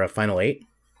we're at our final 8?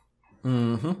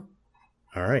 Mm-hmm.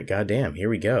 All right, goddamn, here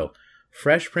we go.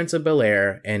 Fresh Prince of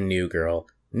Bel-Air and New Girl.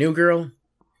 New Girl,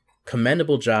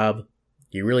 commendable job.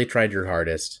 You really tried your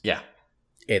hardest. Yeah.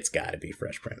 It's gotta be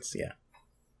Fresh Prince, yeah.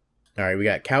 All right, we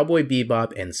got Cowboy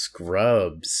Bebop and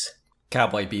Scrubs.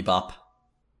 Cowboy Bebop.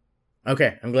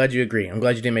 Okay, I'm glad you agree. I'm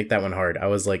glad you didn't make that one hard. I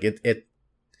was like,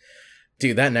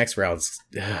 Dude, that next round's...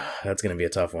 that's gonna be a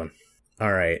tough one.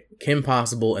 All right, Kim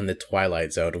Possible and the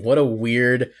Twilight Zone. What a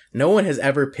weird... No one has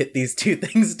ever pit these two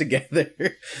things together.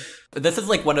 This is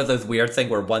like one of those weird things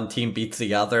where one team beats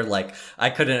the other. Like, I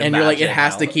couldn't imagine. And you're like, it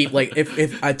has to keep... Like,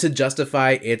 if to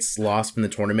justify its loss from the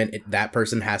tournament, that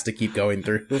person has to keep going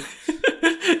through.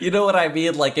 You know what I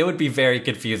mean? Like, it would be very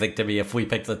confusing to me if we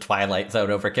picked the Twilight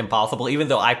Zone over Kim Possible, even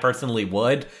though I personally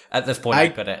would. At this point, I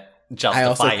couldn't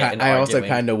justify it in I arguing. also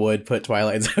kind of would put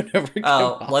Twilight Zone over Kim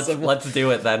Possible. Let's do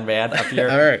it then, man. If you're,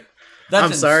 all right.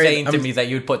 That's insane to me that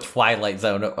you'd put Twilight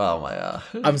Zone. Oh my god.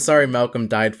 I'm sorry Malcolm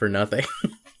died for nothing.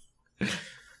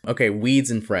 Okay,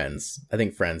 Weeds and Friends. I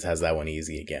think Friends has that one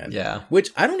easy again. Yeah. Which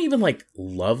I don't even like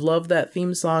love that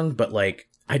theme song, but like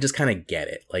I just kind of get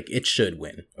it. Like it should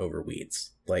win over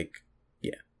Weeds. Like,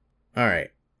 yeah. All right.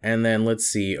 And then let's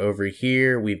see over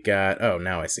here we've got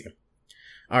now I see.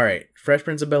 All right, Fresh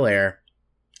Prince of Bel-Air,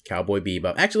 Cowboy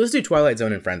Bebop. Actually, let's do Twilight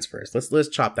Zone and Friends first. Let's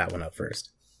chop that one up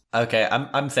first. Okay,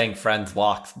 I'm saying Friends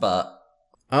walks, but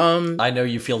I know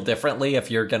you feel differently.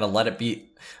 If you're gonna let it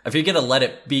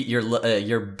beat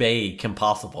your bae Kim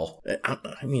Possible.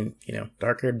 I mean, you know,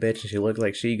 dark-haired bitch, and she looked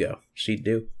like she'd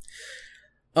do.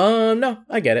 No,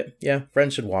 I get it. Yeah,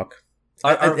 Friends should walk.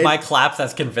 Are my claps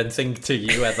as convincing to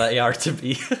you as they are to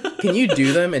me? Can you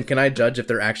do them, and can I judge if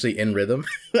they're actually in rhythm?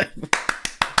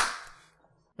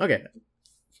 Okay.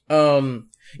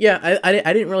 Yeah,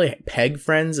 I didn't really peg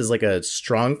Friends as like a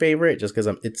strong favorite just because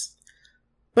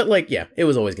but like, yeah, it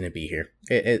was always going to be here.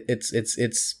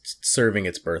 It's serving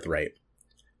its birthright.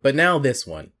 But now this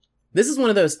one. This is one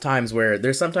of those times where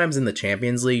there's sometimes in the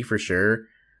Champions League for sure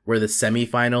where the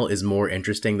semifinal is more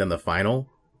interesting than the final.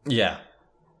 Yeah.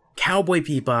 Cowboy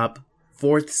Bebop,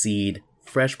 4th seed.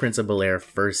 Fresh Prince of Bel-Air,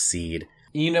 1st seed.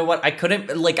 You know what? I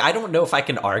don't know if I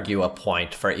can argue a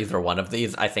point for either one of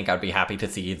these. I think I'd be happy to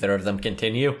see either of them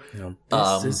continue.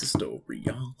 This is a story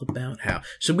all about how.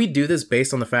 Should we do this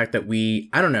based on the fact that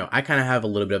I don't know, I kind of have a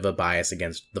little bit of a bias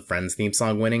against the Friends theme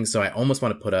song winning, so I almost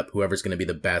want to put up whoever's going to be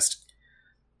the best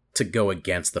to go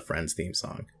against the Friends theme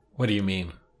song. What do you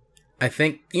mean? I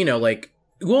think, you know, like,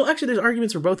 well, actually, there's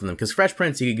arguments for both of them, because Fresh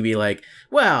Prince, you could be like,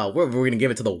 well, we're going to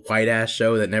give it to the white-ass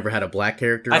show that never had a black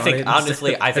character on it.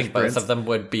 Honestly, I think both of them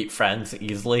would beat Friends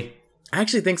easily. I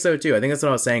actually think so, too. I think that's what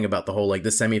I was saying about the whole, like, the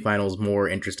semifinal is more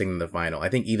interesting than the final. I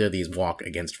think either of these walk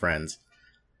against Friends.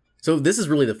 So this is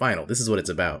really the final. This is what it's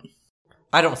about.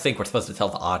 I don't think we're supposed to tell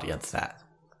the audience that.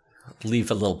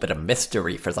 Leave a little bit of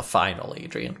mystery for the final,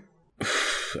 Adrian.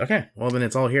 Okay, well, then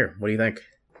it's all here. What do you think?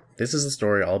 This is a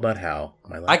story all about how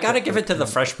I gotta give it to the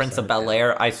Fresh Prince of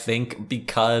Bel-Air, I think,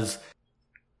 because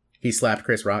he slapped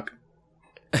Chris Rock.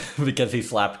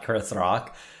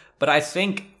 But I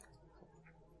think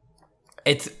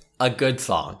It's a good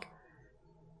song.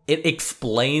 It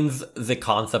explains the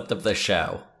concept of the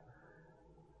show.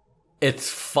 It's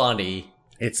funny.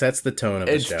 It sets the tone of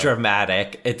the show. It's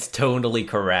dramatic. It's tonally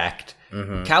correct.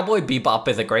 Mm-hmm. Cowboy Bebop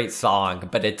is a great song,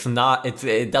 but it's not.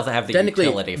 It doesn't have the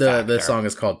utility factor. The song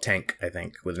is called Tank, I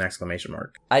think, with an exclamation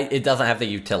mark. It doesn't have the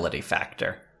utility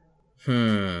factor.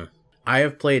 I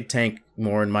have played Tank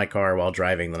more in my car while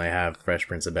driving than I have Fresh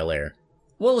Prince of Bel-Air.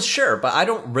 Well, sure, but I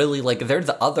don't really like. There's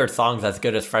other songs as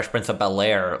good as Fresh Prince of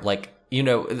Bel-Air. Like, you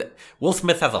know, Will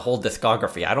Smith has a whole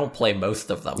discography. I don't play most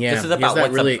of them. Yeah, this is about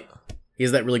he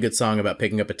has that really good song about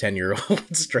picking up a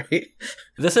 10-year-old straight.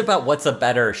 This is about what's a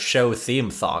better show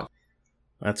theme song.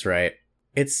 That's right.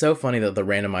 It's so funny that the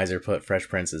randomizer put Fresh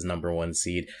Prince as number 1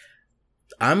 seed.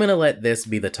 I'm going to let this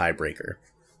be the tiebreaker.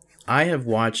 I have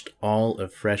watched all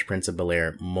of Fresh Prince of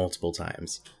Bel-Air multiple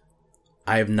times.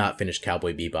 I have not finished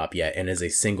Cowboy Bebop yet, and is a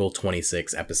single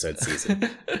 26 episode season.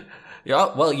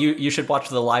 Yeah, well, you should watch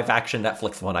the live action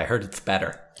Netflix one. I heard it's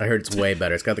better. I heard it's way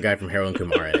better. It's got the guy from Harold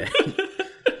and Kumar in it.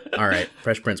 All right,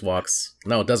 Fresh Prince walks.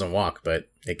 No, it doesn't walk, but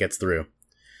it gets through.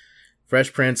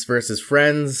 Fresh Prince versus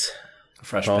Friends.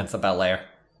 Fresh Prince of Bel-Air.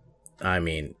 I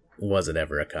mean, was it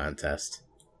ever a contest?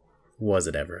 Was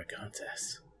it ever a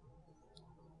contest?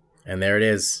 And there it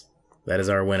is. That is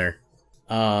our winner.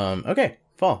 Okay,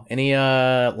 Paul, any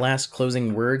last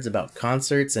closing words about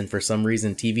concerts and for some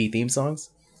reason TV theme songs?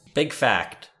 Big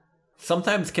fact.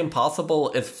 Sometimes Kim Possible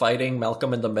is fighting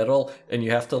Malcolm in the Middle, and you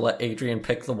have to let Adrian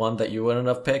pick the one that you wouldn't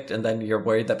have picked, and then you're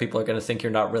worried that people are going to think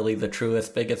you're not really the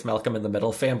truest, biggest Malcolm in the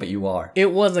Middle fan, but you are.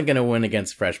 It wasn't going to win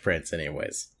against Fresh Prince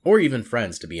anyways. Or even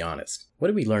Friends, to be honest. What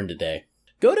did we learn today?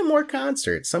 Go to more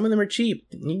concerts. Some of them are cheap.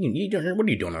 You don't, what are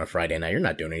you doing on a Friday night? You're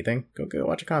not doing anything. Go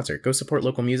watch a concert. Go support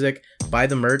local music. Buy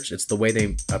the merch. It's the way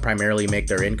they primarily make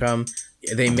their income.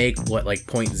 They make, what, like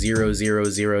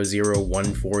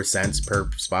 0.000014 cents per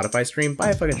Spotify stream? Buy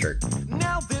a fucking shirt.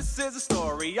 Now this is a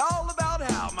story all about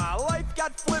how my life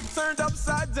got flipped, turned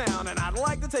upside down. And I'd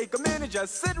like to take a minute,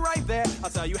 just sit right there. I'll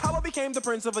tell you how I became the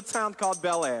prince of a town called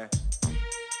Bel-Air.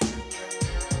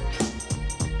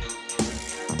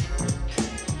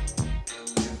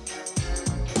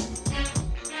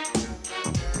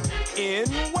 In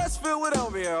West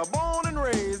Philadelphia, born and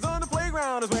raised on the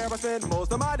playground is where I spent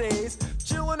most of my days.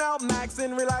 Chilling out,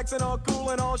 maxing, relaxing, all cool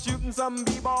and all, shooting some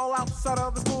b-ball outside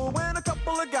of the school. When a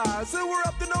couple of guys who were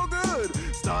up to no good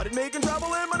started making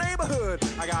trouble in my neighborhood.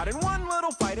 I got in one little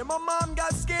fight and my mom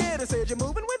got scared and said, "You're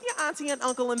moving with your auntie and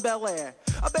uncle in Bel-Air."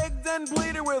 I begged and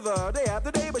pleaded with her day after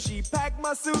day, but she packed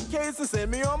my suitcase and sent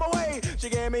me on my way. She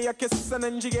gave me a kiss and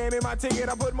then she gave me my ticket.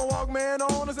 I put my Walkman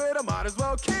on and said I might as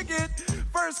well kick it.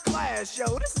 First class,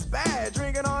 yo, this is bad.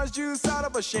 Drinking orange juice out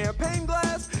of a champagne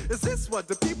glass. Is this what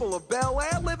the people of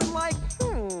Bel-Air living like?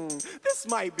 This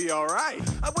might be alright.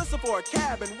 I whistled for a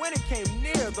cab, and when it came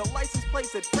near, the license plate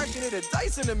said fresh and it had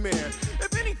dice in the mirror.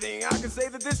 If anything, I could say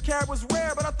that this cab was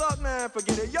rare, but I thought, man,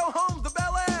 forget it. Yo, home's the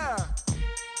Bel-Air.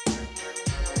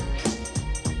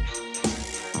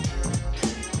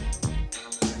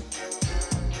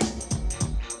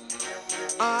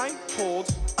 I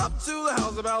pulled up to the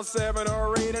house about 7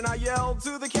 or 8, and I yelled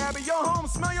to the cabbie, "Yo, home,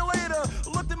 smell you later."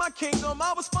 Looked at my kingdom,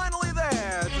 I was finally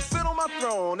there to sit on my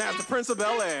throne as the Prince of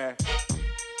Bel-Air.